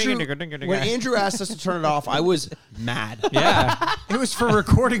 When Andrew asked us to turn it off, I was mad. Yeah. It was for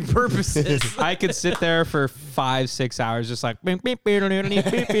recording purposes. I could sit there for 5-6 hours just like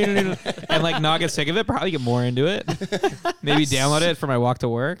and like not get sick of it, probably get more into it. Maybe download it for my walk to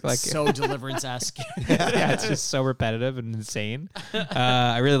work. Like So Deliverance-esque. yeah, it's just so repetitive and insane.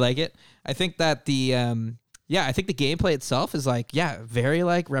 I really like it. I think that I think the gameplay itself is very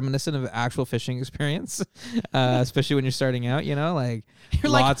reminiscent of actual fishing experience, especially when you're starting out. You know, like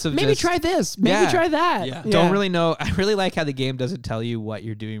You're lots like, of maybe just, try this. Maybe try that. Yeah. Don't really know. I really like how the game doesn't tell you what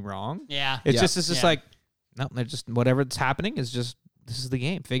you're doing wrong. Yeah. It's Yeah. just like no, they're just whatever's happening is just this is the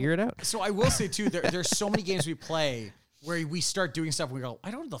game. Figure it out. So I will say, too, there's so many games we play where we start doing stuff and we go,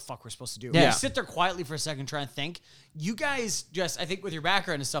 I don't know what the fuck we're supposed to do. Yeah. We sit there quietly for a second, try and think. You guys just, I think with your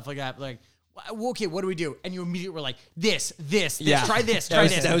background and stuff like that, like, well, okay, what do we do? And you immediately were like, this, Yeah. try this, That try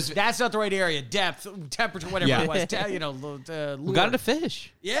was- this. that was- That's not the right area. Depth, temperature, whatever Yeah. it was. We got into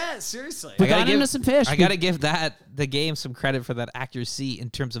fish. Yeah, seriously. We I gotta got into some fish. I got to give the game some credit for that accuracy in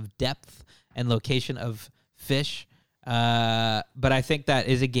terms of depth and location of fish. But I think that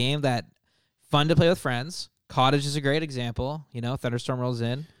is a game that fun to play with friends. Cottage is a great example. You know, thunderstorm rolls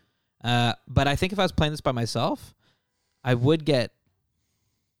in. But I think if I was playing this by myself, I would get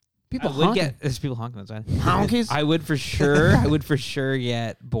there's people honking outside. Honkies? I would for sure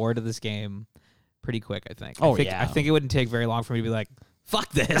get bored of this game pretty quick, I think. Oh, I think, yeah. I think it wouldn't take very long for me to be like, fuck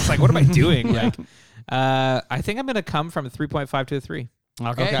this. Like, what am I doing? Like, I think I'm going to come from a 3.5 to a 3.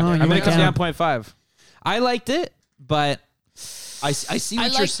 Okay. Oh, I'm you going to went come down. down 0.5. I liked it, but I see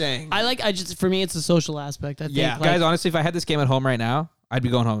what you're saying. For me, it's a social aspect. I think, Yeah. like, guys, honestly, if I had this game at home right now, I'd be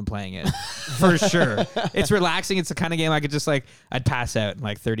going home and playing it for sure. It's relaxing. It's the kind of game I could just I'd pass out in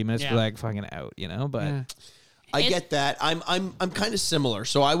like 30 minutes, be Yeah. like fucking out, you know? But I get that. I'm kind of similar.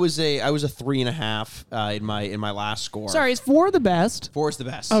 So I was a 3.5 in my last score. Sorry, is 4 the best? 4 is the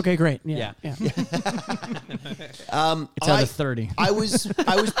best. Okay, great. Yeah. It's out of 30. I was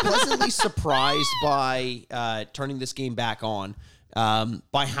pleasantly surprised by turning this game back on,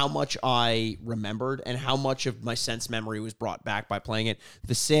 by how much I remembered and how much of my sense memory was brought back by playing it.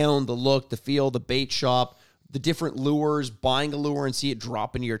 The sound, the look, the feel, the bait shop, the different lures, buying a lure and see it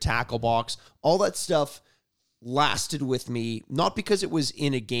drop into your tackle box, all that stuff lasted with me, not because it was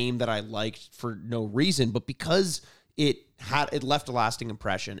in a game that I liked for no reason, but because it left a lasting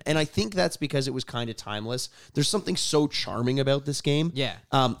impression. And I think that's because it was kind of timeless. There's something so charming about this game. Yeah.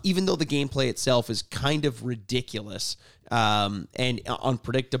 Even though the gameplay itself is kind of ridiculous, and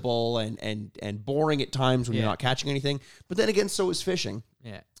unpredictable and boring at times when you're not catching anything. But then again, so is fishing.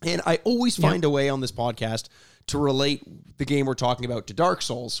 Yeah. And I always find a way on this podcast to relate the game we're talking about to Dark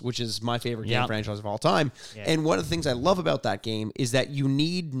Souls, which is my favorite game franchise of all time. Yeah. And one of the things I love about that game is that you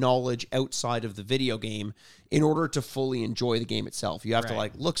need knowledge outside of the video game in order to fully enjoy the game itself. You have to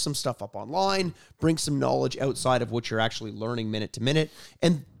like look some stuff up online, bring some knowledge outside of what you're actually learning minute to minute.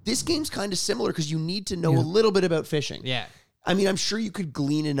 And this game's kind of similar because you need to know a little bit about fishing. Yeah. I mean, I'm sure you could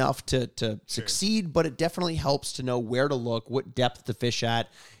glean enough to succeed, but it definitely helps to know where to look, what depth to fish at.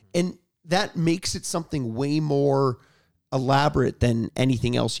 And that makes it something way more elaborate than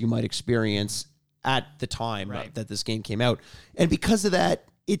anything else you might experience at the time that this game came out. And because of that,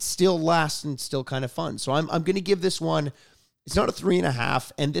 it still lasts and still kind of fun. So I'm going to give this one, it's not a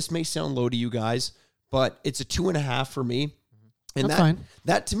 3.5, and this may sound low to you guys, but it's a 2.5 for me. And That's fine.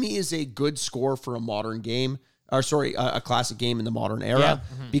 That to me is a good score for a modern game, a classic game in the modern era,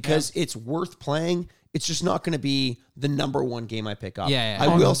 because it's worth playing. It's just not going to be the number one game I pick up.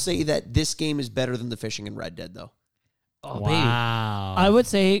 I will say that this game is better than the fishing in Red Dead, though. Oh, Wow. I would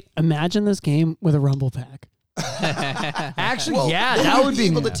say imagine this game with a rumble pack. Actually, that you'll would be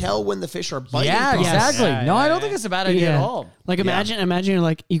able to tell when the fish are biting. Yeah, properly. exactly. No, I don't think it's a bad idea at all. Like imagine you're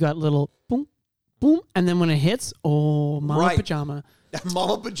like, you got little boom, boom, and then when it hits, mama pajama.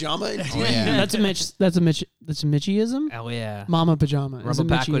 Mama pajama. That's a Mitchyism. Oh yeah. Mama pajama. is a Rumble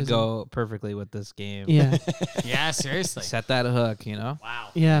pack would Mitchyism. go perfectly with this game. Yeah. Yeah, seriously. Set that hook, you know? Wow.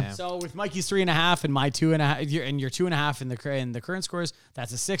 Yeah. So with Mikey's 3.5 and my 2.5, and your 2.5 in the current scores,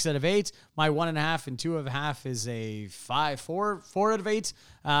 that's a 6 out of 8. My 1.5 and 2.5 is a 4 out of 8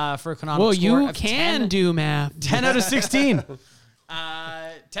 for a canonical Well, score you of can 10, do math. 10 out of 16. 10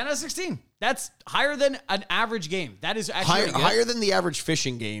 out of 16. That's higher than an average game. That is actually higher than the average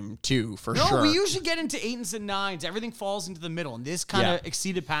fishing game too, for sure. No, we usually get into 8s and 9s. Everything falls into the middle, and this kind of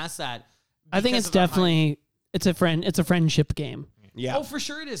exceeded past that. I think it's definitely it's a friendship game. Yeah. Oh, for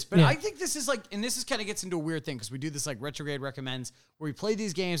sure it is. But I think this is like, and this is kind of gets into a weird thing because we do this like Retrograde recommends, where we play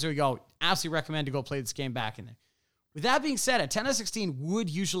these games and we go, absolutely recommend to go play this game back in there. With that being said, a 10 out of 16 would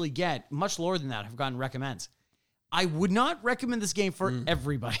usually get much lower than that. I've gotten recommends. I would not recommend this game for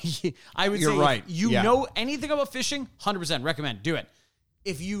everybody. I would say right. If you know anything about fishing, 100% recommend. Do it.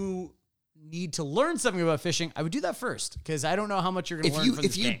 If you need to learn something about fishing, I would do that first because I don't know how much you're going to learn from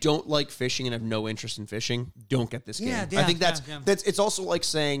this game. If you don't like fishing and have no interest in fishing, don't get this game. Yeah, I think that's it's also like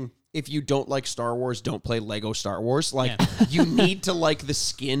saying if you don't like Star Wars, don't play Lego Star Wars. Like you need to like the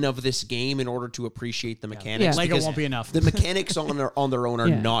skin of this game in order to appreciate the mechanics. Lego won't be enough. The mechanics on their own are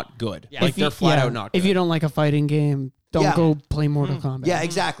not good. Like they're flat out not good. If you don't like a fighting game, don't go play Mortal Kombat. Yeah,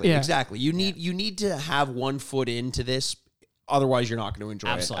 exactly. You need to have one foot into this, otherwise you're not going to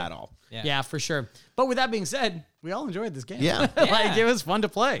enjoy it at all. Yeah, for sure. But with that being said, we all enjoyed this game. Yeah. Like it was fun to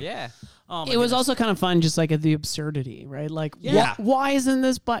play. Yeah. Oh, It was also kind of fun, just like at the absurdity, right? Like, why isn't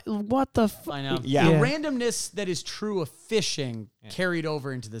this? What the? I know. Yeah. The randomness that is true of fishing carried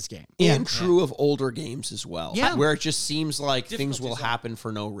over into this game. And true of older games as well. Yeah. Where it just seems like things will happen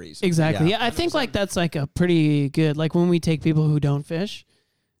for no reason. Exactly. Yeah, I think like that's like a pretty good. Like when we take people who don't fish,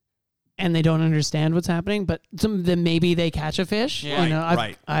 and they don't understand what's happening, but then maybe they catch a fish. Yeah. You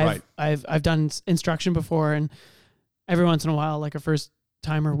know, I've done instruction before, and every once in a while, like a first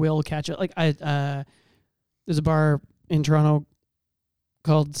timer will catch it. Like there's a bar in Toronto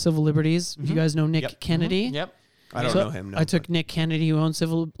called Civil Liberties. You guys know Nick Kennedy? Yep. I don't know him. No, I took Nick Kennedy, who owns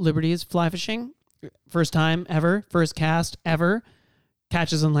Civil Liberties, fly fishing. First time ever, first cast ever,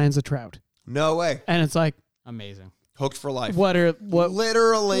 catches and lands a trout. No way. And it's like, Amazing. Hooked for life.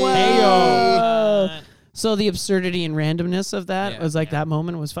 Literally. So the absurdity and randomness of that was like that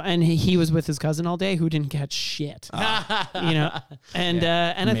moment was fun. And he was with his cousin all day who didn't catch shit. You know? And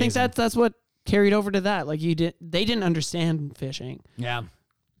I think that's what carried over to that. Like they didn't understand fishing. Yeah.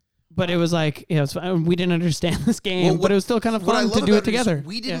 but it was like, it's fine. We didn't understand this game, but it was still kind of what I fun love to do about it together.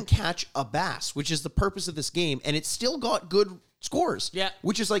 We didn't catch a bass, which is the purpose of this game, and it still got good scores. Yeah.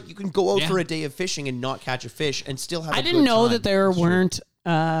 Which is like you can go out Yeah. for a day of fishing and not catch a fish and still have. I a didn't good know time. that there weren't.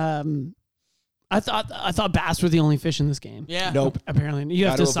 I thought bass were the only fish in this game. Yeah. Nope. Apparently, you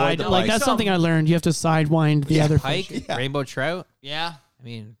have Gotta to avoid side. the Like pike. that's something I learned. You have to sidewind the other Pike, fish. rainbow trout. Yeah. I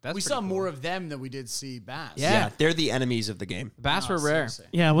mean, that's We pretty saw cool. more of them than we did see bass. Yeah. Yeah, they're the enemies of the game. Bass No, were rare. seriously.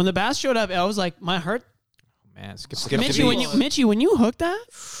 Yeah, when the bass showed up, I was like, my heart. Man, skip Skip the Mitchie, when you hooked that,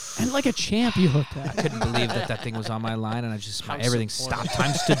 and like a champ, you hooked that. couldn't believe that thing was on my line, and I just everything supportive. stopped.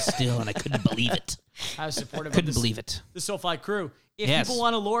 Time stood still, and I couldn't believe it. I was supportive Couldn't of this, believe it. the SoFly crew. If Yes. people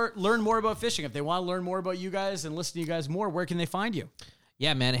want to learn more about fishing, if they want to learn more about you guys and listen to you guys more, where can they find you?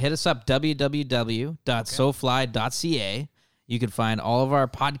 Yeah, man, hit us up, www.sofly.ca. You can find all of our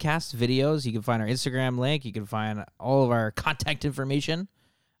podcast videos. You can find our Instagram link. You can find all of our contact information.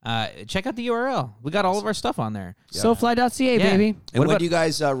 Check out the URL. We got all of our stuff on there. SoFly.ca, Yeah. baby. And What when about- do you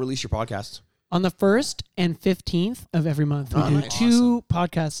guys release your podcasts? On the 1st and 15th of every month, we do nice. 2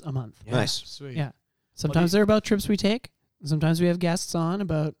 podcasts a month. Nice. Sweet. Yeah. Sometimes they're about trips we take. Sometimes we have guests on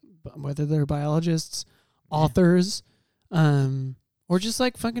about whether they're biologists, authors, or just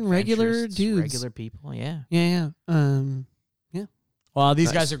like fucking regular Interests, dudes. Regular people, yeah. Yeah. Well, these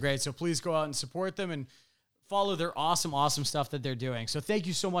Nice. guys are great. So please go out and support them and follow their awesome stuff that they're doing. So thank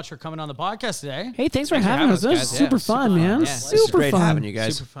you so much for coming on the podcast today. Hey, thanks for Thanks for having having us. This us, is guys. super Yeah, fun, super man. fun. Yeah. Super This is great fun. having you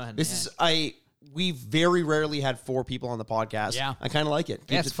guys. Super fun, This yeah. is we very rarely had 4 people on the podcast. Yeah. I kind of like it.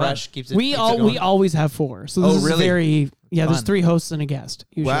 Keeps Yeah, it's it fresh. fun. Keeps it. We keeps it we going. always have 4. So this Oh, is really? very there's Fun. 3 hosts and a guest.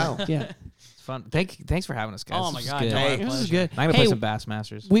 Usually. Wow. Yeah. It's fun. Thanks for having us, guys. Oh my This is God, good. no, our Hey, This is pleasure. good. I'm gonna Hey, play some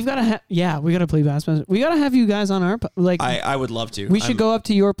Bassmasters. we've got to we got to play Bassmasters. We got to have you guys on our like I would love to. we should go up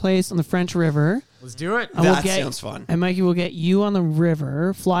to your place on the French River. Let's do it. And we'll That get- sounds fun. And Mikey will get you on the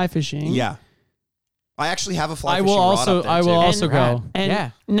river fly fishing. Yeah. I actually have a fly I will fishing rod also up there, I will too. also And- go. And Yeah.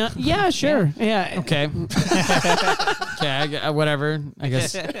 No, yeah, sure. Yeah. Okay. Okay. Whatever. I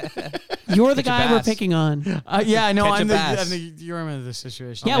guess. You're the Catch a guy we're bass. picking on. Yeah. I know. Catch a I'm bass. the. You remember the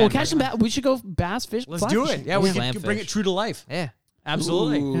situation. Yeah, man, we'll catch some bass. We should go bass fish. Let's fly do fishing. it. Yeah, we Yeah. can bring it true to life. Yeah.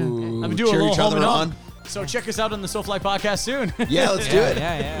 Absolutely. Ooh, I'm gonna do a cheer little each home other and on. home. So check us out on the SoFly podcast soon. Yeah, let's do it.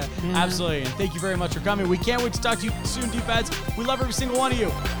 Yeah. Absolutely. And thank you very much for coming. We can't wait to talk to you soon, D-Pads. We love every single one of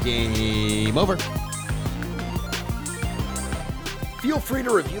you. Game over. Feel free to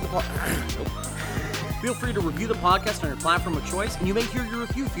review the podcast on your platform of choice, and you may hear your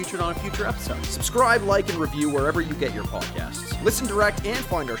review featured on a future episode. Subscribe, like, and review wherever you get your podcasts. Listen direct and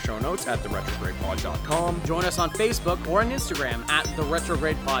find our show notes at theretrogradepod.com. Join us on Facebook or on Instagram at The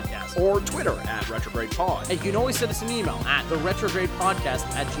Retrograde Podcast, or Twitter at Retrograde Pod. And you can always send us an email at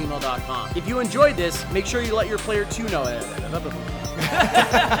theretrogradepodcast@gmail.com. If you enjoyed this, make sure you let your player 2 know.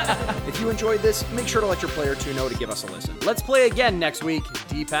 If you enjoyed this, make sure to let your player 2 know to give us a listen. Let's play again next week.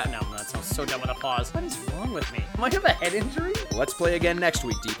 D-Pad. No, that sounds so dumb with a pause. What is wrong with me? Might have a head injury? Let's play again next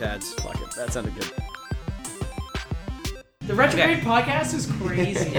week, D-Pads. Fuck it. That sounded good. The Retrograde podcast is crazy.